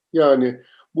durumda. Yani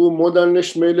bu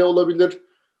modernleşmeyle olabilir,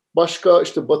 başka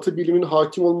işte Batı bilimin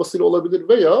hakim olmasıyla olabilir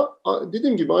veya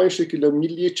dediğim gibi aynı şekilde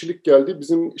milliyetçilik geldi,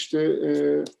 bizim işte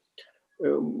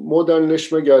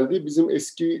modernleşme geldi, bizim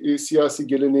eski siyasi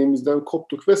geleneğimizden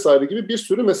koptuk vesaire gibi bir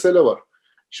sürü mesele var.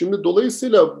 Şimdi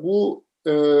dolayısıyla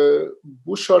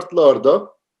bu şartlarda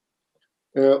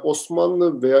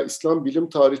Osmanlı veya İslam bilim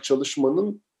tarihi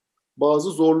çalışmanın bazı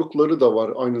zorlukları da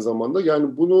var aynı zamanda.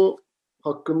 Yani bunu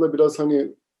hakkında biraz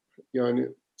hani yani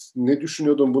ne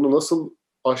düşünüyordun, bunu nasıl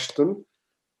aştın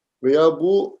veya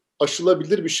bu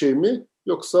aşılabilir bir şey mi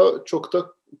yoksa çok da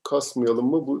kasmayalım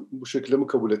mı, bu şekilde mi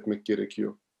kabul etmek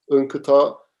gerekiyor?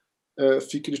 Inkıta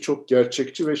fikri çok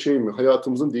gerçekçi ve şey mi,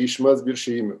 hayatımızın değişmez bir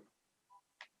şeyi mi?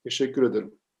 Teşekkür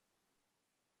ederim.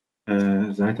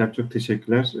 Zaten çok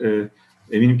teşekkürler.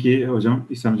 Eminim ki hocam,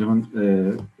 İhsan hocamın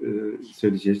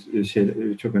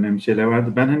söyleyeceği çok önemli şeyler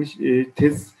vardı. Ben hani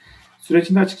tez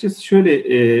sürecinde açıkçası şöyle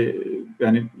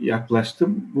yani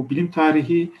yaklaştım. Bu bilim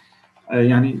tarihi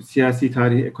yani siyasi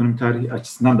tarihi, ekonomi tarihi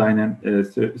açısından da aynen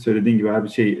söylediğin gibi abi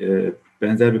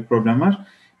benzer bir problem var.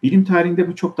 Bilim tarihinde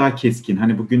bu çok daha keskin.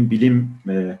 Hani bugün bilim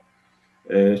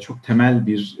çok temel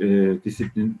bir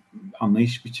disiplin,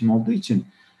 anlayış biçimi olduğu için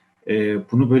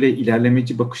bunu böyle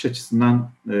ilerlemeci bakış açısından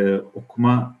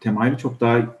okuma temayülü çok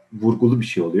daha vurgulu bir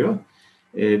şey oluyor.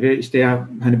 Ve işte ya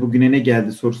hani bugüne ne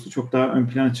geldi sorusu çok daha ön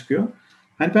plana çıkıyor.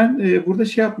 Hani ben burada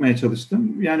şey yapmaya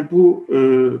çalıştım. Yani bu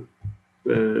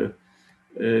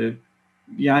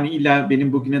yani illa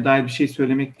benim bugüne dair bir şey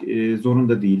söylemek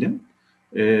zorunda değilim.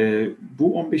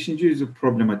 Bu 15. yüzyıl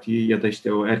problematiği ya da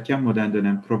işte o erken modern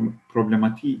dönem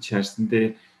problematiği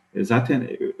içerisinde zaten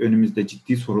önümüzde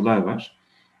ciddi sorular var.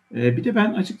 Bir de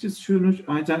ben açıkçası şunu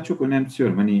aynı çok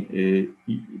önemsiyorum. Hani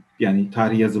yani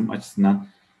tarih yazım açısından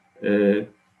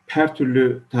her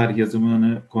türlü tarih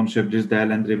yazımını konuşabiliriz,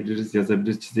 değerlendirebiliriz,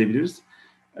 yazabiliriz, çizebiliriz.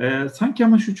 Sanki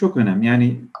ama şu çok önemli.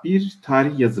 Yani bir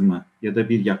tarih yazımı ya da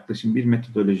bir yaklaşım, bir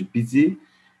metodoloji bizi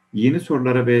yeni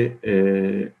sorulara ve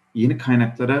yeni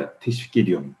kaynaklara teşvik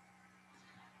ediyor mu?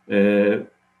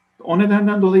 O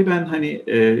nedenden dolayı ben hani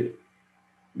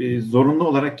zorunlu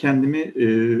olarak kendimi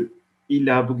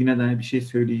illa bugüne dair bir şey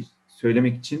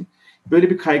söylemek için böyle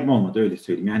bir kaygım olmadı, öyle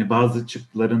söyleyeyim. Yani bazı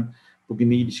çıktıların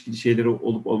bugünle ilişkili şeyleri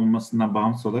olup olmamasından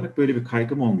bağımsız olarak böyle bir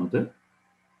kaygım olmadı.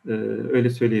 Öyle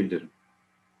söyleyebilirim.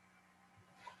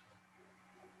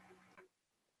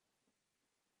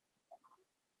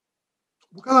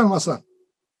 Bu kadar mı Hasan?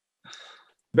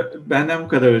 Benden bu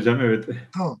kadar hocam, evet.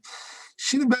 Tamam.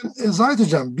 Şimdi ben Zahit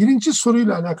Hocam birinci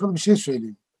soruyla alakalı bir şey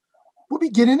söyleyeyim. Bu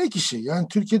bir gelenek işi. Yani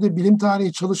Türkiye'de bilim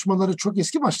tarihi çalışmaları çok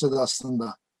eski başladı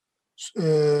aslında.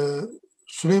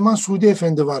 Süleyman Suudi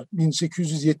Efendi var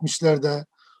 1870'lerde.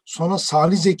 Sonra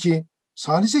Salih Zeki.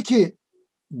 Salih Zeki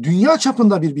dünya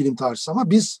çapında bir bilim tarihçisi ama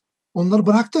biz onları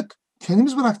bıraktık.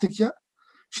 Kendimiz bıraktık ya.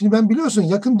 Şimdi ben biliyorsun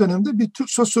yakın dönemde bir Türk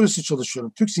sosyolojisi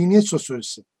çalışıyorum. Türk zihniyet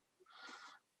sosyolojisi.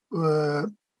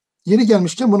 Yeri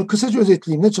gelmişken bunu kısaca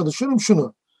özetleyeyim. Ne çalışıyorum?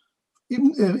 Şunu.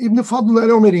 İbn Fadl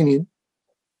el-Ömeri'nin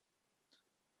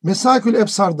Mesaikül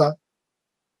Ebsar'da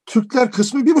Türkler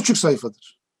kısmı 1,5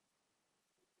 sayfadır.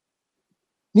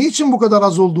 Niçin bu kadar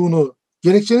az olduğunu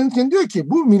gerekçelenirken diyor ki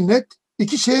bu millet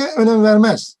iki şeye önem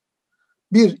vermez.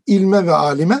 Bir, ilme ve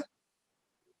alime.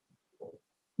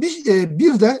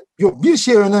 Bir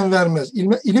şeye önem vermez.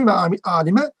 İlim ve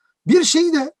alime. Bir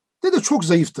şey de çok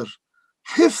zayıftır.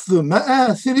 Hıfzı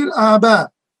meâsiril âbâ.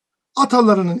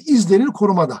 Atalarının izlerini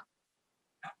korumada.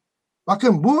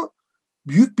 Bakın bu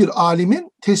büyük bir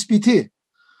alimin tespiti.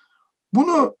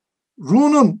 Bunu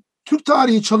Ruh'un Türk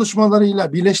tarihi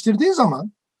çalışmalarıyla birleştirdiği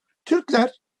zaman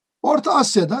Türkler Orta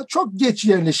Asya'da çok geç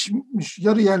yerleşmiş,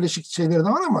 yarı yerleşik şeyleri de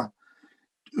var ama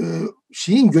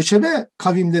göçebe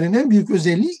kavimlerin en büyük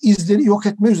özelliği izleri yok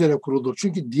etme üzere kurulur.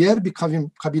 Çünkü diğer bir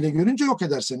kabile görünce yok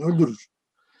eder seni, öldürür.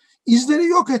 İzleri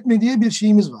yok etme diye bir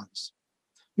şeyimiz var biz.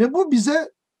 Ve bu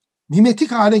bize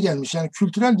mimetik hale gelmiş. Yani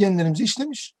kültürel genlerimizi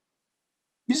işlemiş.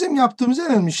 Bizim yaptığımız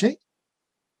en önemli şey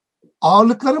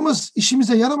ağırlıklarımız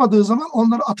işimize yaramadığı zaman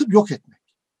onları atıp yok etmek.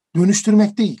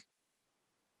 Dönüştürmek değil.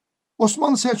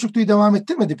 Osmanlı Selçuklu'yu devam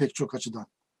ettirmedi pek çok açıdan.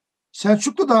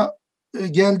 Selçuklu da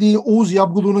geldiği Oğuz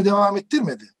Yabguluğunu devam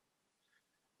ettirmedi.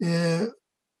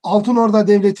 Altınorda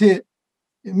Devleti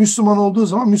Müslüman olduğu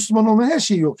zaman Müslüman olmayan her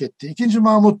şeyi yok etti. İkinci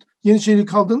Mahmut Yeniçeri'yi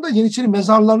kaldığında Yeniçeri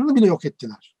mezarlarını bile yok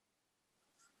ettiler.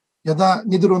 Ya da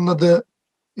nedir onun adı?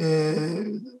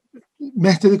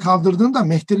 Mehter'i kaldırdığında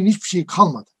Mehter'in hiçbir şeyi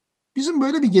kalmadı. Bizim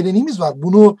böyle bir geleneğimiz var.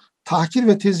 Bunu tahkir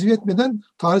ve tezviye etmeden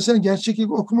tarihsel gerçekliği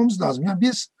okumamız lazım. Yani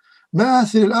biz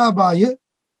meâsiril âbâyı,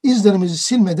 izlerimizi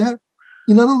silmede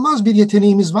inanılmaz bir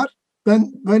yeteneğimiz var.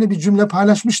 Ben böyle bir cümle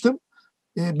paylaşmıştım.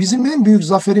 Bizim en büyük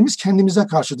zaferimiz kendimize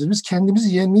karşıdır. Biz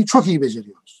kendimizi yenmeyi çok iyi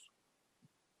beceriyoruz.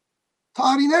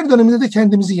 Tarihin her döneminde de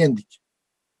kendimizi yendik.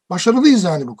 Başarılıyız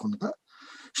yani bu konuda.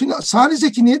 Şimdi Salih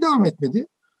Zeki niye devam etmedi?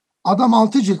 Adam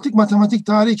 6 ciltlik matematik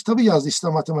tarihi kitabı yazdı,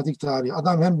 İslam matematik tarihi.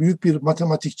 Adam hem büyük bir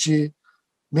matematikçi,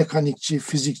 mekanikçi,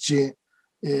 fizikçi,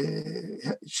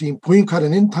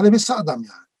 Poincaré'nin talebesi adam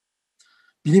yani.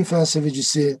 Bilim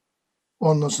felsefecisi,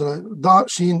 ondan sonra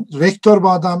rektör bu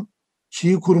adam,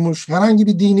 şeyi kurmuş, herhangi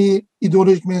bir dini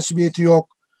ideolojik mensubiyeti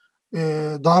yok.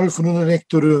 Darülfünun'un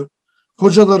rektörü,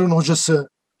 hocaların hocası,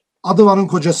 adı varın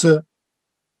kocası.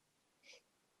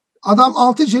 Adam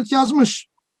 6 cilt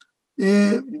yazmış.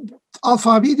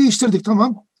 Alfabeyi değiştirdik,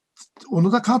 tamam.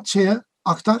 Onu da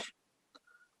aktar.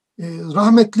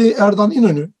 Rahmetli Erdal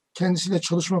İnönü, kendisiyle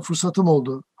çalışma fırsatım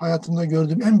oldu. Hayatımda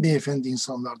gördüğüm en beyefendi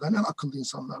insanlardan, en akıllı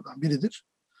insanlardan biridir.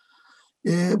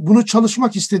 Bunu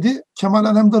çalışmak istedi. Kemal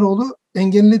Alemdaroğlu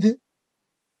engelledi.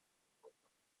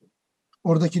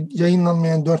 Oradaki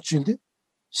yayınlanmayan 4 cildi.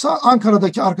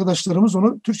 Ankara'daki arkadaşlarımız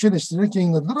onu Türkçeleştirerek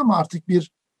yayınladılar ama artık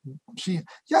bir şey.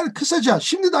 Yani kısaca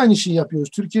şimdi de aynı şeyi yapıyoruz.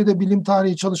 Türkiye'de bilim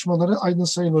tarihi çalışmaları Aydın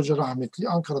Sayın Hoca rahmetli,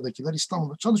 Ankara'dakiler,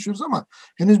 İstanbul'da çalışıyoruz ama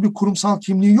henüz bir kurumsal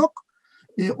kimliği yok.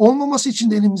 Olmaması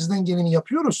için de elimizden geleni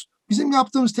yapıyoruz. Bizim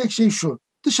yaptığımız tek şey şu.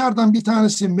 Dışarıdan bir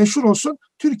tanesi meşhur olsun.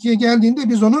 Türkiye geldiğinde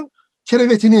biz onun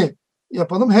kerevetini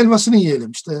yapalım, helvasını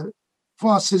yiyelim. İşte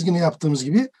Fuat Sezgin'e yaptığımız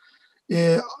gibi.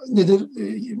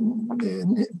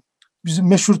 Bizim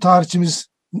meşhur tarihçimiz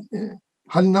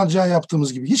Halil Nalcı'ya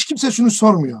yaptığımız gibi. Hiç kimse şunu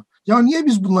sormuyor. Ya niye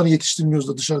biz bunları yetiştirmiyoruz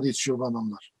da dışarıda yetişiyor bu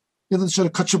adamlar? Ya da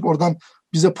dışarı kaçıp oradan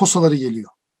bize posaları geliyor.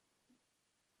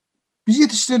 Biz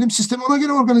yetiştirelim, sistemi ona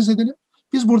göre organize edelim.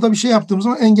 Biz burada bir şey yaptığımız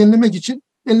zaman engellemek için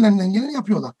ellerinden geleni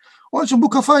yapıyorlar. Onun için bu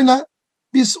kafayla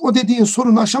biz o dediğin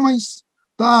sorunu aşamayız.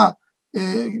 Daha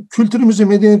kültürümüzün,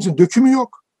 medeniyetimizin dökümü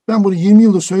yok. Ben bunu 20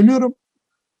 yıldır söylüyorum.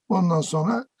 Ondan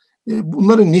sonra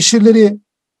bunların neşirleri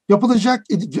yapılacak.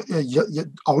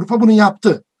 Avrupa bunu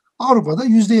yaptı. Avrupa'da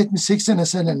 %70-80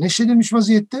 eserler neşredilmiş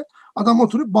vaziyette. Adam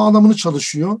oturup bağlamını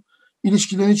çalışıyor,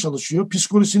 ilişkilerini çalışıyor,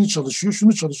 psikolojisini çalışıyor,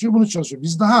 şunu çalışıyor, bunu çalışıyor.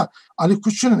 Biz daha Ali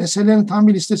Kuşçu'nun eserlerinin tam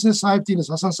bir listesine sahip değiliz.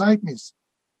 Hasan, sahip miyiz?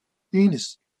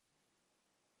 Değiliz.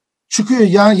 Çıkıyor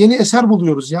ya, yeni eser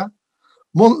buluyoruz ya.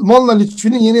 Molla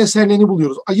Lütfü'nün yeni eserlerini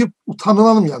buluyoruz. Ayıp,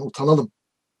 utanalım yani, utanalım.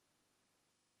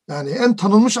 Yani en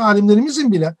tanınmış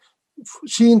alimlerimizin bile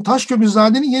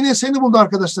Taşköprüzade'nin yeni eserini buldu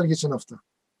arkadaşlar geçen hafta.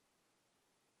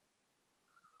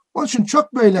 Onun için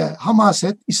çok böyle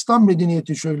hamaset, İslam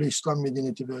medeniyeti şöyle, İslam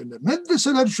medeniyeti böyle.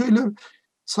 Medreseler şöyle,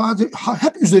 sadece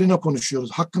hep üzerine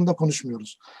konuşuyoruz, hakkında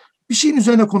konuşmuyoruz. Bir şeyin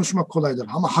üzerine konuşmak kolaydır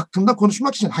ama hakkında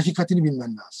konuşmak için hakikatini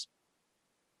bilmen lazım.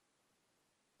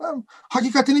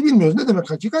 Hakikatini bilmiyoruz. Ne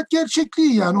demek hakikat?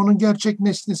 Gerçekliği, yani onun gerçek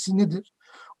nesnesi nedir?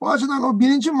 O açıdan o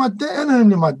birinci madde en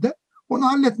önemli madde. Onu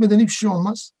halletmeden hiçbir şey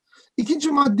olmaz.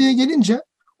 İkinci maddeye gelince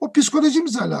o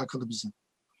psikolojimizle alakalı bizim.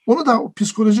 Onu da o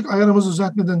psikolojik ayarımızı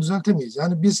düzeltmeden düzeltemeyiz.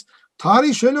 Yani biz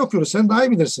tarihi şöyle okuyoruz, sen daha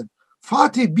iyi bilirsin.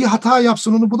 Fatih bir hata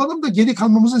yapsın, onu bulalım da geri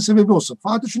kalmamızın sebebi olsun.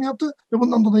 Fatih şunu yaptı ve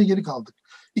bundan dolayı geri kaldık.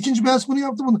 İkinci Beyaz bunu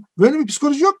yaptı. Böyle bir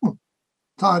psikoloji yok mu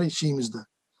tarih şeyimizde?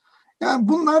 Yani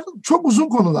bunlar çok uzun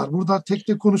konular. Burada tek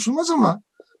tek konuşulmaz ama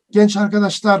genç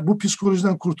arkadaşlar bu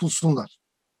psikolojiden kurtulsunlar.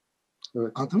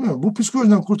 Evet. Anlatabiliyor muyum? Bu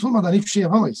psikolojiden kurtulmadan hiçbir şey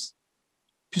yapamayız.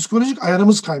 Psikolojik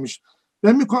ayarımız kaymış.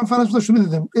 Ben bir konferansda şunu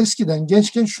dedim. Eskiden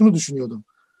gençken şunu düşünüyordum.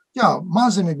 Ya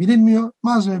malzeme bilinmiyor.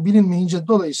 Malzeme bilinmeyince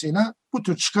dolayısıyla bu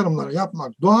tür çıkarımları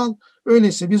yapmak doğal.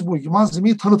 Öyleyse biz bu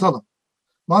malzemeyi tanıtalım.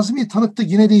 Malzemeyi tanıttı,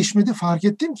 yine değişmedi. Fark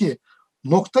ettim ki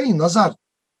noktayı nazar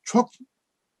çok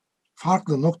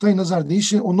farklı. Noktayı nazar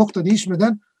değişir. O nokta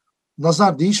değişmeden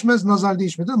nazar değişmez. Nazar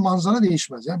değişmeden manzara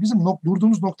değişmez. Yani bizim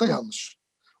durduğumuz nokta yanlış.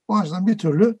 O açıdan bir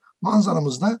türlü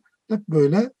manzaramızda hep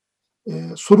böyle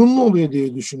sorunlu oluyor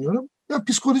diye düşünüyorum. Ya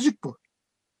psikolojik bu.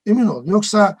 Emin ol.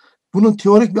 Yoksa bunun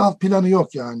teorik bir alt planı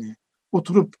yok yani.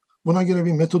 Oturup buna göre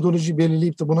bir metodoloji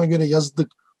belirleyip de buna göre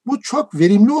yazdık. Bu çok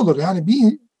verimli olur. Yani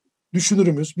bir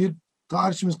düşünürümüz, bir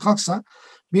tarihçimiz kalksa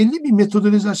belli bir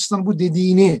metodoloji açısından bu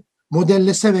dediğini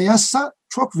modellese ve yazsa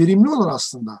çok verimli olur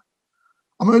aslında.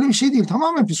 Ama öyle bir şey değil.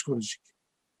 Tamamen psikolojik.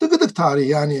 Dıgıdık tarihi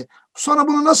yani. Sonra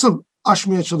bunu nasıl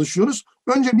aşmaya çalışıyoruz?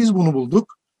 Önce biz bunu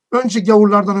bulduk. Önce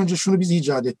gavurlardan önce şunu biz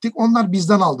icat ettik. Onlar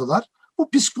bizden aldılar. Bu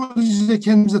psikolojiyle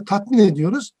kendimizi tatmin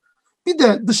ediyoruz. Bir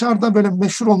de dışarıda böyle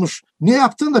meşhur olmuş, ne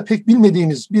yaptığını da pek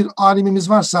bilmediğimiz bir alimimiz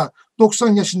varsa 90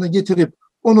 yaşında getirip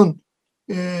onun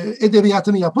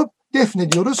edebiyatını yapıp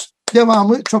defnediyoruz.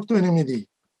 Devamı çok da önemli değil.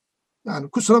 Yani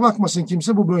kusura bakmasın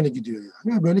kimse, bu böyle gidiyor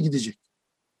yani. Böyle gidecek.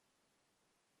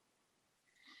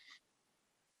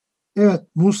 Evet,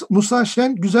 Musa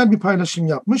Şen güzel bir paylaşım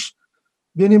yapmış.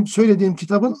 Benim söylediğim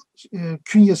kitabın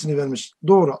künyesini vermiş.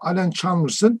 Doğru. Alan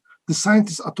Chalmers'ın The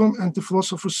Scientist Atom and the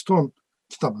Philosopher's Stone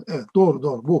kitabı. Evet,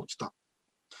 doğru bu kitap.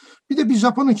 Bir de bir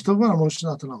Japon'un kitabı var ama onu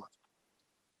şimdi hatırlamadım.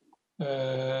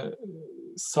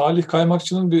 Salih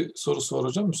Kaymakçı'nın bir sorusu var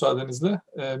hocam, müsaadenizle.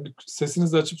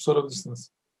 Sesinizi açıp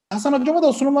sorabilirsiniz. Hasan hocama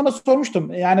da sunumlarında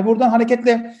sormuştum. Yani buradan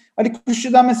hareketle Ali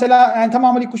Kuşçu'dan mesela, yani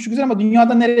tamam Ali Kuşçu güzel ama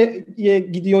dünyada nereye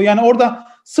gidiyor? Yani orada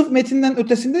sırf metinden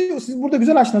ötesinde siz burada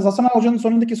güzel açtınız. Hasan hocanın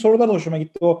sonundaki sorular da hoşuma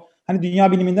gitti. O hani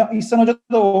dünya biliminde İhsan Hoca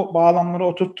da o bağlamları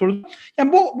oturtturdu.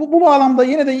 Yani bu bağlamda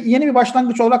yine de yeni bir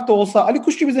başlangıç olarak da olsa Ali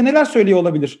Kuşçu bize neler söylüyor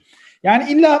olabilir?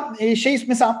 Yani illa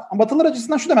mesela Batılılar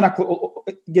açısından şu da merak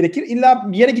gerekir.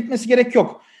 İlla bir yere gitmesi gerek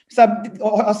yok. Mesela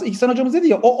İhsan hocamız dedi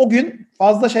ya, o gün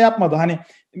fazla şey yapmadı. Hani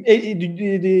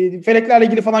feleklerle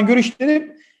ilgili falan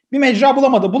görüşleri bir mecra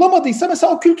bulamadı. Bulamadıysa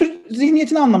mesela o kültür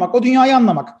zihniyetini anlamak, o dünyayı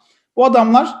anlamak. Bu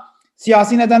adamlar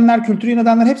siyasi nedenler, kültürel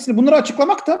nedenler, hepsini bunları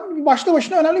açıklamak da başlı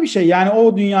başına önemli bir şey. Yani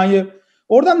o dünyayı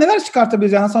oradan neler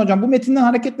çıkartabiliriz yani Hasan hocam? Bu metinden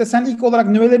hareketle sen ilk olarak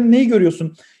nüvelerin neyi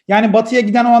görüyorsun? Yani batıya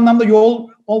giden o anlamda yol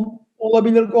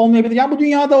olabilir, olmayabilir. Yani bu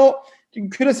dünyada o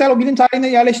küresel o bilim tarihine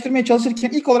yerleştirmeye çalışırken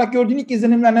ilk olarak gördüğün ilk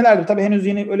izlenimler nelerdir? Tabii henüz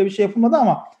yeni öyle bir şey yapılmadı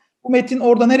ama bu metin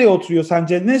orada nereye oturuyor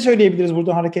sence? Ne söyleyebiliriz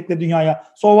buradan hareketle dünyaya?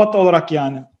 Sovat olarak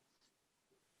yani.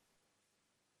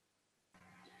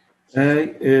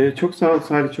 Çok sağ ol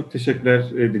Salih, çok teşekkürler.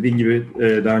 Dediğin gibi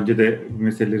daha önce de bu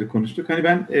meseleleri konuştuk. Hani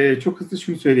ben çok hızlı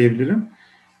şunu söyleyebilirim.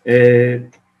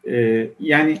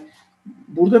 Yani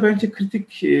burada bence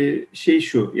kritik şey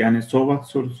şu, yani Sovat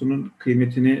sorusunun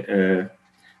kıymetini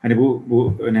hani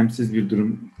bu önemsiz bir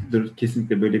durumdur,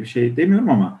 kesinlikle böyle bir şey demiyorum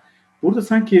ama burada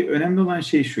sanki önemli olan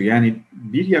şey şu, yani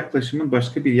bir yaklaşımın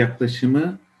başka bir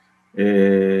yaklaşımı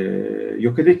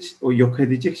yok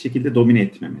edecek şekilde domine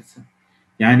etmemesi.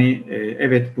 Yani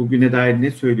evet, bugüne dair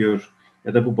ne söylüyor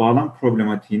ya da bu bağlam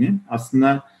problematiğinin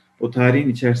aslında o tarihin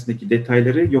içerisindeki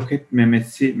detayları yok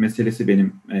etmemesi meselesi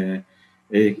benim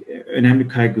önemli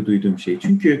kaygı duyduğum şey.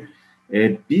 Çünkü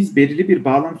biz belirli bir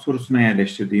bağlam sorusuna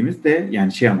yerleştirdiğimizde,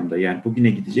 yani şey anlamda, yani bugüne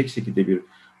gidecek şekilde bir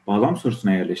bağlam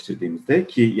sorusuna yerleştirdiğimizde,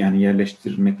 ki yani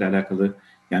yerleştirmekle alakalı,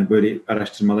 yani böyle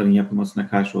araştırmaların yapılmasına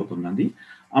karşı olduğumdan değil,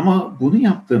 ama bunu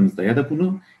yaptığımızda ya da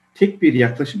bunu tek bir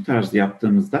yaklaşım tarzı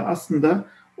yaptığımızda aslında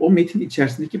o metin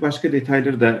içerisindeki başka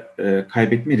detayları da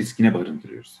kaybetme riskine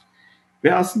barındırıyoruz.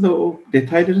 Ve aslında o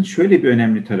detayların şöyle bir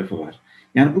önemli tarafı var.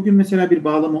 Yani bugün mesela bir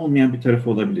bağlamı olmayan bir tarafı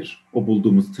olabilir. O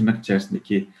bulduğumuz tırnak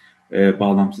içerisindeki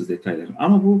bağlamsız detayların.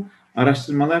 Ama bu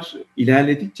araştırmalar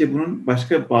ilerledikçe bunun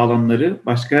başka bağlamları,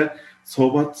 başka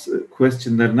sohbet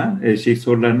question'larına,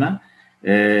 sorularına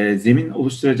zemin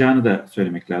oluşturacağını da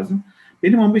söylemek lazım.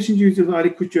 Benim 15. yüzyılda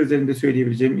Ali Kuşçu özelinde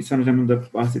söyleyebileceğim, İhsan Hocam'ın da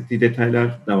bahsettiği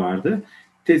detaylar da vardı.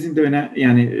 Tezinde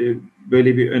yani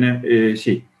böyle bir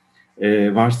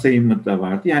varsayımı da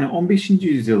vardı. Yani 15.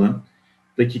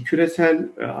 yüzyıldaki küresel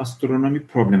astronomi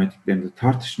problematiklerini,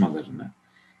 tartışmalarını,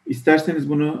 isterseniz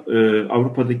bunu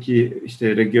Avrupa'daki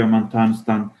işte Reggio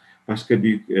Montanus'tan başka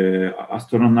büyük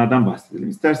astronomlardan bahsedelim,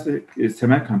 isterseniz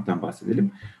Semerkant'tan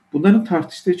bahsedelim. Bunların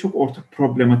tartıştığı çok ortak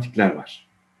problematikler var.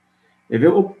 Ve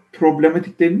o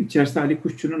problematiklerin içerisinde Ali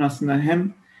Kuşçu'nun aslında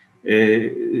hem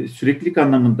süreklilik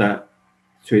anlamında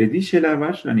söylediği şeyler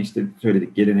var. Hani işte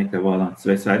söyledik, gelenekle bağlantısı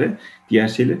vesaire, diğer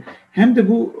şeyler. Hem de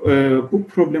bu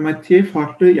problematiğe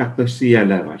farklı yaklaştığı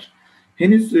yerler var.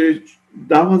 Henüz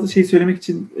daha fazla şey söylemek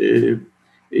için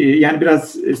yani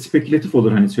biraz spekülatif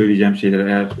olur hani söyleyeceğim şeyler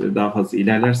eğer daha fazla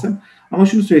ilerlersem. Ama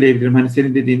şunu söyleyebilirim, hani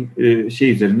senin dediğin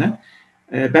şey üzerine.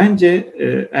 Bence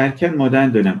erken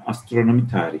modern dönem astronomi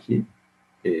tarihi,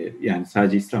 yani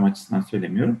sadece İslam açısından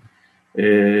söylemiyorum,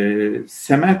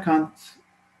 Semerkant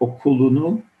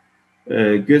okulunu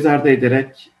göz ardı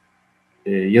ederek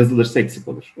yazılırsa eksik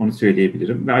olur. Onu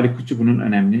söyleyebilirim. Ve Ali Kuşçu bunun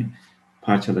önemli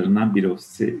parçalarından biri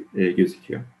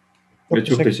gözüküyor. Ve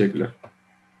çok teşekkürler.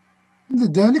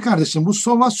 Şimdi değerli kardeşim, bu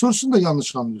Sovat sorusunu da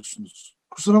yanlış anlıyorsunuz.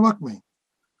 Kusura bakmayın.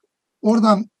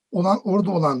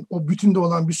 Orada olan, o bütünde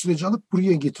olan bir süreci alıp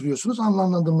buraya getiriyorsunuz,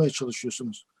 anlamlandırmaya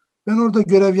çalışıyorsunuz. Ben orada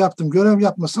görev yaptım. Görev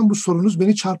yapmasam bu sorunuz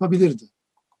beni çarpabilirdi.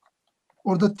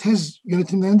 Orada tez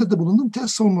yönetimlerinde de bulundum,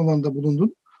 tez savunmalarında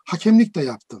bulundum. Hakemlik de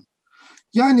yaptım.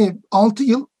 Yani 6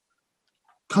 yıl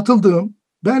katıldığım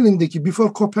Berlin'deki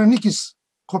Before Copernicus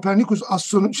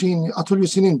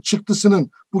atölyesinin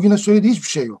çıktısının bugüne söylediği hiçbir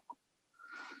şey yok.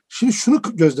 Şimdi şunu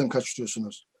gözden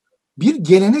kaçırıyorsunuz. Bir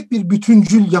gelenek bir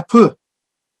bütüncül yapı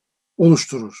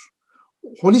oluşturur.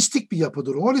 Holistik bir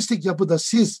yapıdır. Holistik yapıda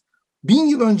siz 1000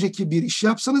 yıl önceki bir iş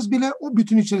yapsanız bile o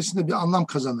bütün içerisinde bir anlam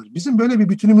kazanır. Bizim böyle bir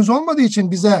bütünümüz olmadığı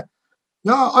için bize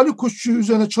ya Ali Kuşçu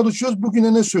üzerine çalışıyoruz,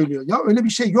 bugüne ne söylüyor? Ya öyle bir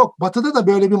şey yok. Batı'da da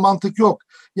böyle bir mantık yok.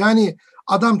 Yani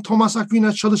adam Thomas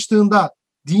Aquinas çalıştığında,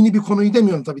 dini bir konuyu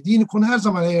demiyorum tabii. Dini konu her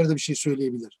zaman her yerde bir şey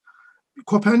söyleyebilir.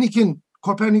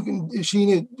 Kopernik'in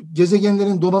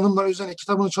gezegenlerin donanımları üzerine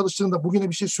kitabını çalıştığında bugüne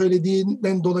bir şey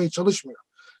söylediğinden dolayı çalışmıyor.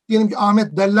 Diyelim ki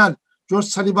Ahmet Dellal, George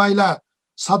Saliba'yla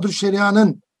Sadr-ı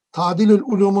Şeria'nın Tadilül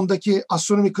Ulumundaki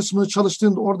astronomi kısmını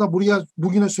çalıştığında orada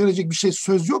bugüne söyleyecek bir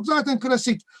söz yok. Zaten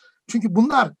klasik. Çünkü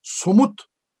bunlar somut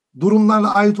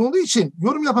durumlarla ait olduğu için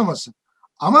yorum yapamazsın.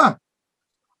 Ama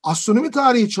astronomi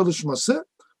tarihi çalışması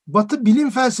Batı bilim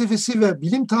felsefesi ve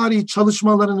bilim tarihi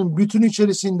çalışmalarının bütün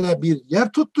içerisinde bir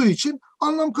yer tuttuğu için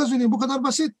anlam kazanıyor. Bu kadar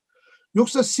basit.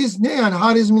 Yoksa siz ne yani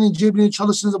Harizmi'nin cebrini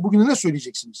çalıştığınızda bugüne ne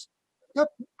söyleyeceksiniz? Ya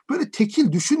böyle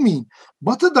tekil düşünmeyin.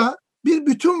 Batı'da bir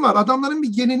bütün var. Adamların bir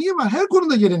geleneği var. Her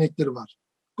konuda gelenekleri var.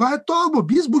 Gayet doğal bu.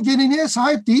 Biz bu geleneğe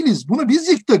sahip değiliz. Bunu biz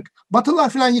yıktık. Batılılar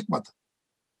falan yıkmadı.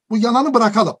 Bu yalanı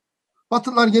bırakalım.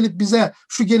 Batılılar gelip bize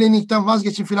şu gelenekten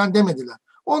vazgeçin falan demediler.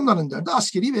 Onların derdi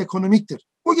askeri ve ekonomiktir.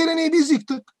 Bu geleneği biz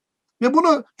yıktık. Ve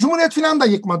bunu Cumhuriyet falan da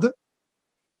yıkmadı.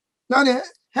 Yani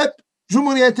hep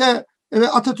Cumhuriyete ve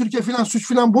Atatürk'e falan suç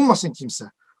falan bulmasın kimse.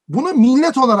 Bunu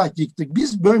millet olarak yıktık.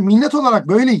 Biz millet olarak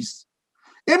böyleyiz.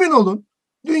 Emin olun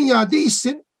dünya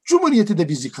değişsin, Cumhuriyeti de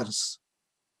biz yıkarız.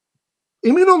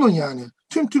 Emin olun yani.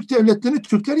 Tüm Türk devletlerini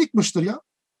Türkler yıkmıştır ya.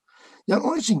 Yani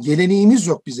onun için geleneğimiz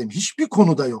yok bizim. Hiçbir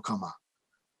konuda yok ama.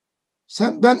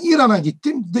 Ben İran'a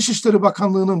gittim. Dışişleri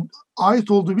Bakanlığı'nın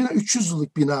ait olduğu bina 300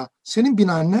 yıllık bina. Senin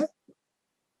binan ne?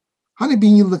 Hani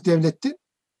 1000 yıllık devlettin?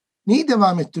 Neyi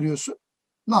devam ettiriyorsun?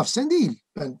 Lafzen değil.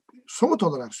 Ben somut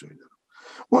olarak söylüyorum.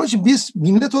 Onun için biz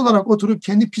millet olarak oturup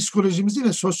kendi psikolojimizi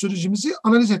ve sosyolojimizi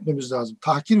analiz etmemiz lazım.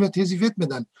 Tahkir ve tezif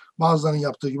etmeden bazılarının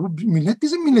yaptığı gibi. Bu millet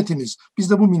bizim milletimiz. Biz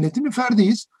de bu milletin bir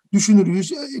ferdiyiz.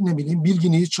 Düşünürüz,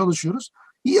 bilginiyiz, çalışıyoruz.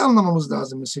 İyi anlamamız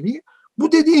lazım meseleyi.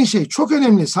 Bu dediğin şey çok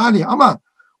önemli Salih ama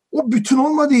O bütün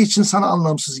olmadığı için sana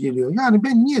anlamsız geliyor. Yani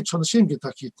ben niye çalışayım ki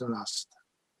Takiyettin Rahatsız'da?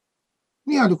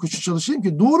 Niye Ali Kuşçu çalışayım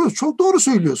ki? Doğru, çok doğru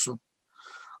söylüyorsun.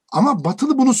 Ama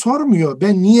Batılı bunu sormuyor.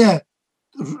 Ben niye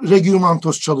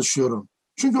Regiomontos çalışıyorum?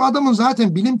 Çünkü adamın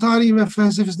zaten bilim tarihi ve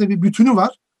felsefesinde bir bütünü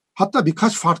var. Hatta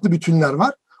birkaç farklı bütünler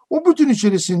var. O bütün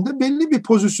içerisinde belli bir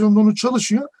pozisyonda onu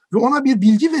çalışıyor ve ona bir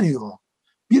bilgi veriyor.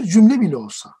 Bir cümle bile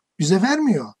olsa. Bize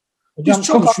vermiyor. Hocam, biz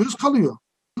çalışıyoruz, kalıyor.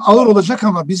 Ağır olacak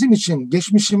ama bizim için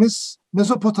geçmişimiz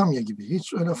Mezopotamya gibi.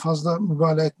 Hiç öyle fazla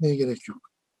mübalağa etmeye gerek yok.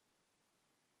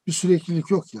 Bir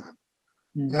süreklilik yok yani.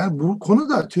 Yani bu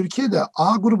konuda Türkiye'de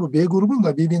A grubu, B grubun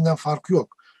da birbirinden farkı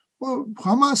yok. O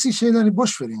hamasi şeyleri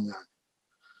boş verin yani.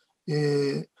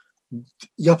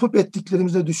 Yapıp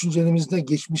ettiklerimizde, düşüncelerimizde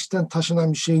geçmişten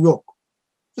taşınan bir şey yok.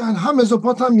 Yani ha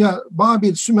Mezopotamya,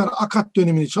 Babil, Sümer, Akkad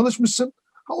dönemini çalışmışsın,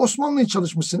 ha Osmanlı'yı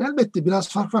çalışmışsın. Elbette biraz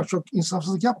fark var. Çok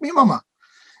insafsızlık yapmayayım ama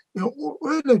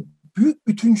öyle büyük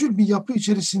bütüncül bir yapı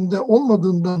içerisinde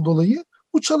olmadığından dolayı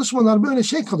bu çalışmalar böyle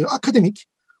şey kalıyor. Akademik.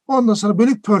 Ondan sonra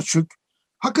bölük pörçük.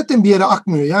 Hakikaten bir yere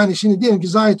akmıyor. Yani şimdi diyelim ki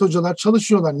Zahit hocalar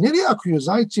çalışıyorlar. Nereye akıyor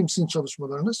Zahitciğim sizin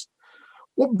çalışmalarınız?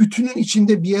 O bütünün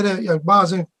içinde bir yere, yani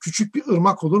bazen küçük bir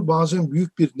ırmak olur, bazen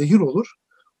büyük bir nehir olur.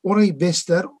 Orayı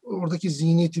besler, oradaki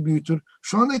zihniyeti büyütür.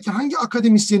 Şu andaki hangi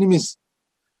akademisyenimiz,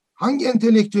 hangi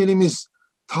entelektüelimiz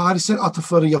tarihsel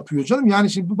atıfları yapıyor canım? Yani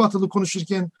şimdi bu Batılı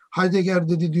konuşurken Heidegger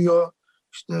dedi diyor,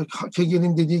 işte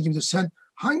Hegel'in dediği gibi sen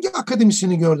hangi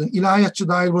akademisyeni gördün? İlahiyatçı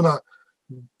dahil buna.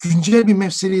 Güncel bir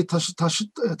meseleyi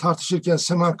tartışırken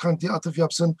Semerkant'e atıf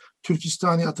yapsın,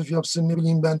 Türkistan'a atıf yapsın, ne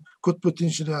bileyim ben Kutbuddin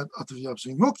Şire'ye atıf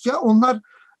yapsın. Yok ya, onlar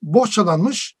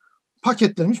bohçalanmış,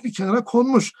 paketlenmiş, bir kenara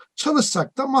konmuş.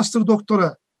 Çalışsak da master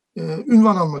doktora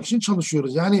ünvan almak için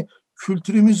çalışıyoruz. Yani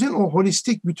kültürümüzün o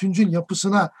holistik, bütüncül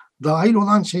yapısına dahil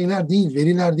olan şeyler değil,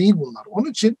 veriler değil bunlar. Onun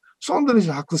için son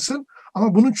derece haklısın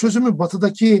ama bunun çözümü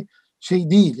Batı'daki şey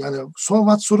değil. Yani so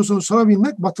what sorusunu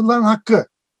sorabilmek Batılıların hakkı.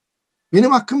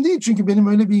 Benim hakkım değil çünkü benim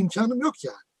öyle bir imkanım yok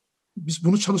yani. Biz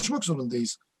bunu çalışmak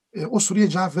zorundayız. O soruya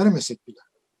cevap veremesek bile.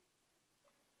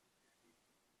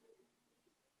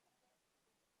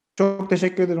 Çok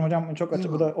teşekkür ederim hocam. Çok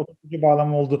açık. Bu da oturtucu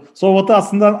bağlama oldu. Sovat'ı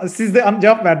aslında siz de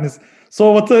cevap verdiniz.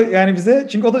 Sovat'ı yani bize,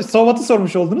 çünkü o da Sovat'ı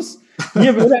sormuş oldunuz.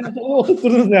 Niye böyle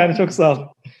oturtturdunuz yani? Çok sağ olun.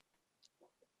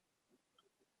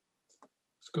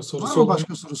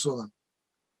 Başka sorusu olan?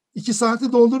 2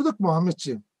 saati doldurduk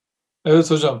Muhammedciğim.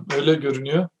 Evet hocam, öyle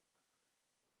görünüyor.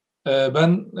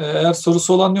 Ben eğer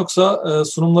sorusu olan yoksa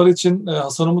sunumları için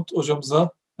Hasan Umut hocamıza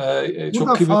çok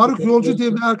burada kıymetli... Faruk Yolcu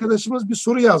diye bir arkadaşımız bir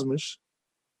soru yazmış.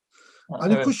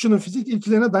 Ali Kuşçu'nun fizik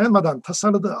ilkelerine dayanmadan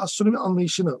tasarladığı astronomi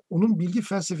anlayışını, onun bilgi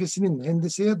felsefesinin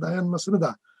hendeseye dayanmasını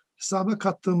da hesaba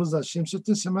kattığımızda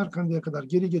Şemsettin Semerkand'e kadar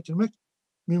geri getirmek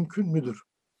mümkün müdür?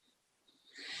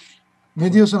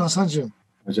 Ne diyorsun Hasancığım?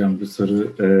 Hocam bu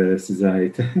soru size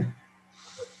ait.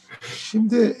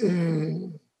 Şimdi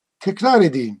tekrar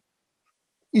edeyim.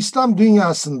 İslam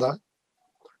dünyasında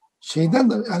şeyden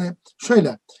de yani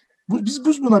şöyle, biz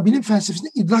buna bilim felsefesinde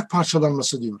idrak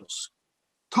parçalanması diyoruz.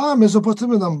 Ta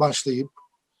Mezopotamya'dan başlayıp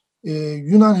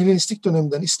Yunan Helenistik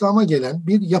döneminden İslam'a gelen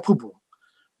bir yapı bu.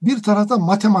 Bir tarafta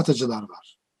matematikçiler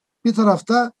var. Bir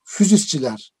tarafta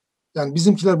füzistçiler. Yani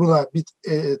bizimkiler buna bir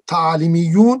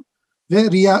talimiyun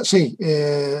ve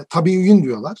tabiiyun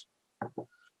diyorlar.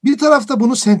 Bir tarafta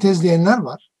bunu sentezleyenler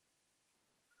var.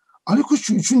 Ali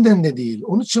Kuşçu üçünden de değil.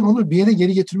 Onun için onu bir yere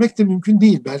geri getirmek de mümkün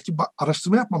değil. Belki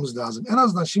araştırma yapmamız lazım. En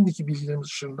azından şimdiki bilgilerimiz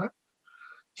dışında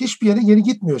hiçbir yere geri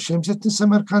gitmiyor. Şemsettin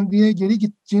Semerkand'e geri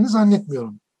gideceğini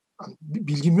zannetmiyorum. Yani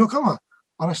bilgim yok ama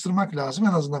araştırmak lazım.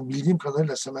 En azından bildiğim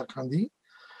kadarıyla Semerkand'ı.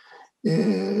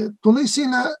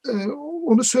 Dolayısıyla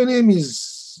onu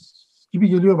söyleyemeyiz gibi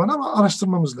geliyor bana ama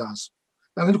araştırmamız lazım.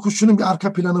 Yani Ali Kuşçu'nun bir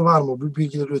arka planı var mı bu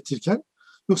bilgileri üretirken?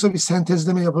 Yoksa bir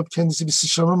sentezleme yapıp kendisi bir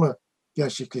sıçrama mı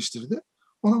gerçekleştirdi?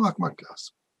 Ona bakmak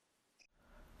lazım.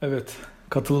 Evet,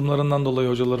 katılımlarından dolayı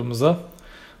hocalarımıza,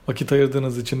 vakit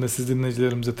ayırdığınız için de siz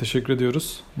dinleyicilerimize teşekkür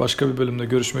ediyoruz. Başka bir bölümde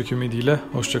görüşmek ümidiyle,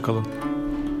 hoşça kalın.